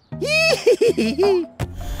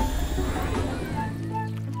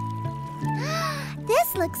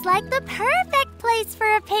 This looks like the perfect place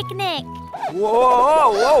for a picnic.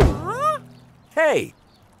 Whoa! Hey,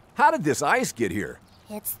 how did this ice get here?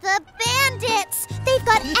 It's the Bandits. They've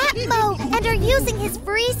got Atmo and are using his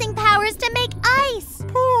freezing powers to make ice.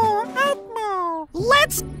 Poor Atmo.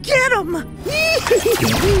 Let's get him!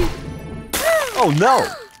 Oh no!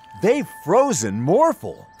 They've frozen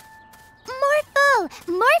Morphle. Morphle,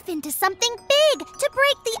 morph into something big to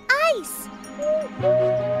break the ice.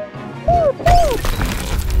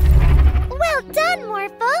 Well done,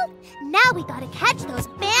 Morphle. Now we gotta catch those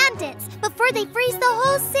bandits before they freeze the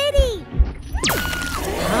whole city.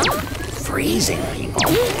 Freezing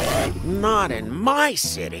people? Not in my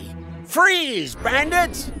city. Freeze,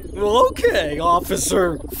 bandits! Okay,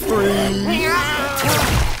 officer. Freeze.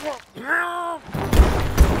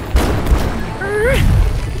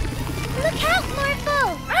 Look out,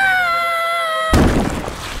 Morphle!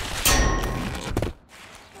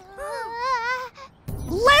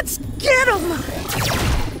 Let's get him!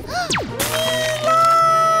 Mila!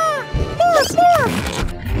 Morphle!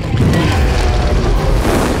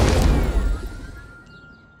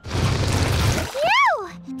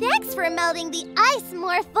 Thanks for melting the ice,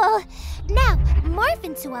 Morphle. Now, morph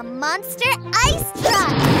into a monster ice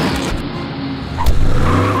truck.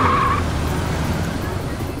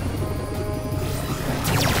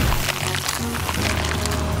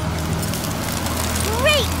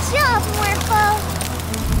 Great job, Morphle.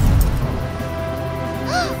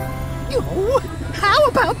 Oh, how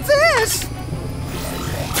about this?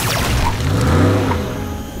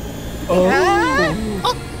 Uh-oh.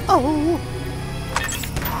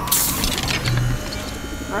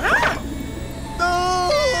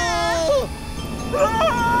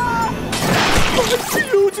 A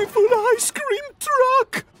beautiful ice cream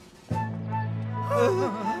truck!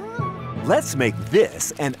 Let's make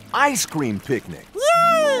this an ice cream picnic.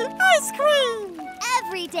 Yay! Ice cream!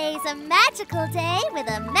 Every day's a magical day with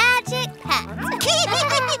a magic pet.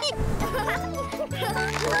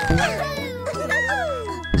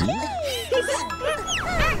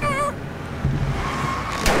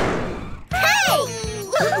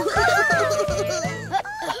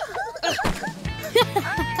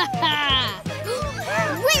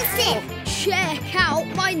 Winston! Check out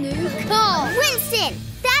my new car! Winston!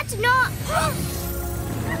 That's not...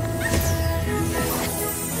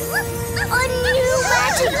 A new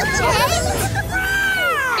magic pet?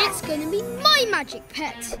 It's gonna be my magic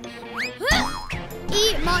pet!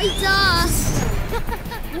 Eat my dust!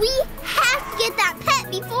 We have to get that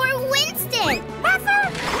pet before Winston!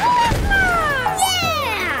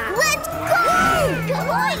 Yeah! Let's go! Come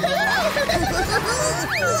on!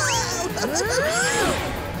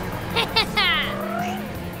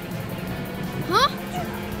 Huh?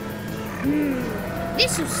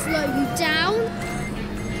 This will slow you down.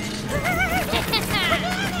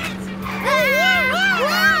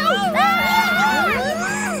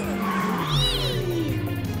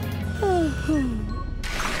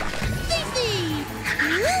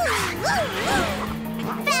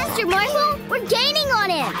 Faster, Morphle! We're gaining on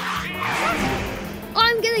him!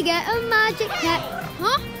 I'm gonna get a magic pet.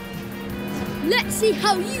 Huh? Let's see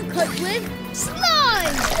how you cope with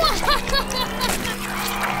slime!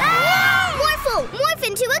 Morphle! Morph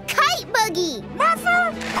into a kite buggy!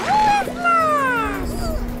 Morphle!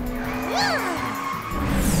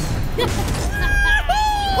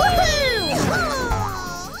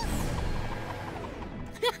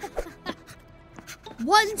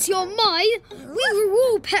 Once you're mine, we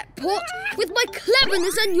rule Petport with my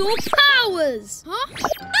cleverness and your powers! Huh?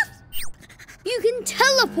 You can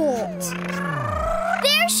teleport!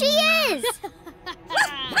 There she is!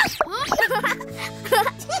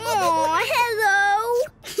 Aw, hello!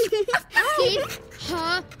 Give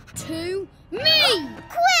her to me!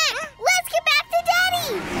 Quick! Let's get back to Daddy!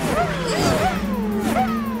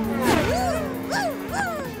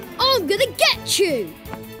 I'm gonna get you!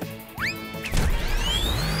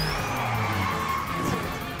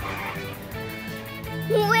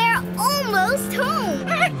 We're almost home!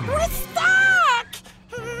 We're stuck!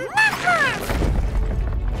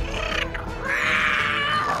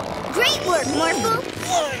 Great work, Morphle!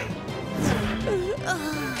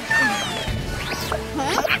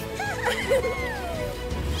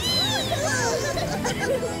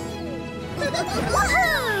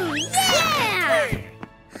 Woohoo! Yeah!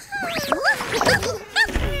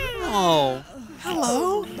 Oh, hello.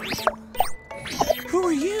 Who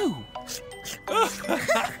are you?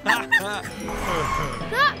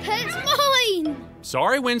 That pet's mine!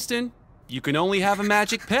 Sorry, Winston. You can only have a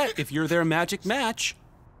magic pet if you're their magic match.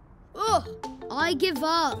 Ugh, I give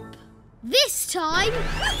up. This time...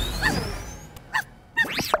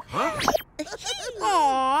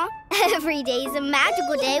 Aww, every day's a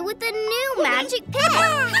magical day with a new magic pet.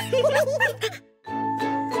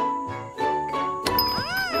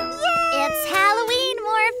 It's Halloween,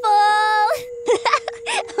 Morphle.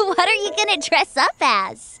 What are you gonna dress up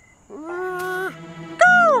as?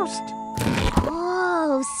 Ghost!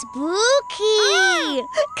 Oh, spooky!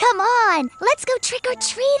 Come on, let's go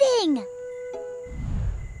trick-or-treating!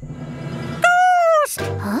 Ghost!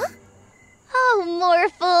 Huh? Oh,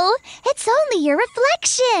 Morphle, it's only your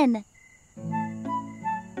reflection!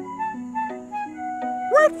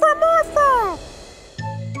 Wait for Morphle!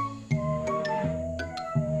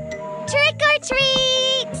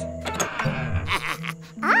 Trick-or-treat!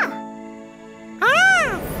 Ah!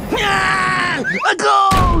 A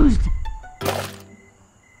ghost!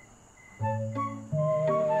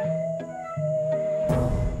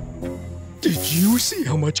 Did you see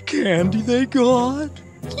how much candy they got?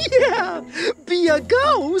 Yeah! Be a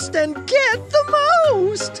ghost and get the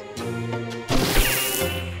most!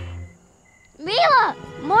 Mila!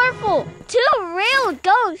 Morphle! Two real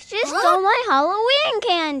ghosts just stole my Halloween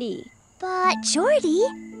candy! But, Jordy,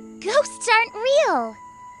 ghosts aren't real.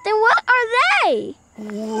 Then what are they?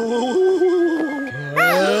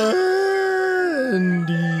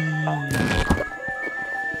 Candy.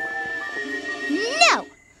 No!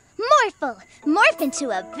 Morphle, morph into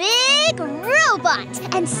a big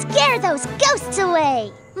robot and scare those ghosts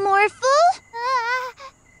away! Morphle?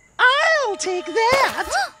 I'll take that!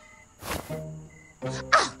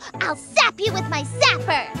 Oh, I'll zap you with my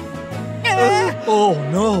zapper! Oh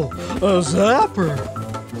no, a zapper!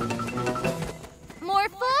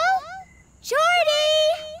 Morphle? Jordy!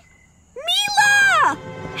 Mila!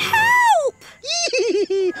 Help!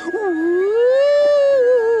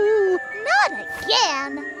 Not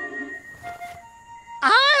again!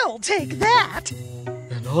 I'll take that!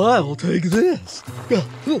 And I'll take this.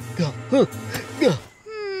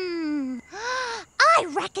 I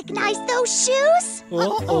recognize those shoes!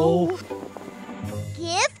 Uh-oh.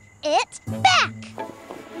 Give it back!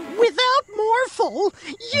 Without Morphle,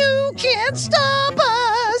 you can't stop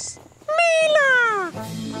us! Mila!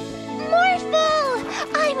 Morphle!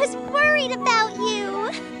 I was worried about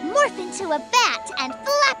you! Morph into a bat and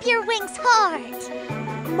flap your wings hard!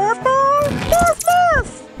 Morphle! Morph,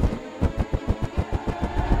 morph!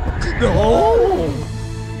 No!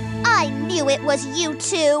 I knew it was you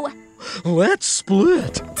two! Let's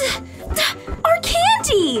split! Our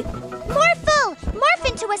candy! Morphle! Morph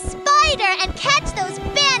into a spider and catch those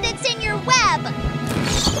bandits in your web!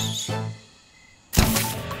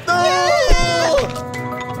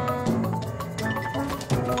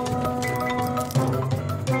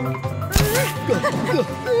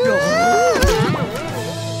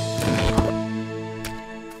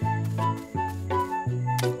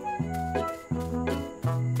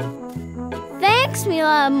 Thanks,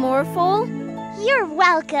 Mila and Morphle. You're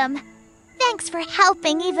welcome. Thanks for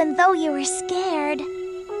helping even though you were scared.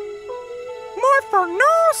 Morphle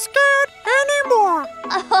no scared anymore.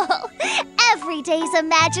 Oh, every day's a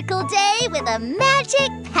magical day with a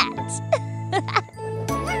magic pet.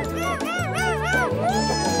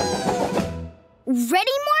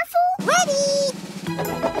 Ready, Morphle? Ready!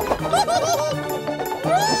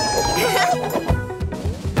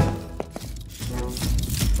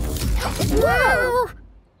 Whoa!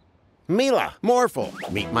 Mila, Morphle,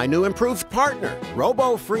 meet my new improved partner,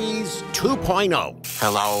 Robo-Freeze 2.0.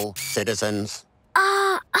 Hello, citizens.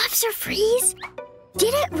 Officer Freeze?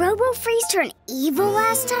 Didn't Robo-Freeze turn evil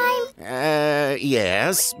last time?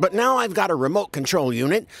 Yes, but now I've got a remote control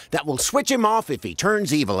unit that will switch him off if he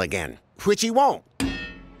turns evil again, which he won't.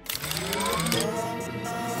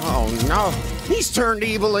 Oh no, he's turned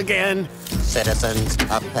evil again. Citizens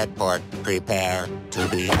of Petport, prepare to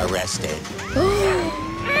be arrested.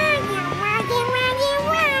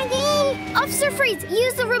 Officer Freeze,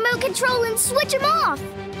 use the remote control and switch him off.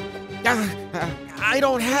 I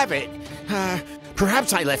don't have it.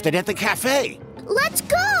 Perhaps I left it at the cafe. Let's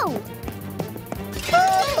go!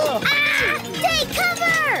 Take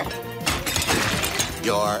cover!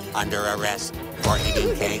 You're under arrest for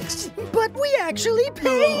eating cakes. But we actually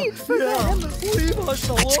paid for them. Leave us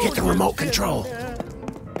alone. Let's get the remote control.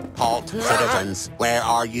 Halt, citizens. Where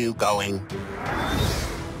are you going?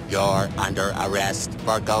 You're under arrest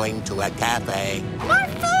for going to a cafe.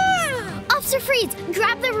 Officer Freeze,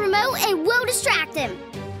 grab the remote and we'll distract him.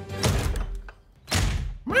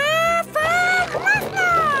 Woo,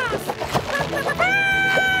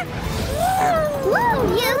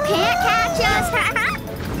 you can't catch us.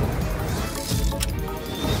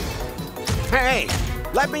 Hey,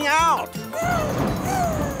 let me out.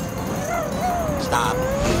 Stop.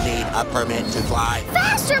 You need a permit to fly.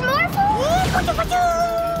 Faster, Morphle!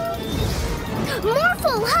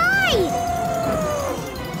 Morphle, hide!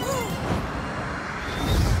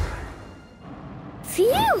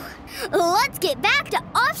 Phew! Let's get back to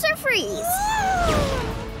Officer Freeze.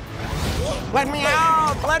 Let me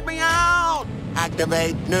out! Let me out!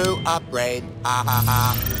 Activate new upgrade. Ha ha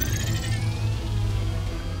ha.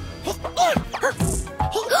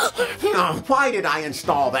 Oh, why did I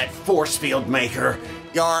install that force field maker?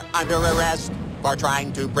 You're under arrest for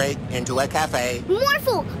trying to break into a cafe.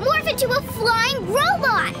 Morphle, morph into a flying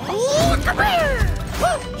robot! Come here!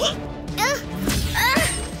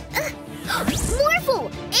 Morphle,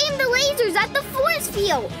 aim the lasers at the force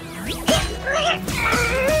field!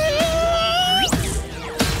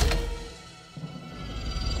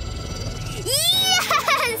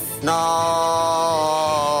 Yes! No!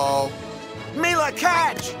 Mila,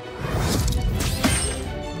 catch!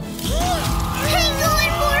 Hang on,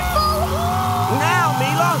 Morphle! Now,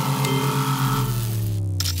 Mila!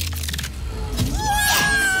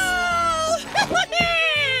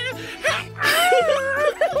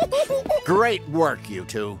 Great work, you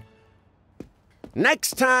two.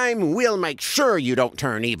 Next time, we'll make sure you don't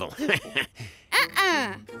turn evil.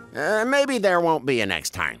 Maybe there won't be a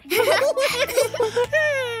next time.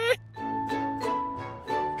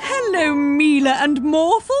 Hello, Mila and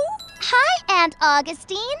Morphle. Hi, Aunt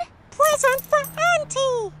Augustine. Present for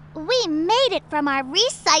Auntie. We made it from our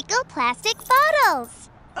recycled plastic bottles.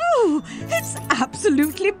 Oh, it's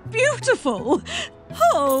absolutely beautiful.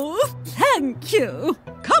 Oh, thank you.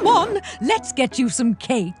 Come on, let's get you some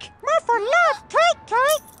cake. Morphle loves cake.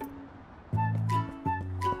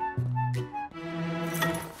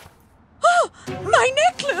 Oh, my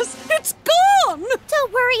necklace! It's gone!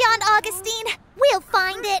 Don't worry, Aunt Augustine. We'll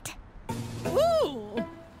find it. Ooh.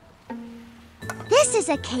 This is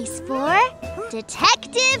a case for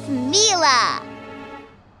Detective Mila.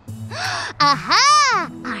 Aha!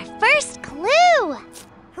 Our first clue.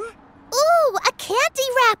 Ooh, a candy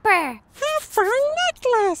wrapper. A fine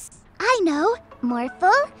necklace. I know.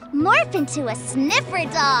 Morphle, morph into a sniffer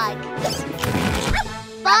dog.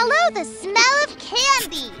 Follow the smell of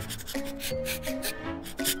candy.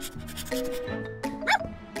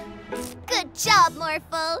 Good job,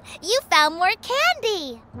 Morphle. You found more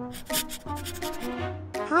candy.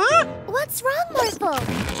 Huh? What's wrong, Morphle?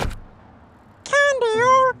 Candy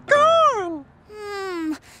all gone.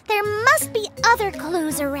 There must be other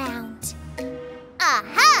clues around.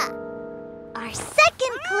 Aha! Our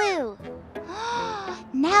second clue.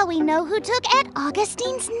 Now we know who took Aunt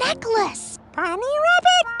Augustine's necklace. Bunny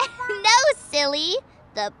Rabbit? No, silly.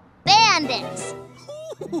 The Bandits.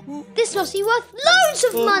 This must be worth loads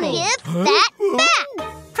of money. Give that back.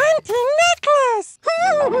 Hunting necklace!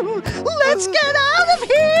 Let's get out of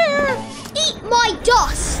here! Eat my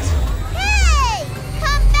dust! Hey!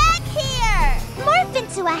 Come back here! Morph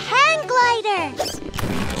into a hang glider.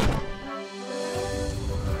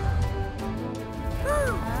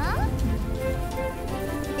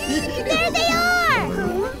 There they are!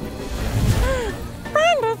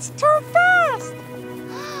 Bandits too fast!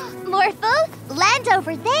 Morphle, land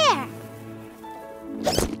over there.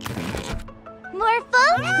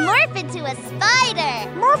 Morphle, morph into a spider.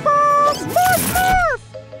 Morphle! Morph!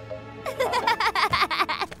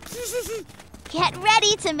 Get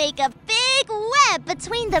ready to make a big web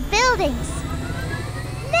between the buildings.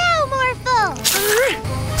 Now, Morphle!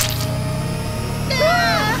 Yay!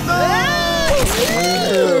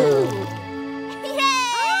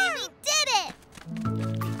 We did it!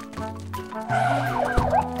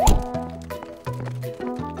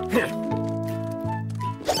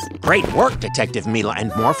 Great work, Detective Mila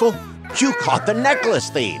and Morphle. You caught the necklace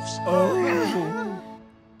thieves.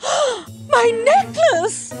 My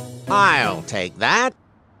necklace! I'll take that.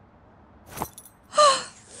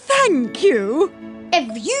 Thank you.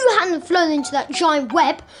 If you hadn't flown into that giant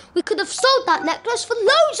web, we could have sold that necklace for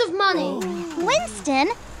loads of money.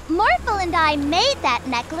 Winston, Morphle and I made that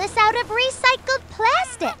necklace out of recycled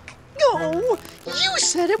plastic. Oh, you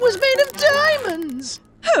said it was made of diamonds.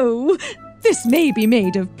 Oh, this may be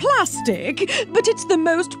made of plastic, but it's the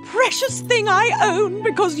most precious thing I own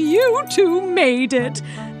because you two made it.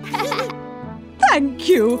 Thank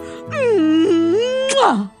you.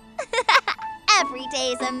 Mwah. Every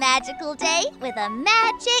day's a magical day with a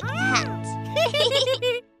magic hat.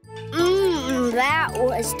 That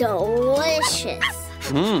was delicious.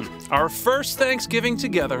 Our first Thanksgiving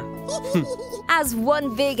together. As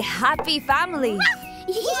one big happy family.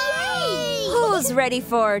 Yay! Who's ready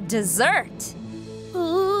for dessert?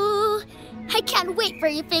 Ooh, I can't wait for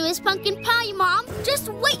your famous pumpkin pie, Mom. Just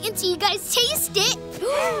wait until you guys taste it.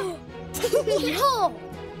 Oh,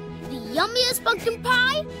 the yummiest pumpkin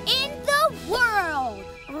pie in the world.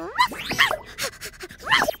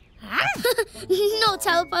 No,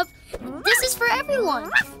 Telepup. This is for everyone.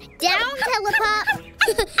 Down, Telepup.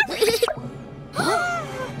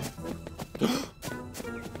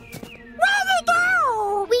 Where they go?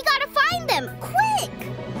 We gotta find them, quick!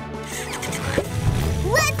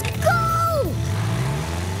 Let's go!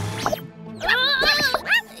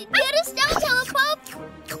 Get us down, Telepup!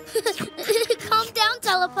 Calm down,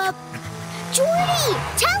 Telepup. Jordy!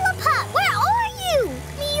 Telepup! Where are you?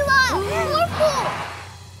 Mila! Morphle!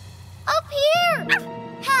 Up here!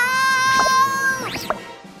 Help!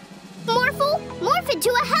 Morphle, morph into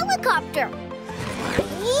a helicopter!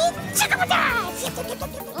 Leave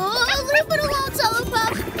it alone,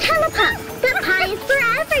 Telepup! Telepup, the pie is for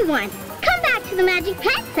everyone. Come back to the Magic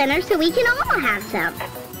Pet Center so we can all have some.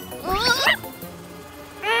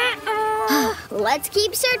 Let's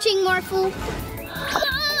keep searching, Morphle.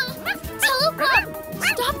 Telepup,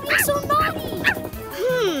 stop being so naughty.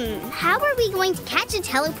 How are we going to catch a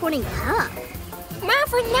teleporting pup?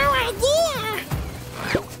 Morphle, no idea.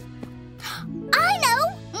 I know!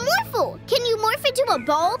 Morphle, can you morph into a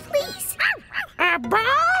ball, please? A ball?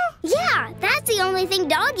 Yeah, that's the only thing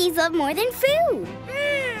doggies love more than food.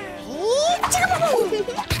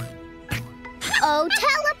 Oh,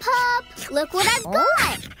 Telepup, look what I've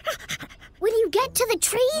got. When you get to the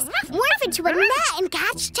trees, morph into a net and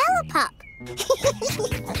catch Telepup. Okay,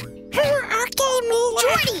 Mila.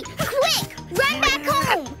 Jordy, quick, run back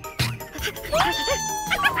home.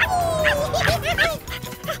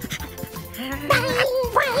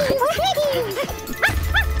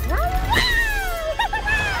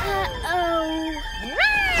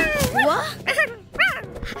 What?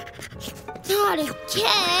 Not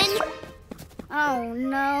again. Oh,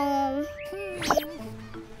 no.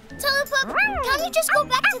 Telepup, can you just go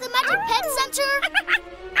back to the Magic Pet Center?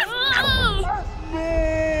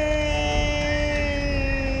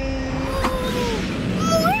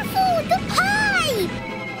 Morphle, the pie!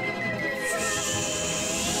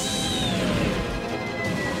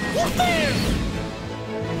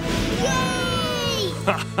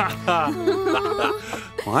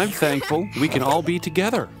 Well, I'm thankful we can all be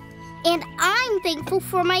together. And I'm thankful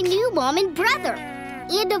for my new mom and brother.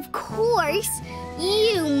 And of course,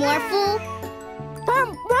 you, Morphle.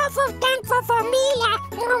 Morphle thankful for Mila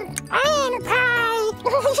and pie.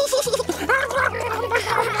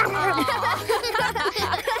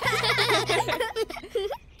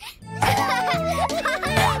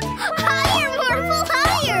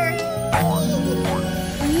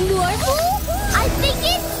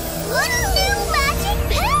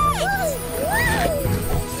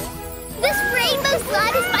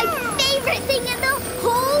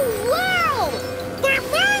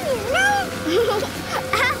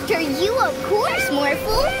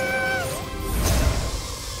 Morphle.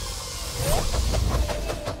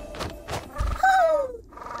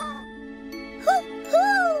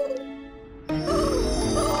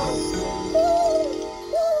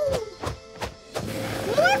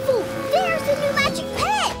 Morphle, there's the new magic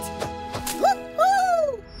pet.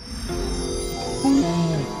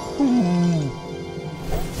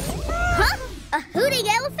 Huh? A hooting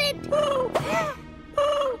elephant?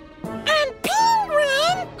 And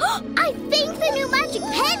penguin! I think the new magic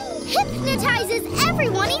pet hypnotizes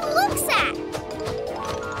everyone he looks at.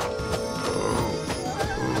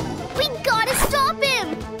 We gotta stop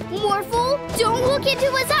him! Morphle, don't look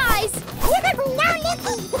into his eyes.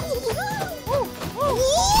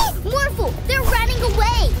 Morphle, they're running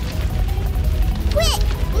away. Quick,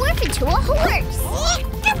 morph into a horse.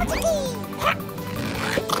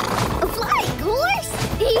 A flying horse?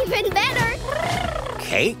 Even better.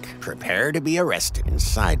 Cake, prepare to be arrested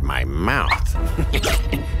inside my mouth.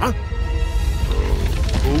 Huh?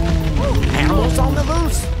 Animals on the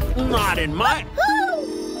loose? Not in my...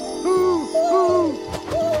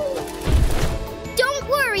 Don't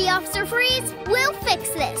worry, Officer Freeze. We'll fix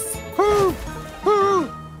this. Whoa!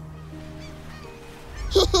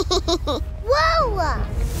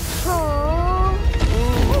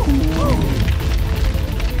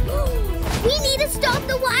 We need to stop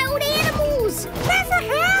the wild animals.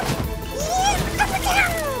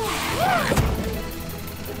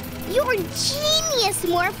 You're a genius,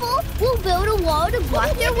 Morphle. We'll build a wall to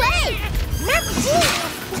block their way.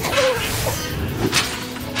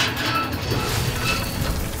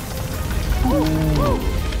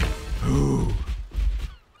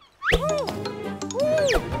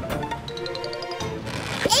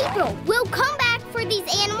 April, we'll come back for these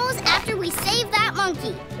animals after we save that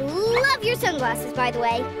monkey. Love your sunglasses, by the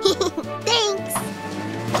way. Thanks.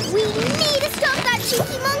 We need to stop that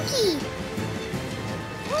cheeky monkey.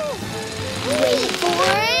 Wait for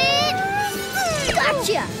it.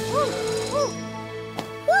 Gotcha.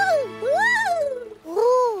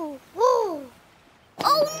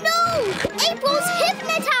 Oh no! April's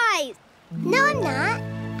hypnotized. No, I'm not.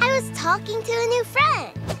 I was talking to a new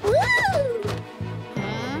friend. Woo!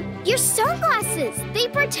 Your sunglasses! They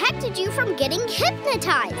protected you from getting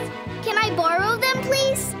hypnotized. Can I borrow them,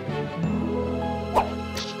 please?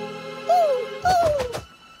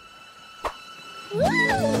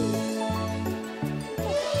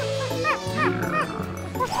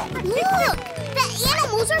 Look! The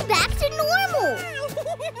animals are back to normal.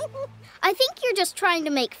 I think you're just trying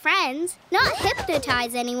to make friends, not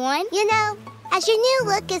hypnotize anyone. You know, as your new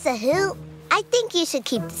look is a hoot, I think you should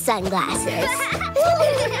keep the sunglasses.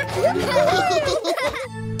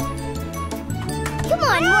 Come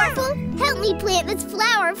on, Morphle. Help me plant this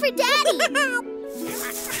flower for Daddy.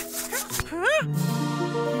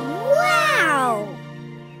 Wow!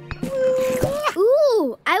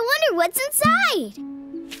 Ooh, I wonder what's inside.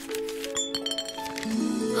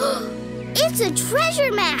 It's a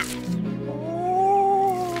treasure map.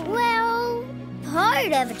 Well,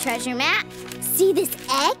 part of a treasure map. See this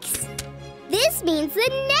X? This means the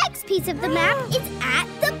next piece of the map is at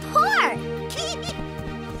the park.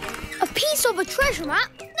 A piece of a treasure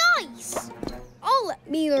map? Nice! I'll let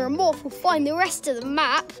Mila and Morphle find the rest of the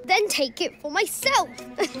map, then take it for myself.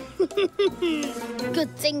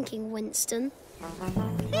 Good thinking, Winston.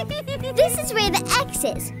 This is where the X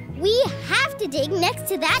is. We have to dig next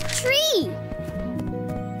to that tree.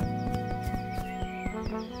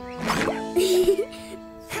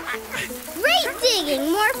 Great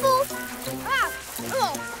digging, Morphle.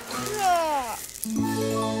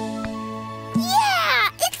 Yeah,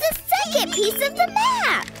 it's the second piece of the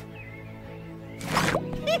map.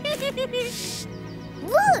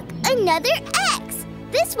 Look, another X.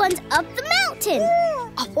 This one's up the mountain.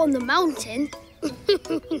 Up on the mountain?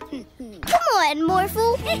 Come on,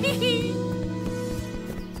 Morphle.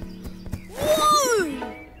 Whoa!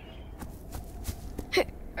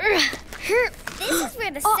 This is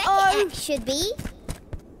where the second X should be.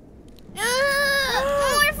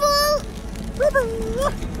 Morphle!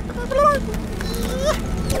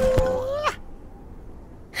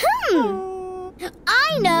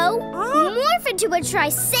 I know! Morph into a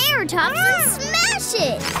triceratops and smash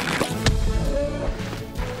it!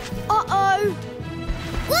 Uh-oh!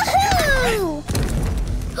 Woohoo!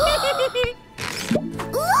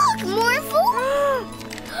 Look, Morphle!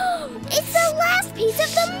 It's the last piece of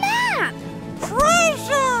the map!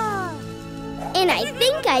 Treasure! And I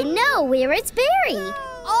think I know where it's buried.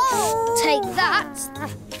 Oh, take that.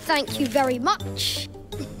 Thank you very much.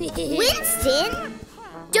 Winston!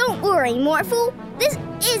 Don't worry, Morphle. This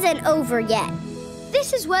isn't over yet.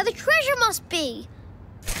 This is where the treasure must be.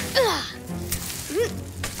 Ugh.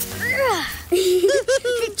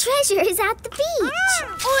 The treasure is at the beach.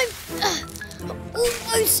 I'm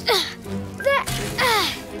almost there.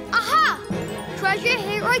 Aha! Treasure,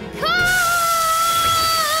 here I come!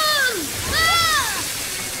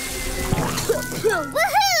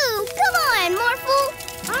 Woohoo! Come on, Morphle.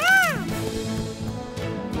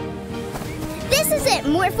 This is it,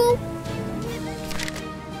 Morphle.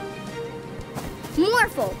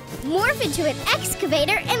 Morphle, morph into an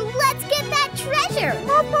excavator and let's get that treasure.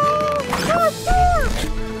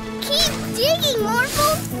 Keep digging,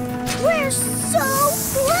 Morphle. We're so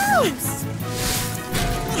close.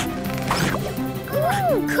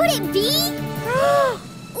 Ooh, could it be?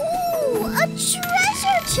 Ooh, a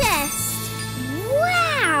treasure chest.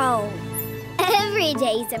 Wow. Every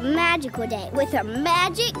day's a magical day with a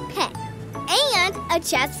magic pet and a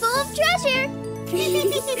chest full of treasure.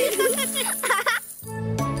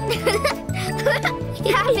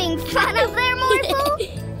 Having fun up there, Morphle?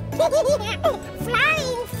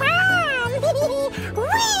 Flying fun!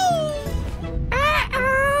 Whee!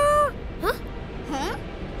 Huh? Huh?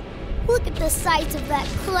 Look at the size of that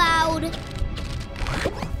cloud.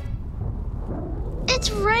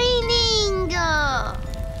 It's raining!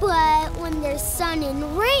 But when there's sun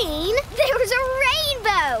and rain, there's a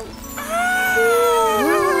rainbow!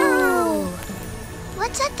 Ooh.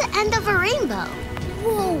 What's at the end of a rainbow?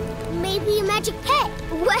 Whoa, maybe a magic pet.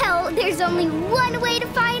 Well, there's only one way to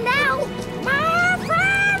find out.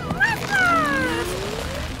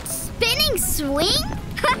 Spinning swing?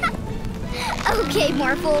 Okay,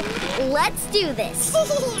 Morphle, let's do this.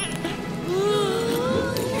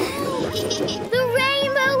 The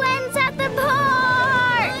rainbow ends at the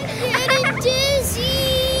park! I'm getting dizzy!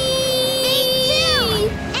 Me too!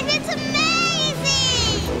 And it's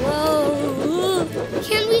amazing! Whoa!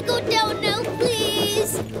 Can we go down now,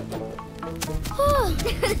 please?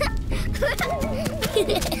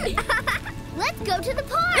 Let's go to the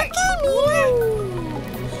park! Okay, Mila!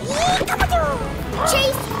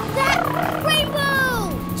 Chase that rainbow!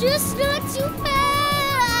 Just not too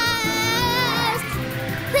fast!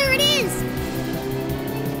 There it is!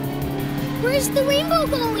 Where's the rainbow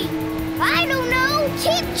going? I don't know!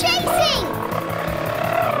 Keep chasing!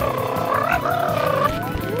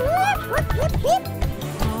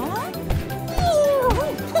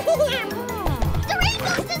 The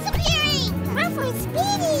rainbow's disappearing! Morphle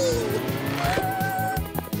speeding!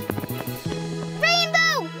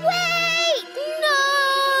 Rainbow, wait! No!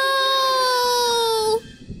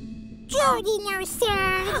 Jordy, no, sir!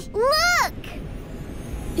 Look!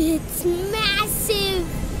 It's massive!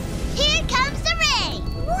 Here comes the rain!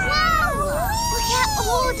 Whoa! Look at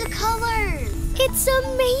all the colors! It's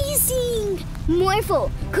amazing! Morphle,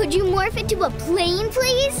 could you morph into a plane,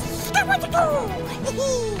 please?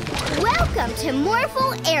 Welcome to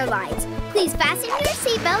Morphle Airlines. Please fasten your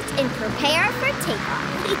seatbelts and prepare for takeoff.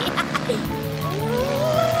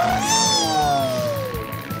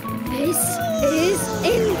 This is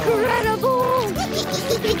incredible!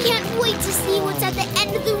 I can't wait to see what's at the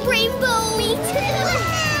end of the rainbow! Me too!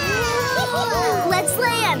 Let's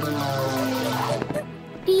land!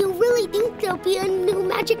 Do you really think there'll be a new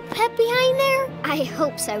magic pet behind there? I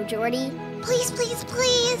hope so, Jordy. Please, please,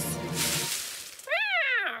 please!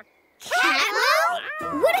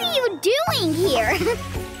 Catmo? What are you doing here?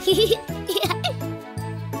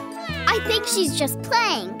 I think she's just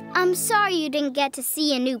playing. I'm sorry you didn't get to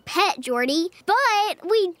see a new pet, Jordy, but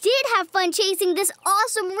we did have fun chasing this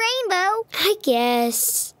awesome rainbow. I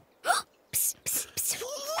guess.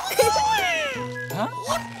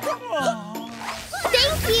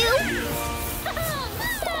 Thank you.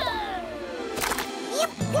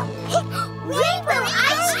 Rainbow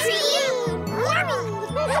ice cream!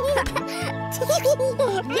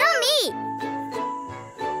 Yummy!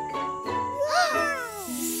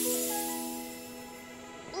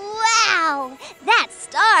 Wow! That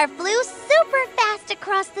star flew super fast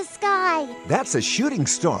across the sky. That's a shooting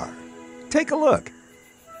star. Take a look.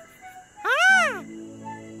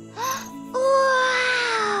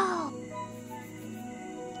 Wow!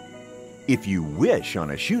 If you wish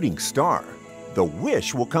on a shooting star, the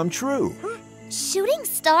wish will come true. Shooting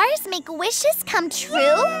stars make wishes come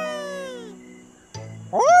true?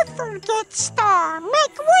 Orphle get star,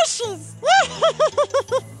 make wishes!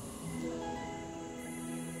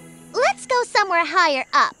 Let's go somewhere higher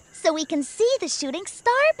up so we can see the shooting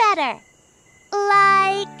star better.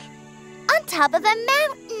 Like on top of a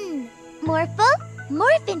mountain. Morphle,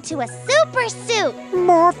 morph into a super suit.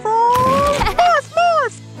 Morphle! Morph,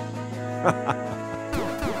 morph!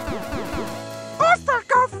 Orphle,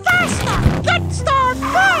 go faster! Get star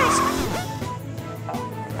first!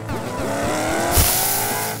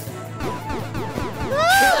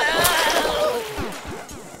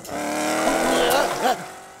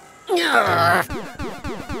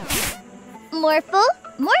 Morphle,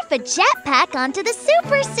 morph a jetpack onto the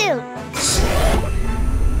super suit.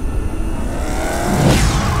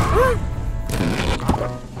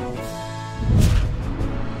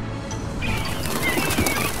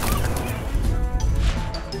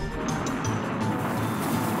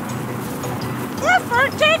 Orphle,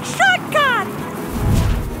 take shortcut!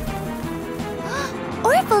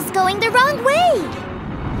 Orphle's going the wrong way.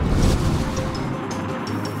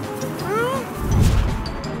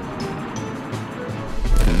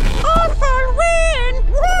 Orphle win!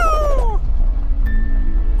 Woo!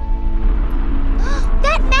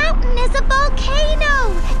 That mountain is a volcano.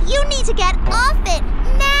 You need to get off it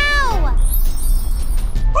now.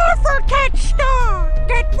 Orphle catch star!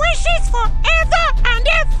 Get wishes forever and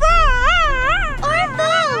ever!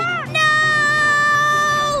 Orphle! No!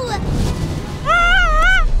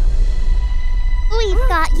 We've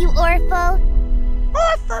got you, Orphle.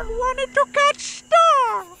 Orphle wanted to catch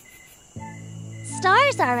star!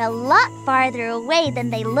 Stars are a lot farther away than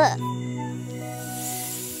they look.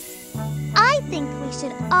 I think we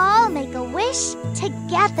should all make a wish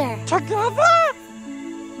together. Together?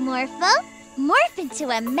 Morphle, morph into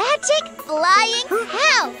a magic flying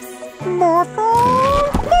house.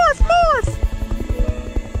 Morphle, morph, morph!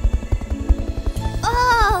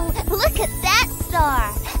 Oh, look at that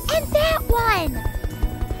star. And that one.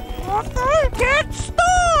 Orphle, get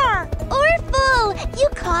star! Orphle, you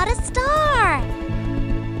caught a star.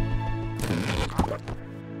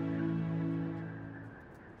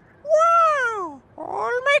 Wow!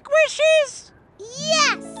 All make wishes?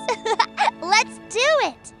 Yes! Let's do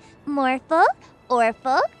it. Morphle,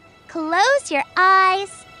 Orphle, close your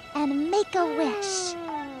eyes and make a wish.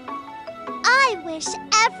 I wish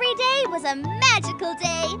every day was a magical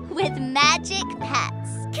day with Magic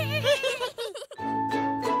Pets.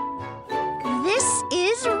 This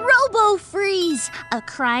is Robo-Freeze, a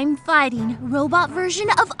crime-fighting robot version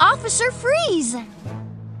of Officer Freeze.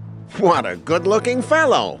 What a good-looking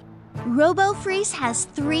fellow. Robo-Freeze has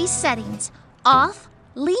 3 settings: off,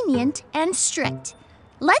 lenient, and strict.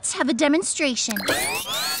 Let's have a demonstration.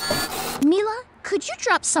 Mila, could you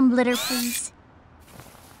drop some litter, please?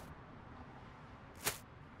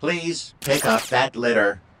 Please pick up that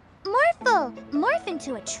litter. Morphle, morph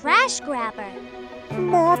into a trash grabber.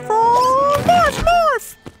 Morphle, morph,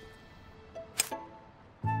 morph!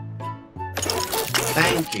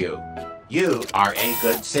 Thank you. You are a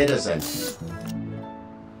good citizen.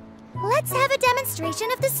 Let's have a demonstration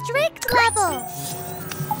of the strict level.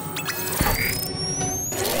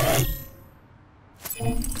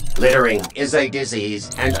 Littering is a disease,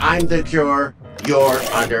 and I'm the cure. You're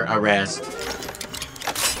under arrest.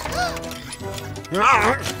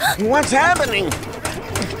 What's happening?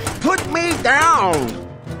 Put me down!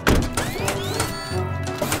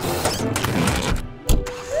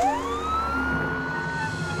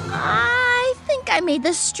 I think I made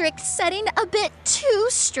the strict setting a bit too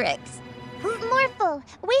strict. Morphle,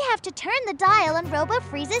 we have to turn the dial on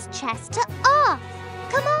Robo-Freeze's chest to off.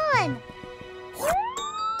 Come on.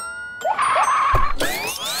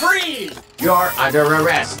 Freeze! You're under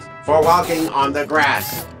arrest for walking on the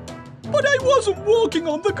grass. But I wasn't walking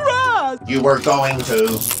on the grass! You were going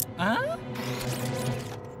to. Huh?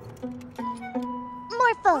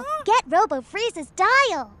 Morphle, get Robo-Freeze's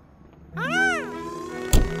dial.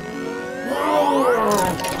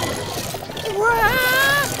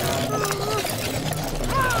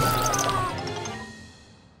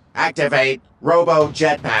 Activate Robo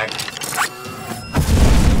Jetpack.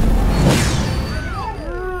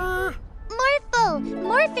 Morphle,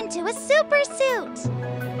 morph into a super suit.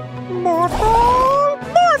 Morphle,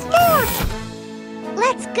 morph, morph!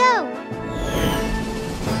 Let's go.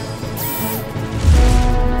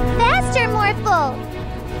 Faster, Morphle.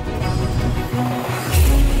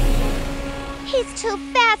 He's too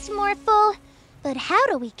fast, Morphle. But how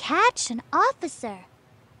do we catch an officer?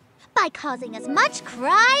 By causing as much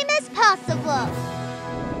crime as possible.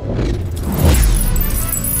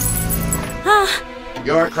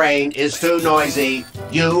 Your crane is too noisy.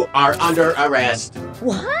 You are under arrest.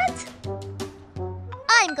 What?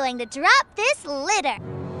 I'm going to drop this litter.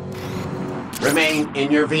 Remain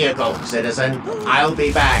in your vehicle, citizen. I'll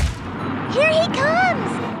be back. Here he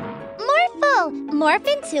comes. Morphle, morph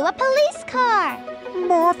into a police car.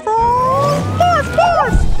 Morphle, morph,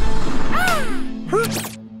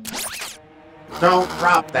 morph! Don't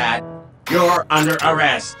drop that. You're under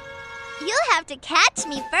arrest. You'll have to catch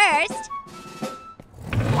me first.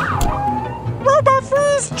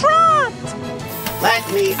 Robo-Freeze trapped!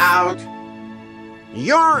 Let me out.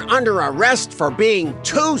 You're under arrest for being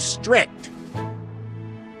too strict.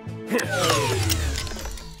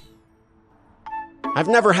 I've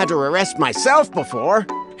never had to arrest myself before.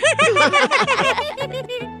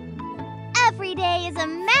 Every day is a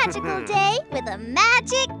magical day with a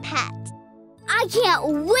magic pet. I can't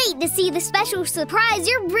wait to see the special surprise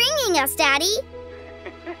you're bringing us, Daddy.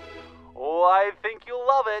 Oh, I think you'll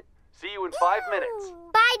love it. See you in 5 minutes.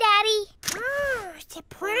 Bye, Daddy. Oh,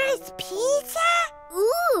 surprise pizza?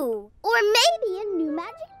 Ooh, or maybe a new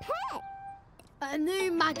magic pet. A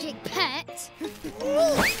new magic pet?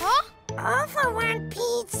 Huh? Orphle want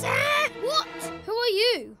pizza. What? Who are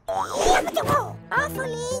you? Orphle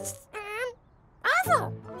is,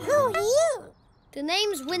 Orphle. Who are you? The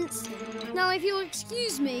name's Winston. Now, if you'll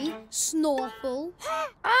excuse me, Snorkel.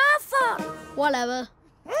 Orphle. Whatever.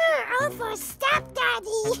 Orphle, stop,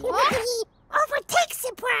 Daddy. Orphle, take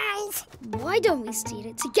surprise. Why don't we steal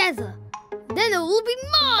it together? Then it will be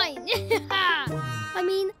mine. I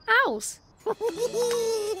mean, ours.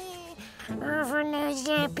 Orphle knows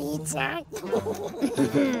your pizza.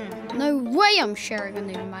 No way I'm sharing a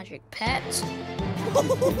new magic pet.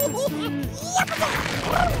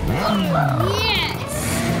 Yes!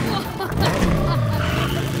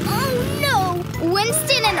 Oh no!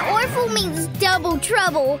 Winston and Orphle means double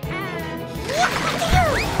trouble.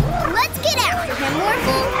 Let's get after him,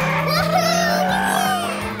 Orphle.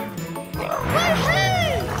 Woohoo!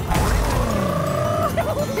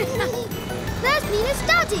 There's Mina's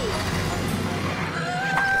daddy.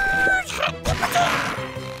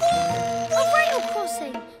 A rail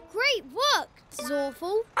crossing. Great work,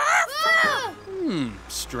 Orphle.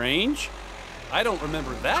 Strange. I don't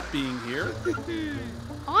remember that being here.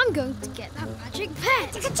 I'm going to get that magic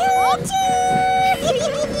pet.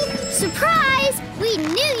 Surprise! We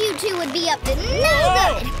knew you two would be up to no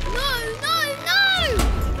good. No!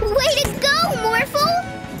 Way to go, Morphle!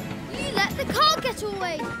 You let the car get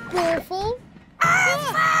away, Orphle.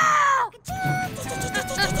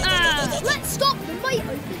 Let's stop them by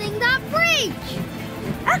opening that bridge.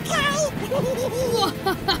 Okay.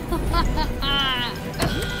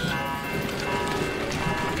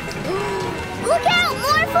 Look out,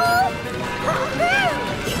 Morphle!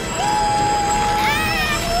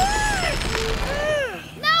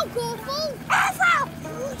 Now, Orphle!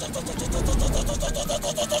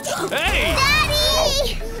 Hey!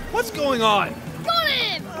 Daddy! What's going on? Got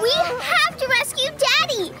him! We have to rescue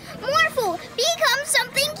Daddy! Morphle, become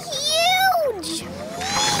something huge!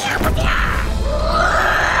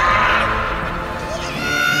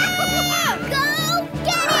 Go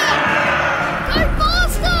get it! Go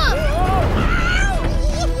faster!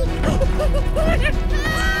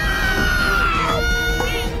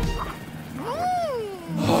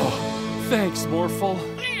 Oh, thanks, Morphle.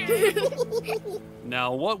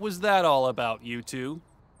 Now, what was that all about, you two?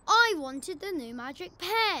 I wanted the new magic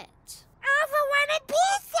pet. Orphle wanted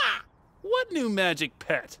pizza. What new magic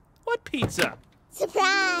pet? What pizza?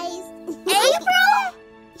 Surprise! April?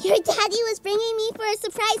 Your daddy was bringing me for a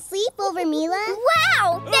surprise sleepover, Mila.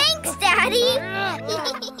 Wow! Thanks, Daddy!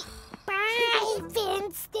 Bye,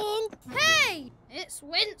 Winston. Hey! It's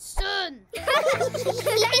Winston!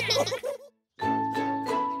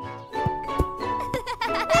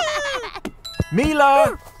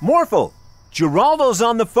 Mila! Morphle! Geraldo's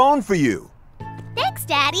on the phone for you. Thanks,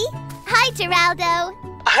 Daddy. Hi, Geraldo.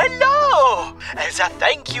 Hello! As a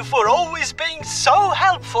thank you for always being so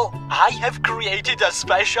helpful, I have created a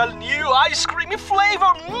special new ice cream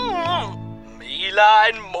flavor. Mila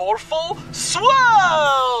and Morphle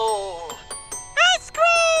Swirl! Ice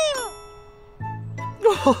cream!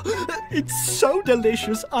 Oh, it's so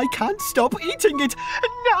delicious, I can't stop eating it.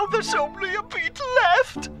 And now there's only a bit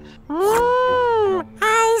left.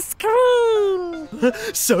 Ice cream!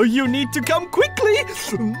 So you need to come quickly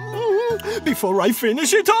before I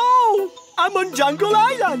finish it all. I'm on Jungle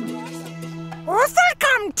Island. Orphle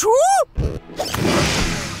come too?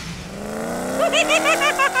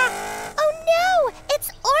 Oh no,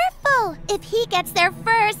 it's Orphle. If he gets there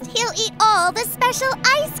first, he'll eat all the special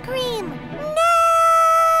ice cream. No!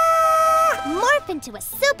 Morph into a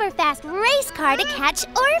super fast race car to catch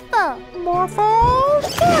Orphle. Morphle?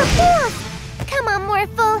 Morph! Come on,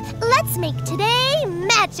 Morphle. Let's make today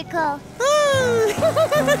magical.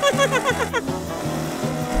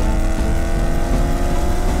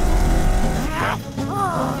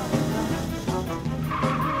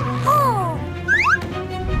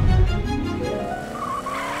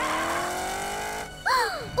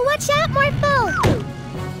 Watch out, Morphle!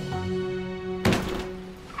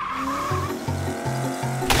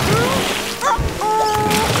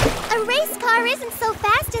 A race car isn't so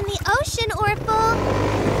fast in the ocean, Orphle.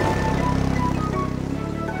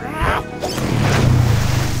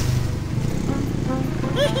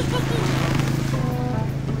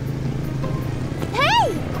 Hey!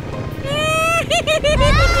 Morphle,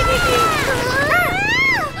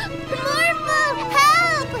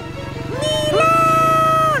 help! Mila!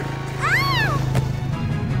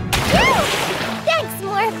 Thanks,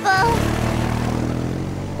 Morphle.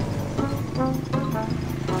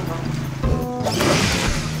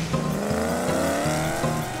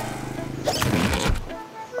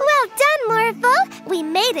 Well done, Morphle. We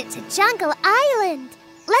made it to Jungle Island.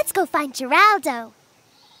 Let's go find Geraldo.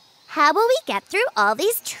 How will we get through all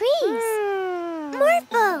these trees?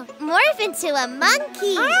 Morphle, morph into a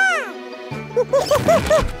monkey.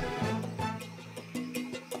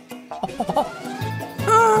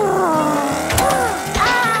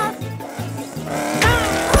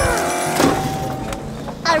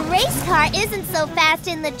 A race car isn't so fast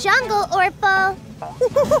in the jungle, Orphle.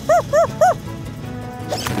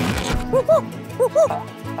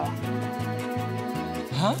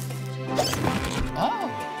 Huh? Oh.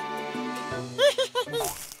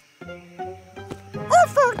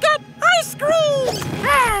 Orphle, get ice cream!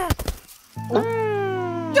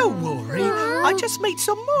 Don't worry, I just made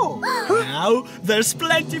some more. Now there's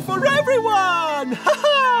plenty for everyone!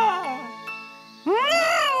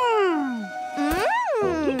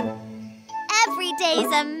 Every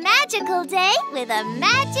day's a magical day with a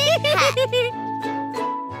magic hat.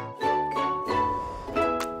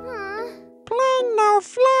 Plane now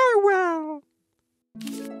fly well.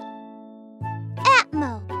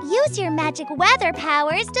 Atmo, use your magic weather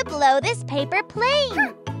powers to blow this paper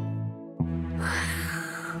plane.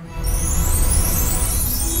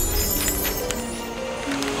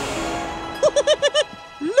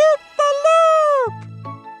 Loop the loop!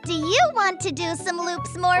 Do you want to do some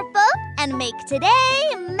loops, Morphle, and make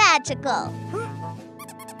today magical?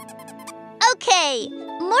 Okay,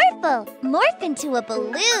 Morphle, morph into a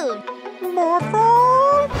balloon.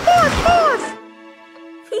 Morphle, morph, morph!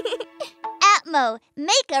 Atmo,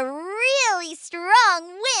 make a really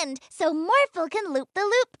strong wind so Morphle can loop the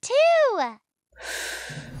loop too.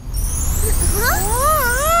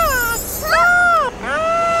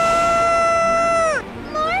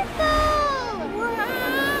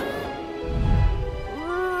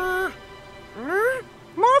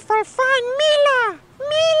 Morphle, find Mila!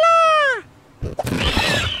 Mila!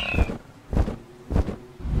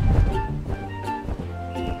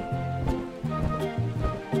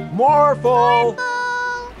 Morphle!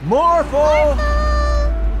 Morphle!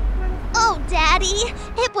 Oh, Daddy,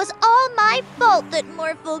 it was all my fault that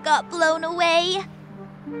Morphle got blown away.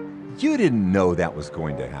 You didn't know that was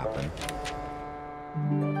going to happen.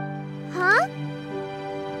 Huh?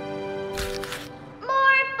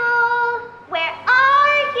 Morphle, where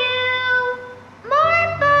are you?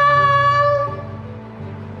 Morphle!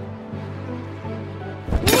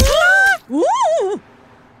 Ooh!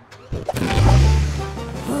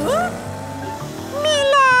 Huh?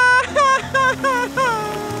 Mila!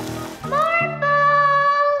 Morphle!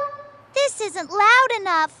 This isn't loud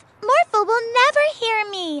enough. Morphle will never hear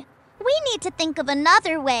me. We need to think of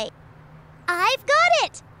another way. I've got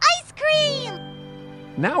it! Ice cream!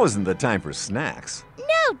 Now isn't the time for snacks.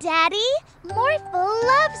 No, Daddy. Morphle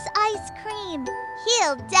loves ice cream.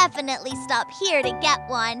 He'll definitely stop here to get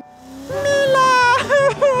one. Mila!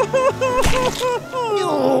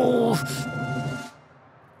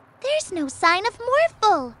 There's no sign of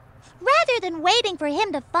Morphle. Rather than waiting for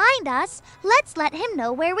him to find us, let's let him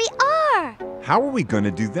know where we are. How are we going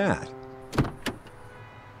to do that?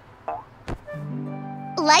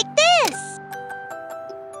 Like this.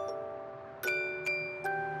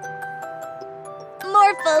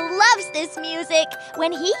 Morphle loves this music.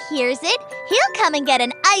 When he hears it, he'll come and get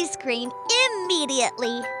an ice cream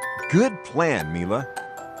immediately. Good plan, Mila.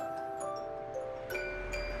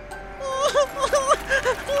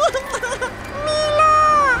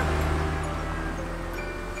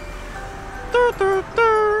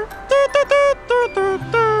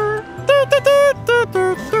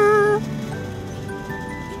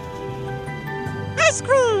 Ice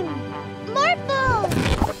cream! Morphle!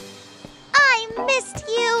 I missed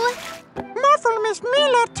you. Morphle missed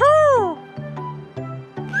Mila too.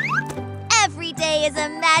 Every day is a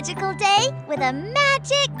magical day with a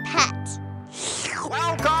magic pet.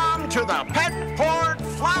 Welcome to the Pet Port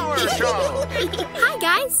Flower Show! Hi,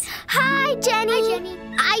 guys. Hi, Jenny. Hi, Jenny.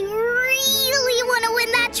 I really want to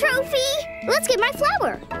win that trophy. Let's get my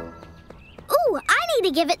flower. Ooh, I need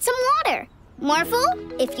to give it some water. Morphle,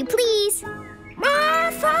 if you please.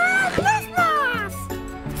 Morphle, morph, morph.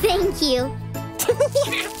 Thank you.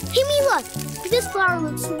 Hey, Mila, this flower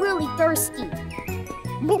looks really thirsty.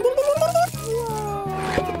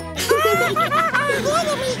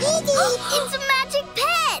 It's a magic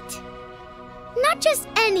pet. Not just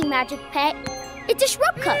any magic pet. It's a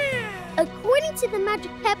shrub cup. According to the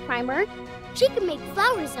Magic Pet Primer, she can make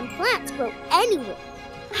flowers and plants grow anywhere.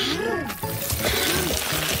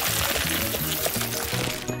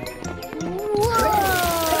 Whoa!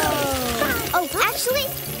 Oh, actually,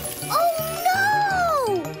 oh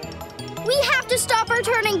no! We have to stop her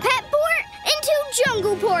turning Pet Port into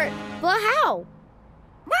Jungle Port. But how?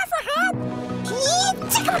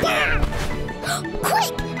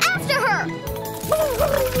 Quick, after her!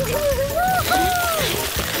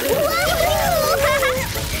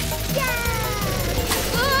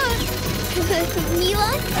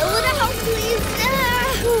 Mila, a little help, please.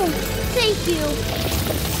 Thank you.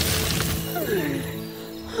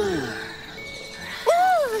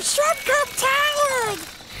 Ooh, Shrub Cup tired.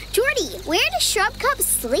 Jordy, where does Shrub Cup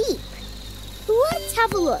sleep? Let's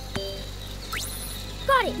have a look.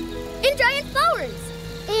 Got it. In giant flowers.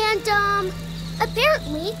 And,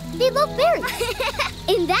 apparently, they love berries.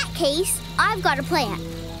 In that case, I've got a plan.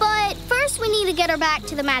 But first, we need to get her back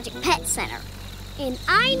to the Magic Pet Center. And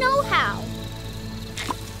I know how.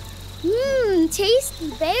 Tasty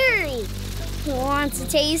berry. Who wants a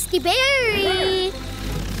tasty berry?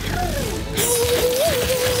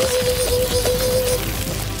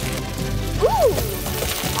 Ooh!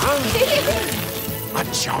 A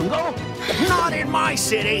jungle? Not in my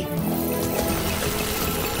city.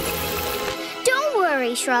 Don't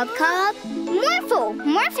worry, Shrub Cub. Morphle,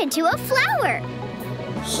 morph into a flower.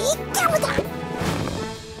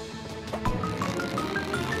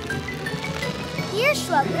 Here,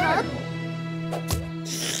 Shrub Cub.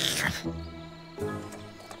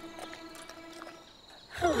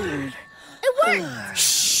 It worked!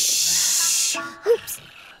 Shh! Oops,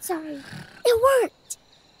 sorry. It worked!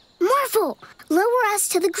 Morphle, lower us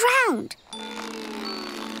to the ground.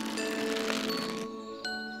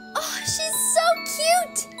 Oh, she's so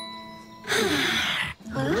cute!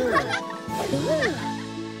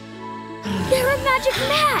 They're a magic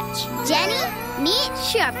match! Jenny, meet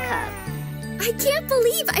Shrub Cub. I can't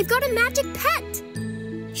believe I've got a magic pet!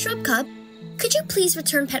 Shrub Cub, could you please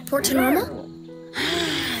return Pet Port to normal?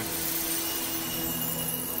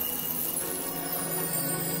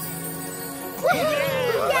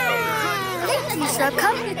 Thank you, Shrub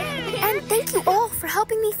Cub. And thank you all for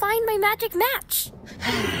helping me find my magic match.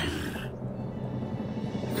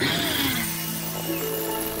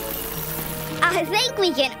 I think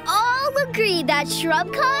we can all agree that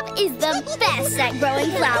Shrub Cub is the best at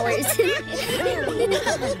growing flowers. Here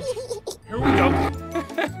we go.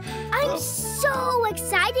 I'm so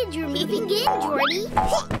excited you're moving in, Jordy.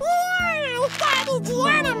 Daddy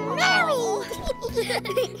Deanna married!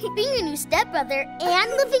 Being a new stepbrother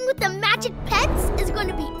and living with the magic pets is going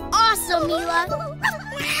to be awesome, Mila.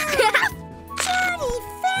 Jordy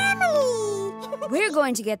family! We're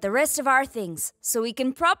going to get the rest of our things so we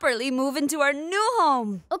can properly move into our new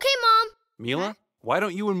home. Okay, Mom. Mila, why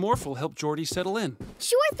don't you and Morphle help Jordy settle in?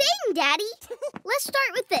 Sure thing, Daddy. Let's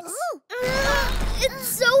start with this. It's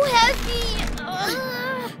so heavy.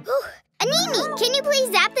 Animi, can you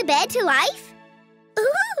please zap the bed to life?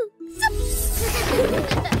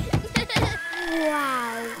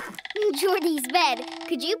 Wow. Jordy's bed.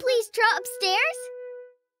 Could you please trot upstairs?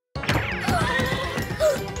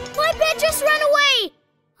 My bed just ran away!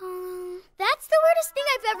 That's the weirdest thing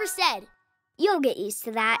I've ever said. You'll get used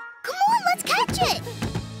to that. Come on, let's catch it!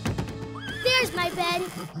 There's my bed.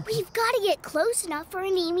 We've got to get close enough for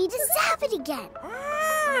Animi to zap it again.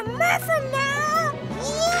 Morphle now!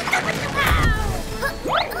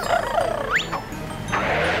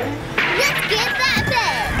 Let's get that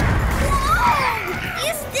bed! Whoa!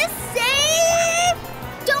 Is this safe?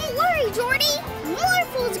 Don't worry, Jordy.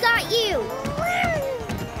 Morphle's got you.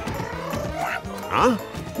 Huh?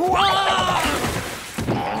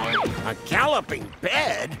 A galloping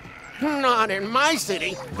bed? Not in my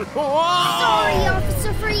city. Whoa! Sorry,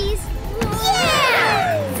 Officer Freeze.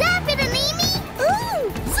 Yeah! Zap it, Animi!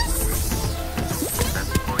 Ooh!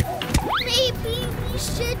 Maybe we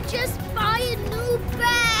should just buy a new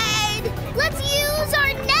bed. Let's use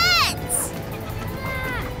our nets.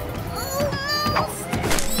 Almost.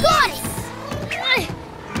 Got it!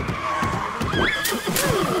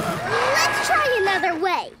 Let's try another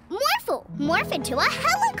way. Morphle, morph into a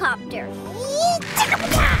helicopter.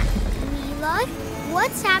 Mila,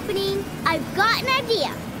 what's happening? I've got an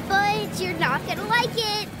idea, but you're not gonna like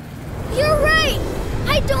it. You're right!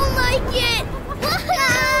 I don't like it!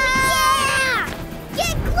 Yeah!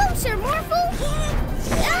 Get closer, Morphle!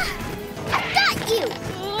 Got you!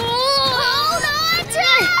 Hold on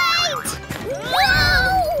tight!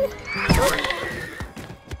 Whoa!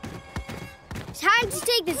 Time to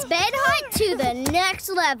take this bed hunt to the next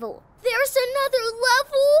level. There's another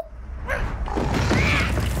level?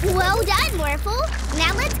 Well done, Morphle.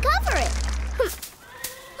 Now let's cover it.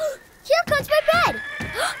 Here comes my bed.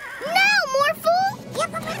 Now, Morphle!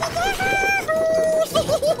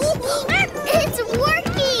 It's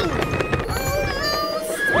working!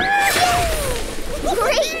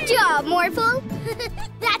 Great job, Morphle.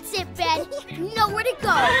 That's it, Ben. Nowhere to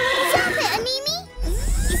go. Stop it, Animi.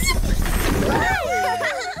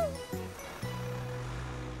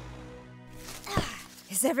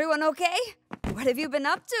 Is everyone okay? What have you been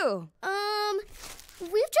up to?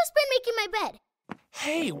 We've just been making my bed.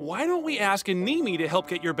 Hey, why don't we ask Animi to help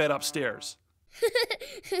get your bed upstairs?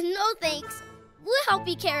 No thanks. We'll help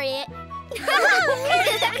you carry it.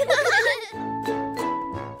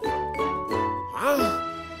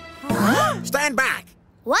 Stand back!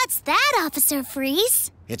 What's that, Officer Freeze?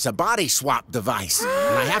 It's a body swap device,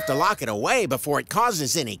 and I have to lock it away before it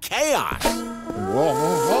causes any chaos. Whoa,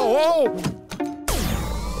 whoa, whoa, whoa!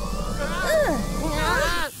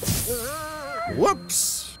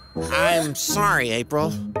 Whoops! I'm sorry,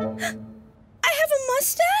 April. I have a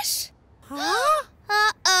mustache? Huh?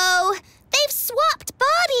 Uh-oh! They've swapped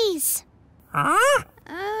bodies! Huh?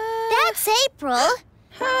 That's April.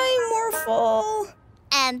 Hi, Morphle.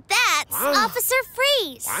 And that's Officer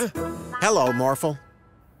Freeze. Hello, Morphle.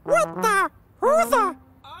 What the? Who the?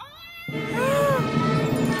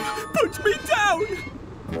 Put me down!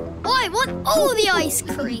 I want all the ice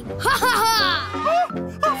cream! Ha ha ha!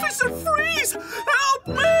 Officer Freeze! Help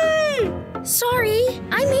me! Sorry,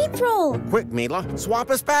 I'm April. Quick, Mila, swap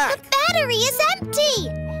us back. The battery is empty.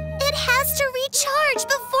 It has to recharge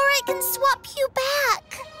before it can swap you back.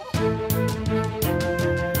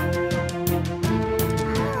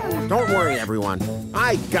 Don't worry, everyone.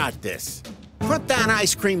 I got this. Put that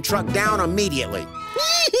ice cream truck down immediately.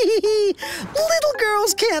 Little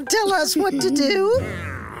girls can't tell us what to do.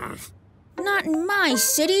 Not in my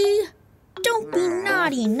city. Don't be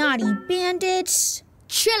naughty, naughty bandits.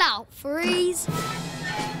 Chill out, Freeze.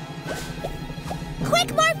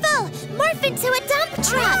 Quick, Morphle! Morph into a dump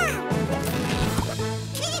truck!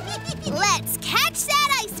 Let's catch that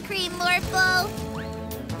ice cream, Morphle!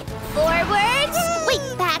 Forwards,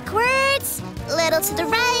 wait, backwards, little to the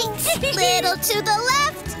right, little to the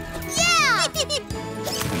left. Yeah!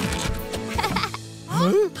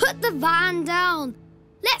 Put the van down.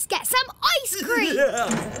 Let's get some ice cream.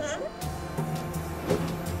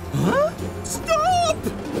 Huh? Stop!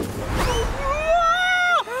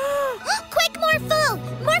 Quick, Morphle!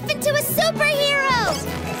 Morph into a superhero!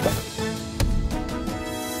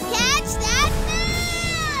 Catch that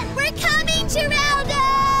man! We're coming, Geraldo!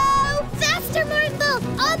 Faster, Morphle!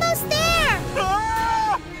 Almost there!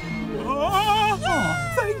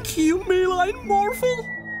 Thank you, Mila and Morphle.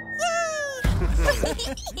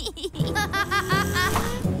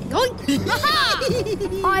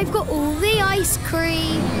 I've got all the ice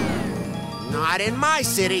cream. Not in my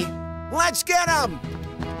city. Let's get them!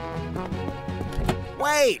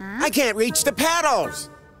 Wait, I can't reach the pedals.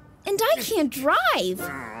 And I can't drive.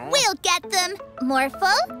 We'll get them.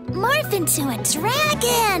 Morphle, morph into a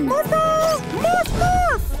dragon! Morphle! Morph,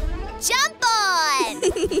 morph! Jump on!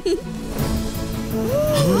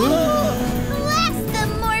 Blast them,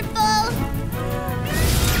 Morphle!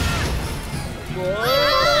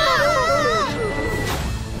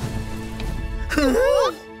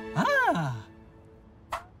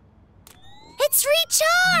 It's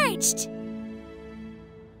recharged!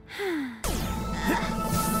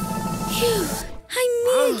 Phew, I'm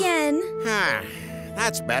me again.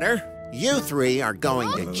 That's better. You three are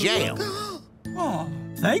going to jail. Oh,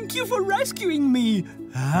 thank you for rescuing me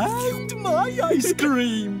and my ice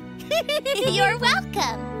cream. You're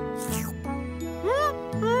welcome.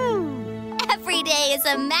 Every day is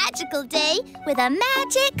a magical day with a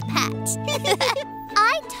magic pet.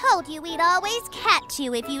 I told you we'd always catch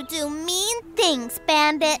you if you do mean things,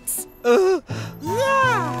 bandits.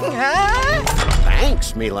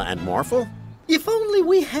 Thanks, Mila and Morphle. If only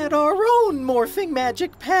we had our own morphing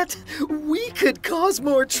magic pet, we could cause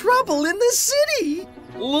more trouble in the city.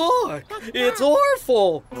 Look, it's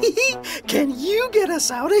Orphle. Can you get us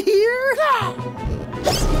out of here?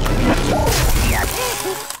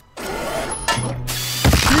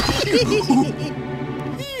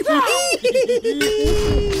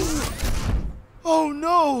 Oh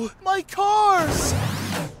no, my cars!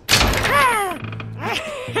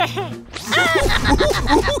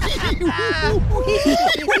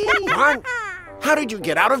 What? How did you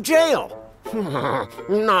get out of jail?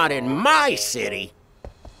 Not in my city.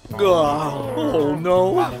 Oh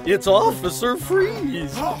no, it's Officer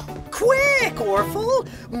Freeze. Quick, Orphle!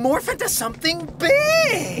 Morph into something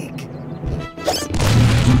big!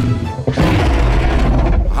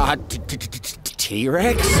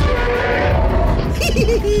 T-Rex?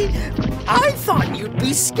 I thought you'd be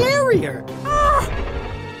scarier.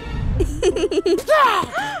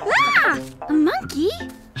 A monkey?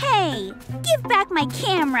 Hey, give back my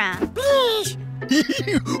camera.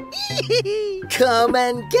 Come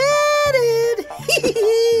and get it.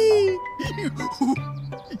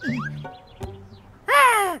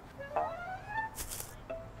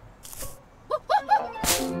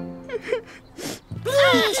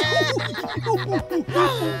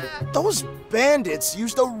 Those bandits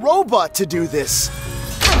used a robot to do this.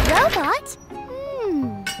 A robot?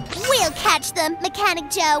 We'll catch them, Mechanic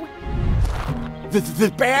Joe.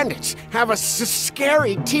 The bandits have a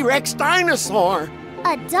scary T-Rex dinosaur.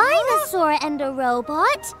 A dinosaur and a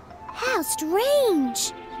robot? How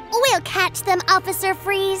strange. We'll catch them, Officer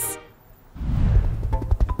Freeze.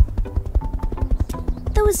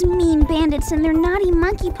 Those mean bandits and their naughty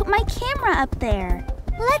monkey put my camera up there.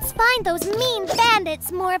 Let's find those mean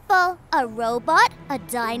bandits, Morphle. A robot, a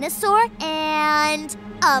dinosaur, and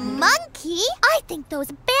a monkey? I think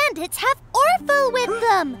those bandits have Orphle with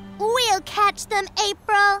them. We'll catch them,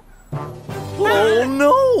 April. Oh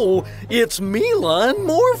no! It's Mila and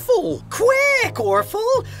Morphle! Quick,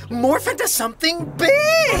 Orphle! Morph into something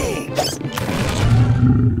big!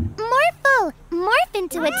 Morphle! Morph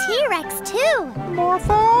into a T-Rex too!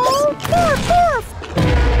 Morphle! Morph, morph!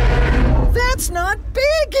 That's not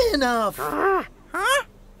big enough! Morphle!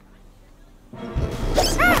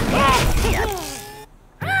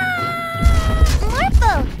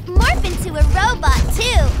 Morph into a robot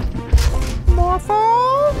too! Morphle!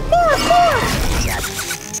 Morph, morph!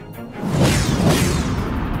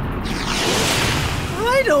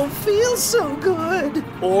 I don't feel so good!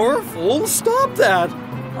 Orphle, stop that!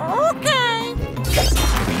 Okay.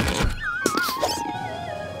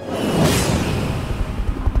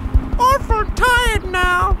 Orphle tired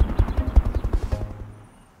now.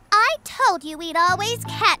 I told you we'd always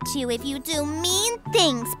catch you if you do mean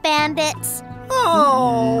things, bandits.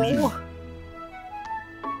 Oh.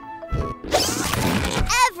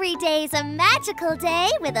 Every day's a magical day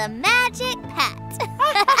with a magic pet.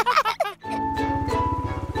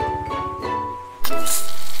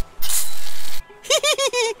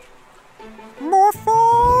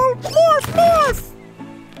 Morphle! Morph, morph!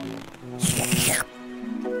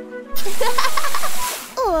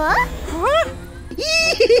 Huh?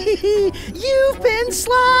 You've been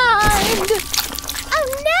slimed! Oh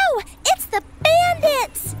no! It's the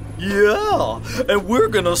bandits! Yeah, and we're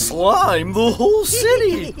gonna slime the whole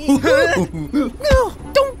city! No,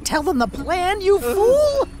 don't tell them the plan, you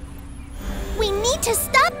fool! We need to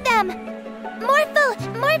stop them! Morphle,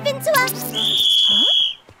 morph into a...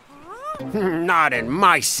 Not in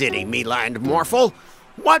my city, Mila and Morphle.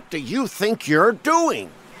 What do you think you're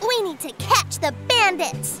doing? We need to catch the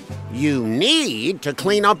bandits! You need to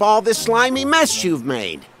clean up all this slimy mess you've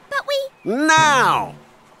made. But we... Now!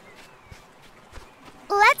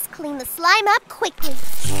 Let's clean the slime up quickly.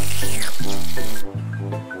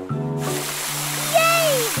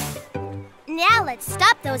 Yay! Now let's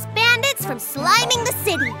stop those bandits from sliming the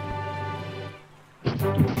city.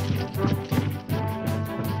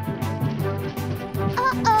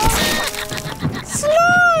 Uh-oh.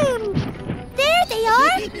 Slime! There they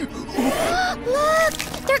are! Look!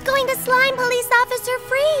 They're going to slime Police Officer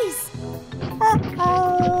Freeze!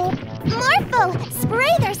 Uh-oh! Morphle,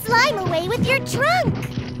 spray their slime away with your trunk!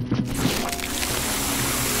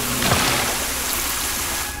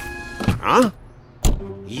 Huh?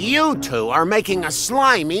 You two are making a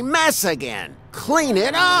slimy mess again. Clean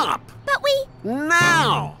it up! But we...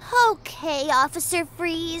 Now! Okay, Officer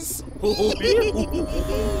Freeze.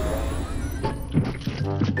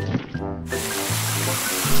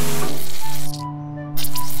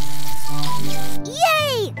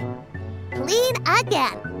 Yay! Clean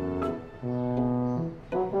again.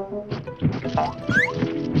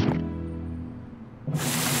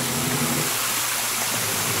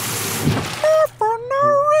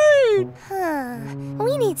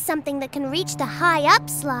 We need something that can reach the high-up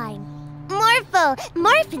slime. Morphle,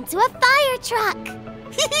 morph into a fire truck.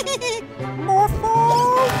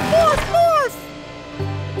 Morphle, morph, morph!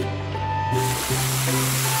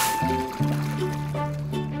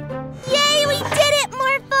 Yay, we did it,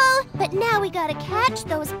 Morphle! But now we gotta catch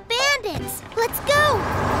those bandits. Let's go.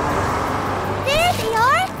 There they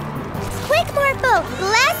are. Quick, Morphle,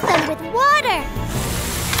 blast them with water.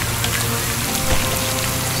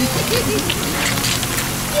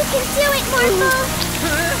 You can do it, Morphle!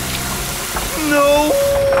 No!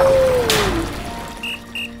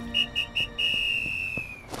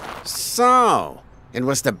 So, it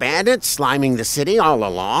was the bandits sliming the city all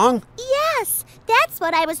along? Yes, That's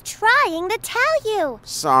what I was trying to tell you.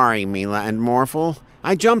 Sorry, Mila and Morphle.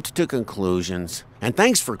 I jumped to conclusions. And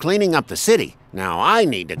thanks for cleaning up the city. Now I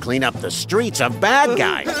need to clean up the streets of bad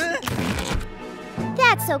guys.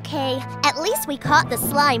 That's okay. At least we caught the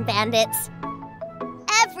slime bandits.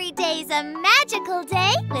 Every day's a magical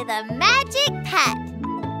day with a magic pet.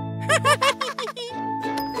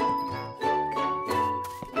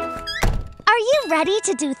 Are you ready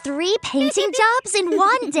to do 3 painting jobs in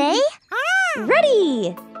one day?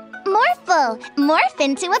 Ready! Morphle, morph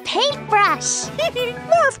into a paintbrush.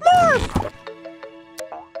 Morph, morph!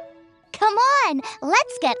 Come on,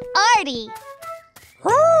 let's get arty.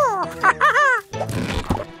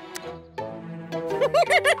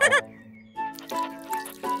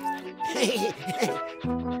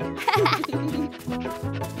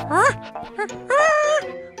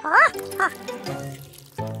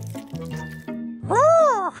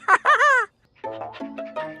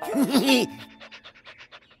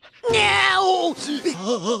 No!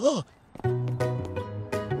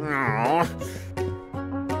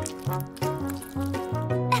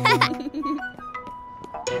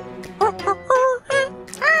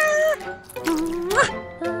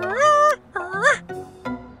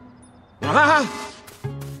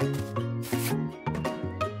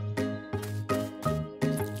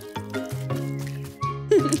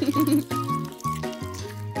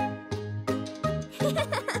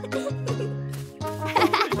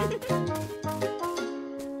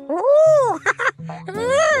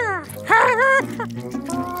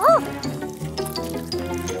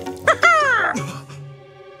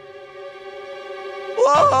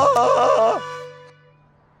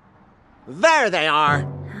 There they are.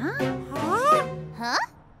 Huh?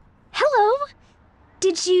 Hello.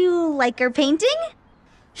 Did you like our painting?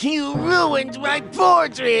 You ruined my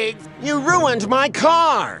portrait! You ruined my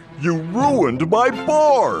car! You ruined my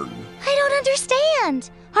barn! I don't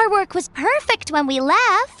understand. Our work was perfect when we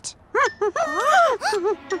left.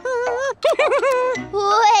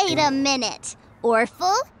 Wait a minute.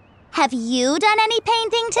 Orphle, have you done any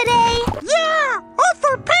painting today? Yeah! All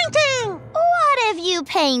for painting! What have you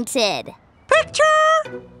painted?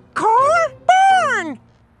 Picture! Car! Barn!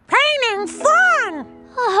 Painting fun!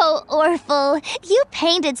 Oh, Orphle, you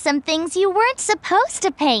painted some things you weren't supposed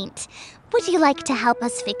to paint. Would you like to help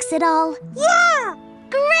us fix it all? Yeah!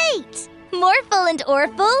 Great! Morphle and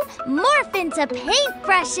Orphle, morph into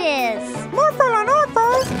paintbrushes! Morphle and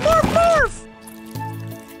Orphle, morph, morph!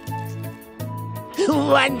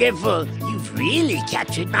 Wonderful! You've really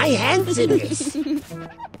captured my handsomeness.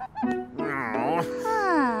 Huh.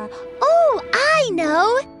 Oh, I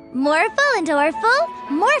know! Morphle and Orphle,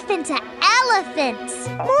 morph into elephants!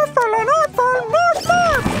 Morphle and Orphle, morph,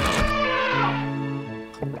 morph!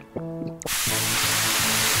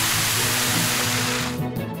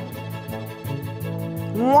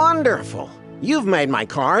 Wonderful! You've made my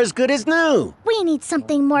car as good as new. We need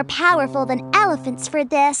something more powerful than elephants for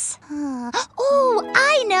this. Oh,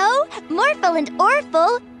 I know! Morphle and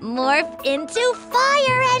Orphle, morph into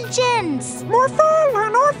fire engines! Morphle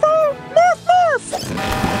and Orphle, morph, morph!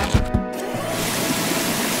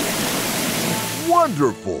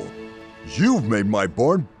 Wonderful! You've made my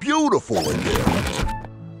barn beautiful again.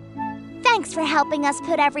 Thanks for helping us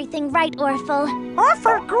put everything right, Orphle.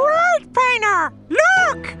 Orphle, great painter!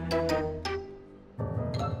 Look!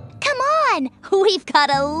 Come on! We've got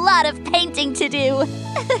a lot of painting to do.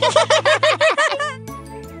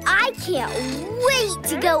 I can't wait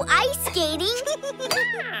to go ice skating.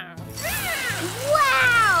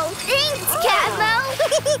 Wow! Thanks, Catmo!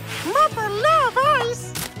 Mother love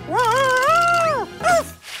ice! Whoa! Oof!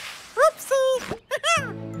 Oopsie!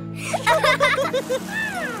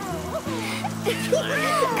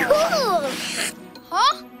 Cool!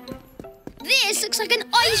 Huh? This looks like an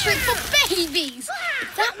ice rink for babies!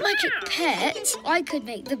 With that magic pet, I could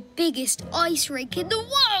make the biggest ice rink in the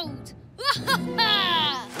world!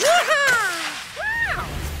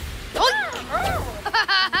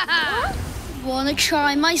 Wanna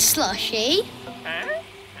try my slushie?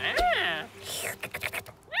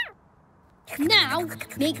 Now,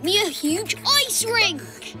 make me a huge ice rink!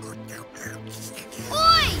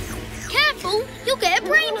 Oi! Careful, you'll get a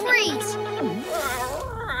brain freeze!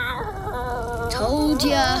 Told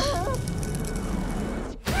ya!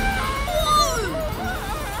 Whoa!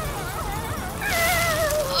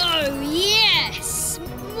 Oh, yes!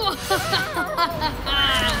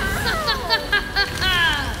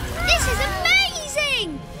 This is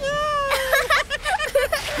amazing!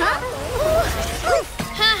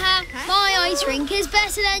 Haha, my ice rink is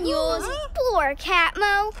better than yours. Poor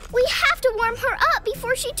Catmo. We have to warm her up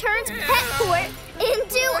before she turns Petport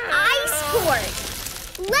into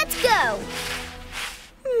Iceport. Let's go.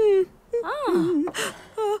 Oh.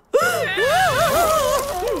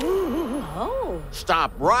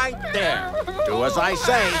 Stop right there. Do as I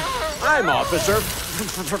say. I'm Officer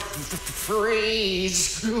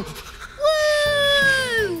Freeze. Woo!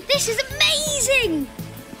 This is amazing!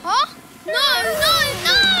 Huh? No!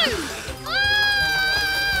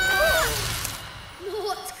 Ah!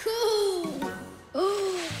 Not cool!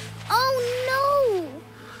 Oh no!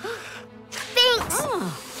 Thanks!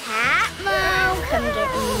 Catmo, come get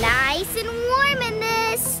nice and warm in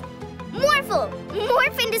this. Morphle,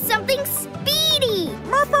 morph into something speedy!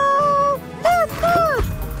 Morphle!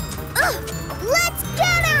 Let's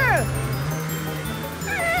get her!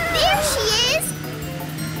 There she is!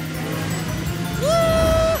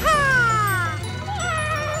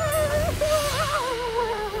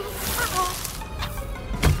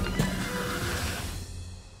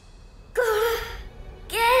 Gotta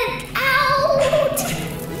get out!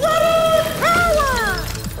 Yeti power!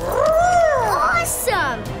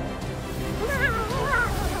 Awesome!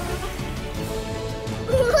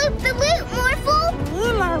 Loop the loop, Morphle!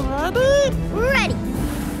 Ready?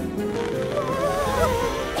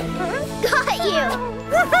 Got you!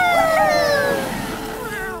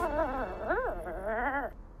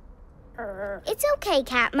 It's okay,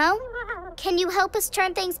 Catmo. Can you help us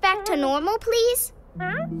turn things back to normal, please?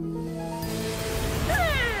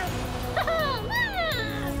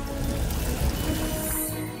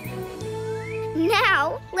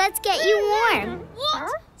 Now, let's get you warm.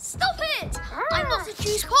 What? Stop it! I'm not a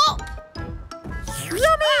juice pop!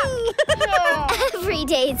 Yummy! Every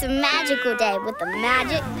day's a magical day with the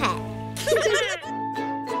Magic Pet.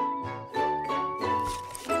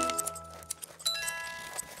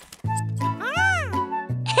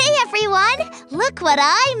 Hey everyone! Look what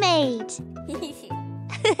I made!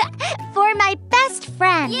 For my best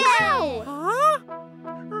friend! Yay!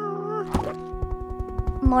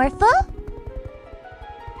 Morphle?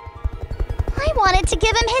 I wanted to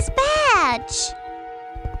give him his badge!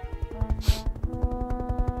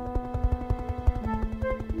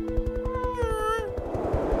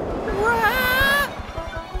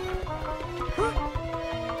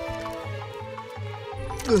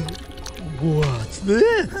 What's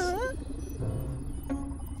this?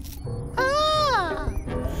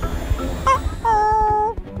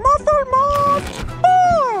 Morphle!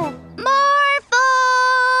 Morphle!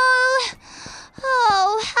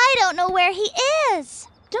 Oh, I don't know where he is.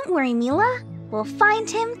 Don't worry, Mila. We'll find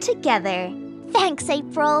him together. Thanks,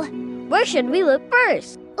 April. Where should we look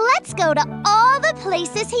first? Let's go to all the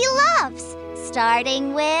places he loves,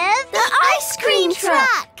 starting with the ice cream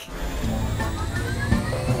truck.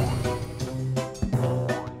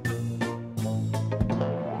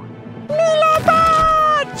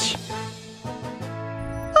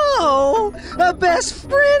 Oh, a best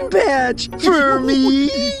friend badge for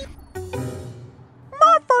me.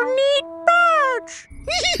 Morphle need badge.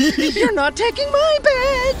 You're not taking my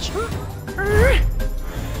badge.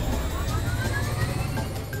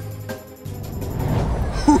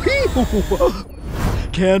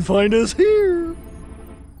 Can't find us here.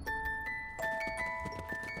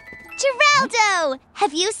 Geraldo!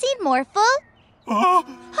 Have you seen Morphle? Oh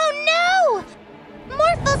no!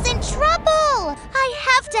 Morphle's in trouble! I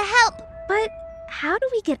have to help! But how do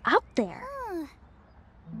we get up there?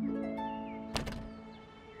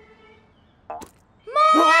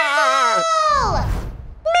 Morphle!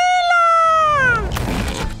 Mila!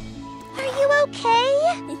 Are you okay?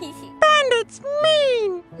 Bandits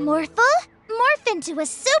mean! Morphle, morph into a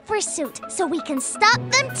super suit so we can stop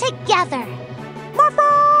them together.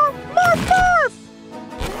 Morphle! Morph!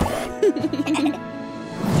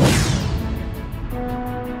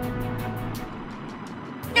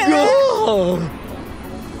 Oh!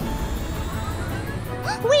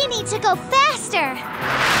 We need to go faster!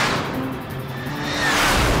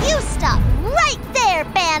 You stop right there,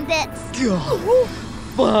 bandits! Oh,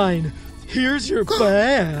 fine. Here's your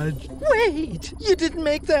badge. Wait, you didn't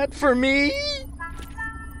make that for me?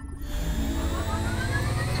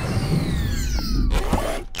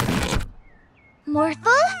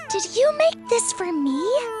 Morphle, did you make this for me?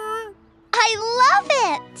 I love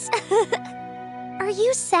it! Are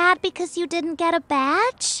you sad because you didn't get a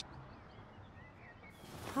badge?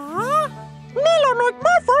 Huh? Mila make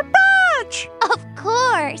Morphle badge! Of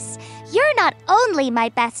course! You're not only my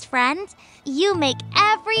best friend, you make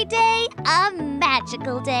every day a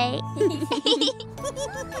magical day.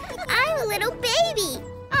 I'm a little baby.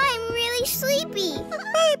 I'm really sleepy.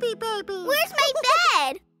 Baby. Where's my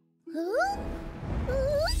bed?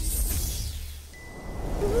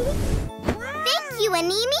 Thank you,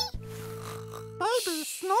 Animi. Baby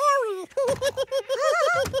snoring.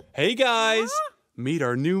 Hey guys! Meet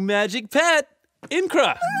our new magic pet,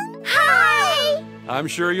 Inkra. Hi! I'm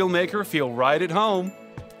sure you'll make her feel right at home.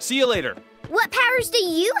 See you later. What powers do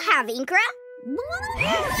you have, Inkra?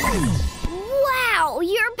 Wow,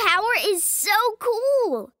 your power is so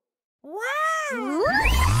cool. Wow!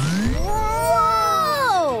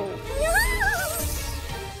 Whoa!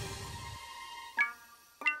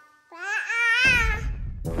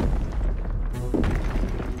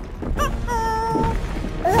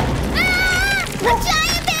 A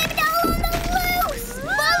giant baby doll on the loose!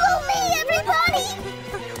 Follow me, everybody!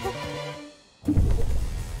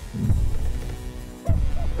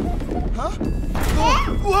 Huh?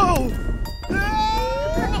 Whoa!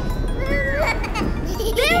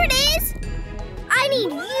 There it is! I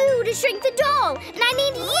need you to shrink the doll, and I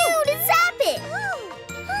need you to zap it!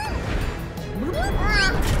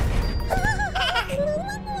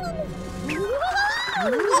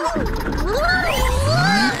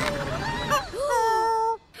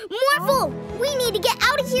 Morphle, we need to get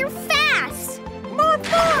out of here fast!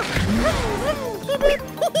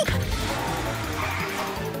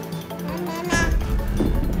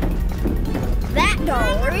 That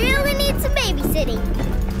doll really needs some babysitting.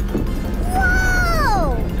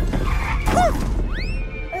 Whoa!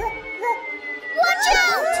 Watch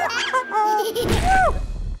out!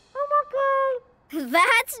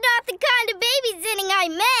 That's not the kind of babysitting I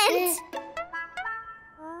meant.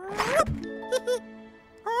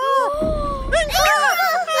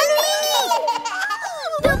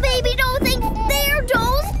 The baby doll thinks they're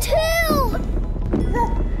dolls too.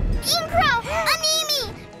 Inkra, Animi,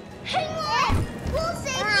 hang on. We'll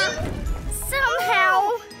save you.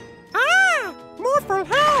 Somehow. Morphle,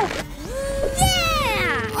 help!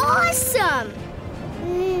 Yeah! Awesome!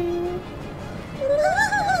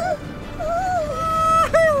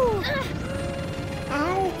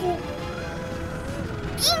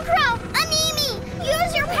 Inkra, Animi,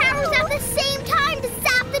 use your powers at the same time to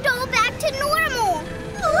zap the doll back to normal.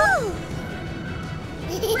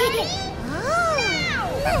 Ready?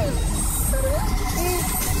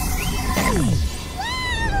 Hang on!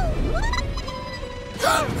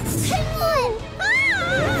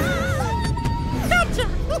 Gotcha!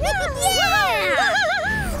 Yeah!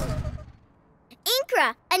 Inkra,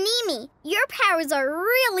 Animi, your powers are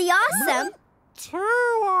really awesome. Too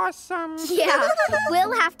awesome. Yeah,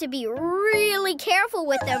 we'll have to be really careful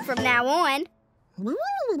with them from now on.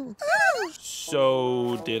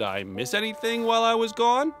 So, did I miss anything while I was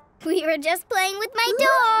gone? We were just playing with my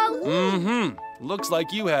doll. Mm-hmm. Looks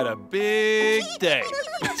like you had a big day.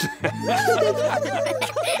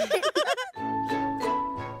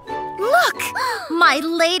 Look! My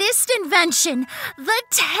latest invention, the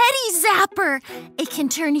Teddy Zapper. It can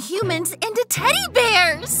turn humans into teddy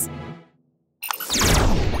bears.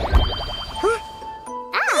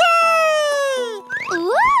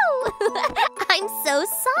 Woo! I'm so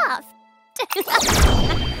soft.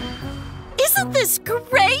 Isn't this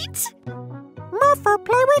great? Morphle,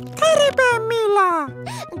 play with Teddy Bear, Mila.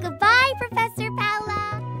 Goodbye, Professor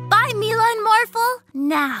Paula. Bye, Mila and Morphle.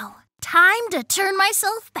 Now, time to turn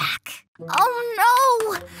myself back. Oh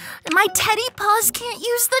no! My teddy paws can't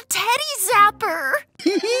use the Teddy Zapper.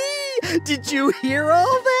 Did you hear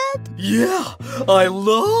all that? Yeah, I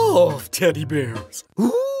love teddy bears.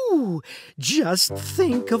 Ooh, just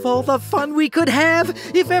think of all the fun we could have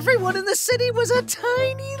if everyone in the city was a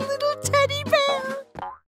tiny little teddy bear.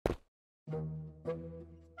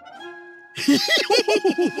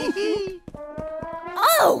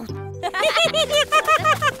 Oh!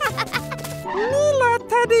 Mila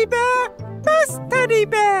teddy bear, best teddy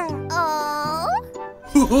bear. Oh.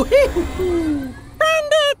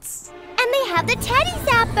 Bandits! And they have the Teddy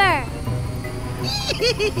Zapper.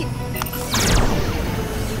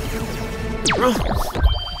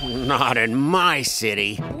 Not in my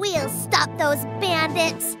city. We'll stop those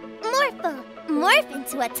bandits. Morphle, morph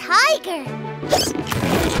into a tiger.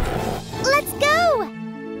 Let's go.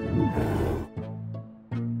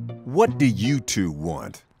 What do you two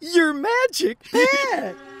want? Your magic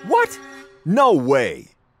pet! What? No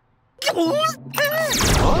way! Huh?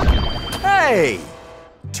 Hey!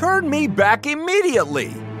 Turn me back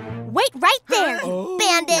immediately! Wait right there,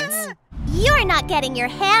 bandits. You're not getting your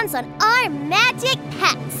hands on our magic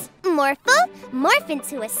pets. Morphle, morph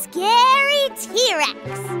into a scary T-Rex.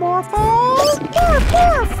 Morphle, morph,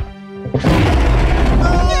 morph.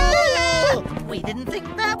 We didn't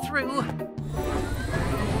think that through.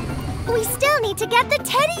 We still need to get the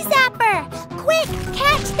Teddy Zapper. Quick,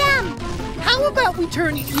 catch them. How about we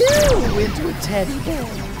turn you into a teddy bear?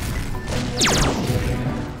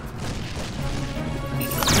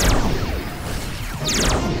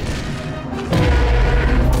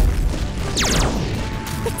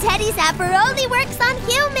 Teddy Zapper only works on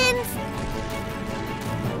humans.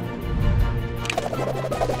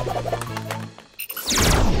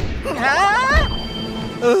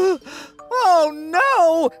 Oh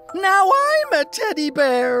no! Now I'm a teddy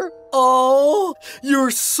bear! Oh,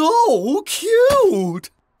 you're so cute!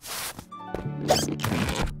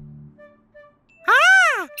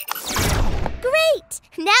 Great!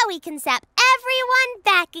 Now we can zap everyone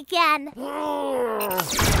back again.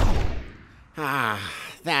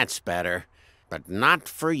 That's better. But not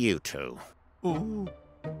for you two.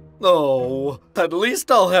 Oh, at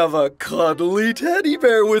least I'll have a cuddly teddy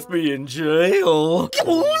bear with me in jail.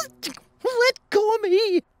 Let go of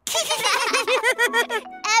me!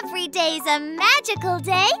 Every day's a magical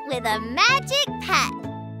day with a magic pet.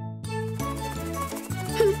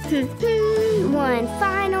 One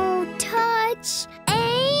final touch,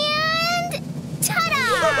 and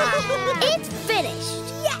ta-da! It's finished!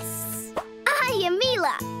 Yes! I am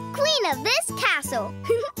Mila, queen of this castle.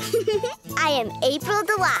 I am April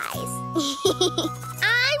Delize.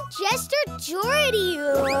 I'm Jester Jordy.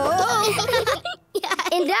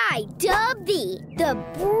 And I dub thee the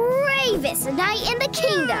bravest knight in the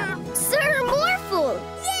kingdom, Sir Morphle.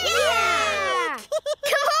 Yeah!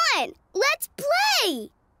 Come on, let's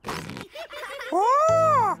play!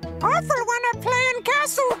 Oh, Orphle wanna play in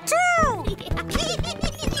castle too!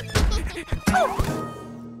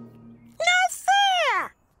 No fair!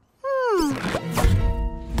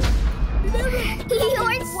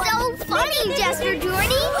 You're so funny, Jester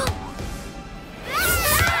Jordy!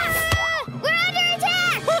 We're under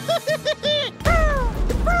attack!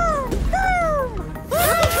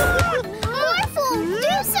 Morphle,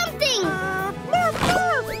 do something!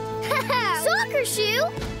 Soccer shoe?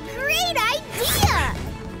 Great idea!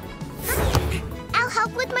 I'll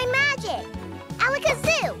help with my magic.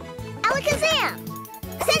 Alakazoo! Alakazam!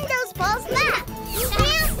 Send those balls back!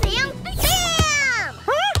 Bam, bam, bam!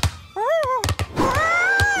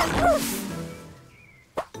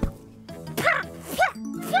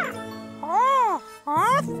 Oh,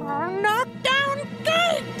 Orphle knocked down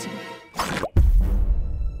gate!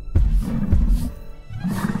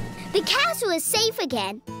 The castle is safe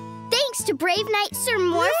again, thanks to brave knight Sir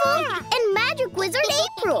Morphle and magic wizard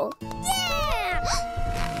April. Yeah!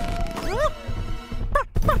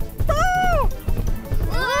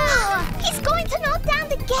 He's going to knock down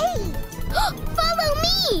the gate. Follow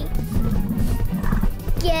me.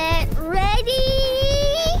 Get ready.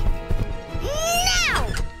 Now!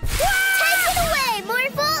 Take it away,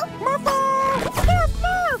 Morphle.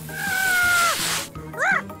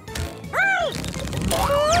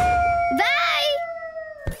 Bye!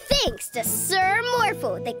 Thanks to Sir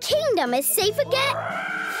Morphle, the kingdom is safe again.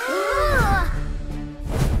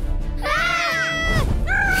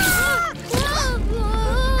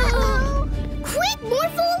 Quick,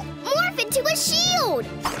 Morphle! Morph into a shield!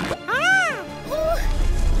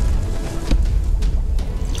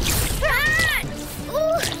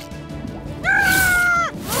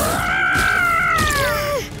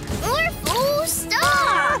 Morphle,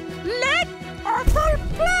 stop! Let Orphle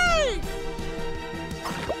play!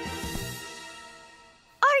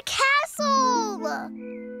 Our castle!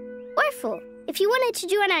 Orphle, if you wanted to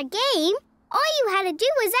join our game, all you had to do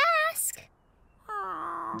was ask.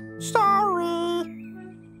 Sorry.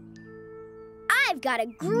 I've got a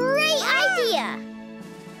great idea!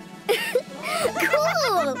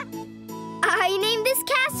 Cool! I named this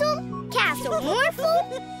castle Castle Morphle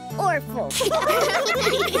Orphle.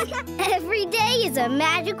 Every day is a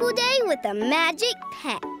magical day with a magic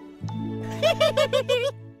pet.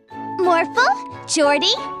 Morphle,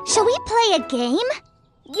 Jordy, shall we play a game?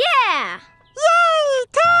 Yeah! Yay,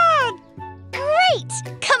 Todd! Great!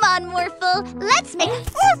 Come on, Morphle, let's make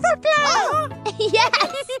Orphle play! Oh,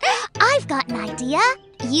 yes! I've got an idea.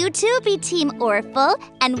 You two be Team Orphle,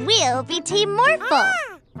 and we'll be Team Morphle.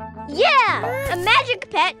 Yeah! A magic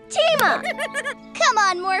pet team-up! Come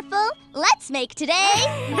on, Morphle, let's make today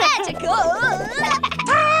magical!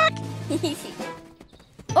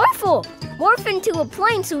 Orphle, morph into a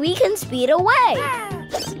plane so we can speed away.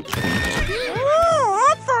 Oh,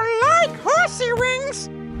 Orphle like horsey wings!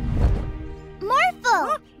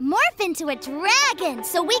 Morphle, morph into a dragon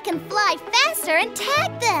so we can fly faster and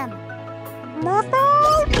tag them.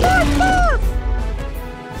 Morphle, morph, morph!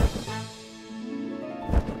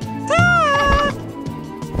 Tag!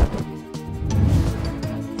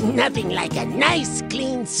 Nothing like a nice,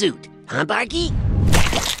 clean suit, huh, Barky?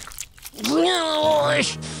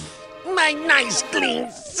 My nice,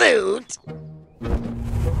 clean suit!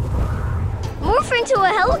 Morph into a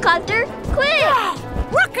helicopter, quick!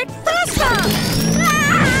 Rocket faster!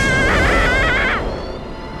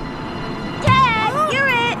 Tag, you're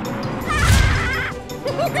it!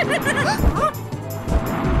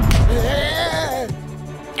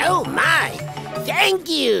 Oh my! Thank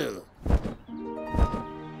you!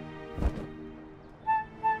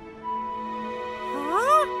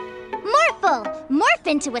 Morphle, morph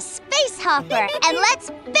into a space hopper and let's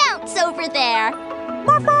bounce over there.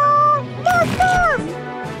 Morphle! Morph, morph!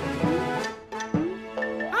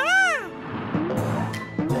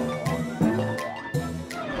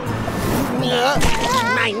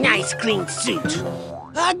 My nice clean suit.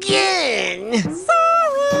 Again!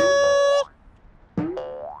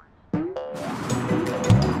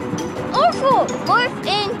 Orphle, morph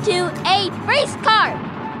into a race car.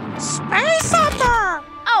 Space hopper!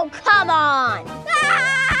 Oh, come on!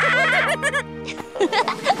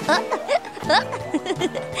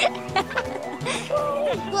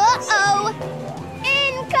 Uh-oh!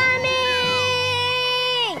 Incoming!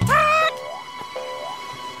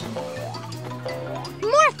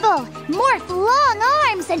 Morphle! Morph long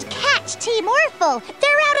arms and catch Team Orphle!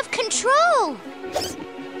 They're out of control!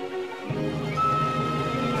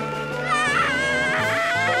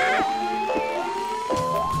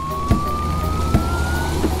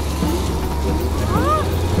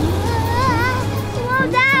 Slow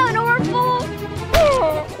down, Orphle!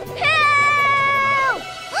 Help!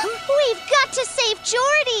 We've got to save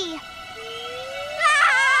Jordy!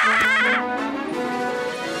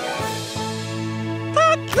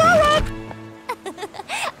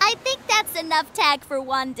 I think that's enough tag for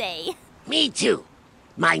one day. Me too.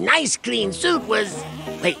 My nice clean suit was...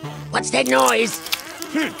 Wait, what's that noise?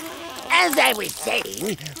 As I was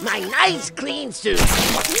saying, my nice clean suit...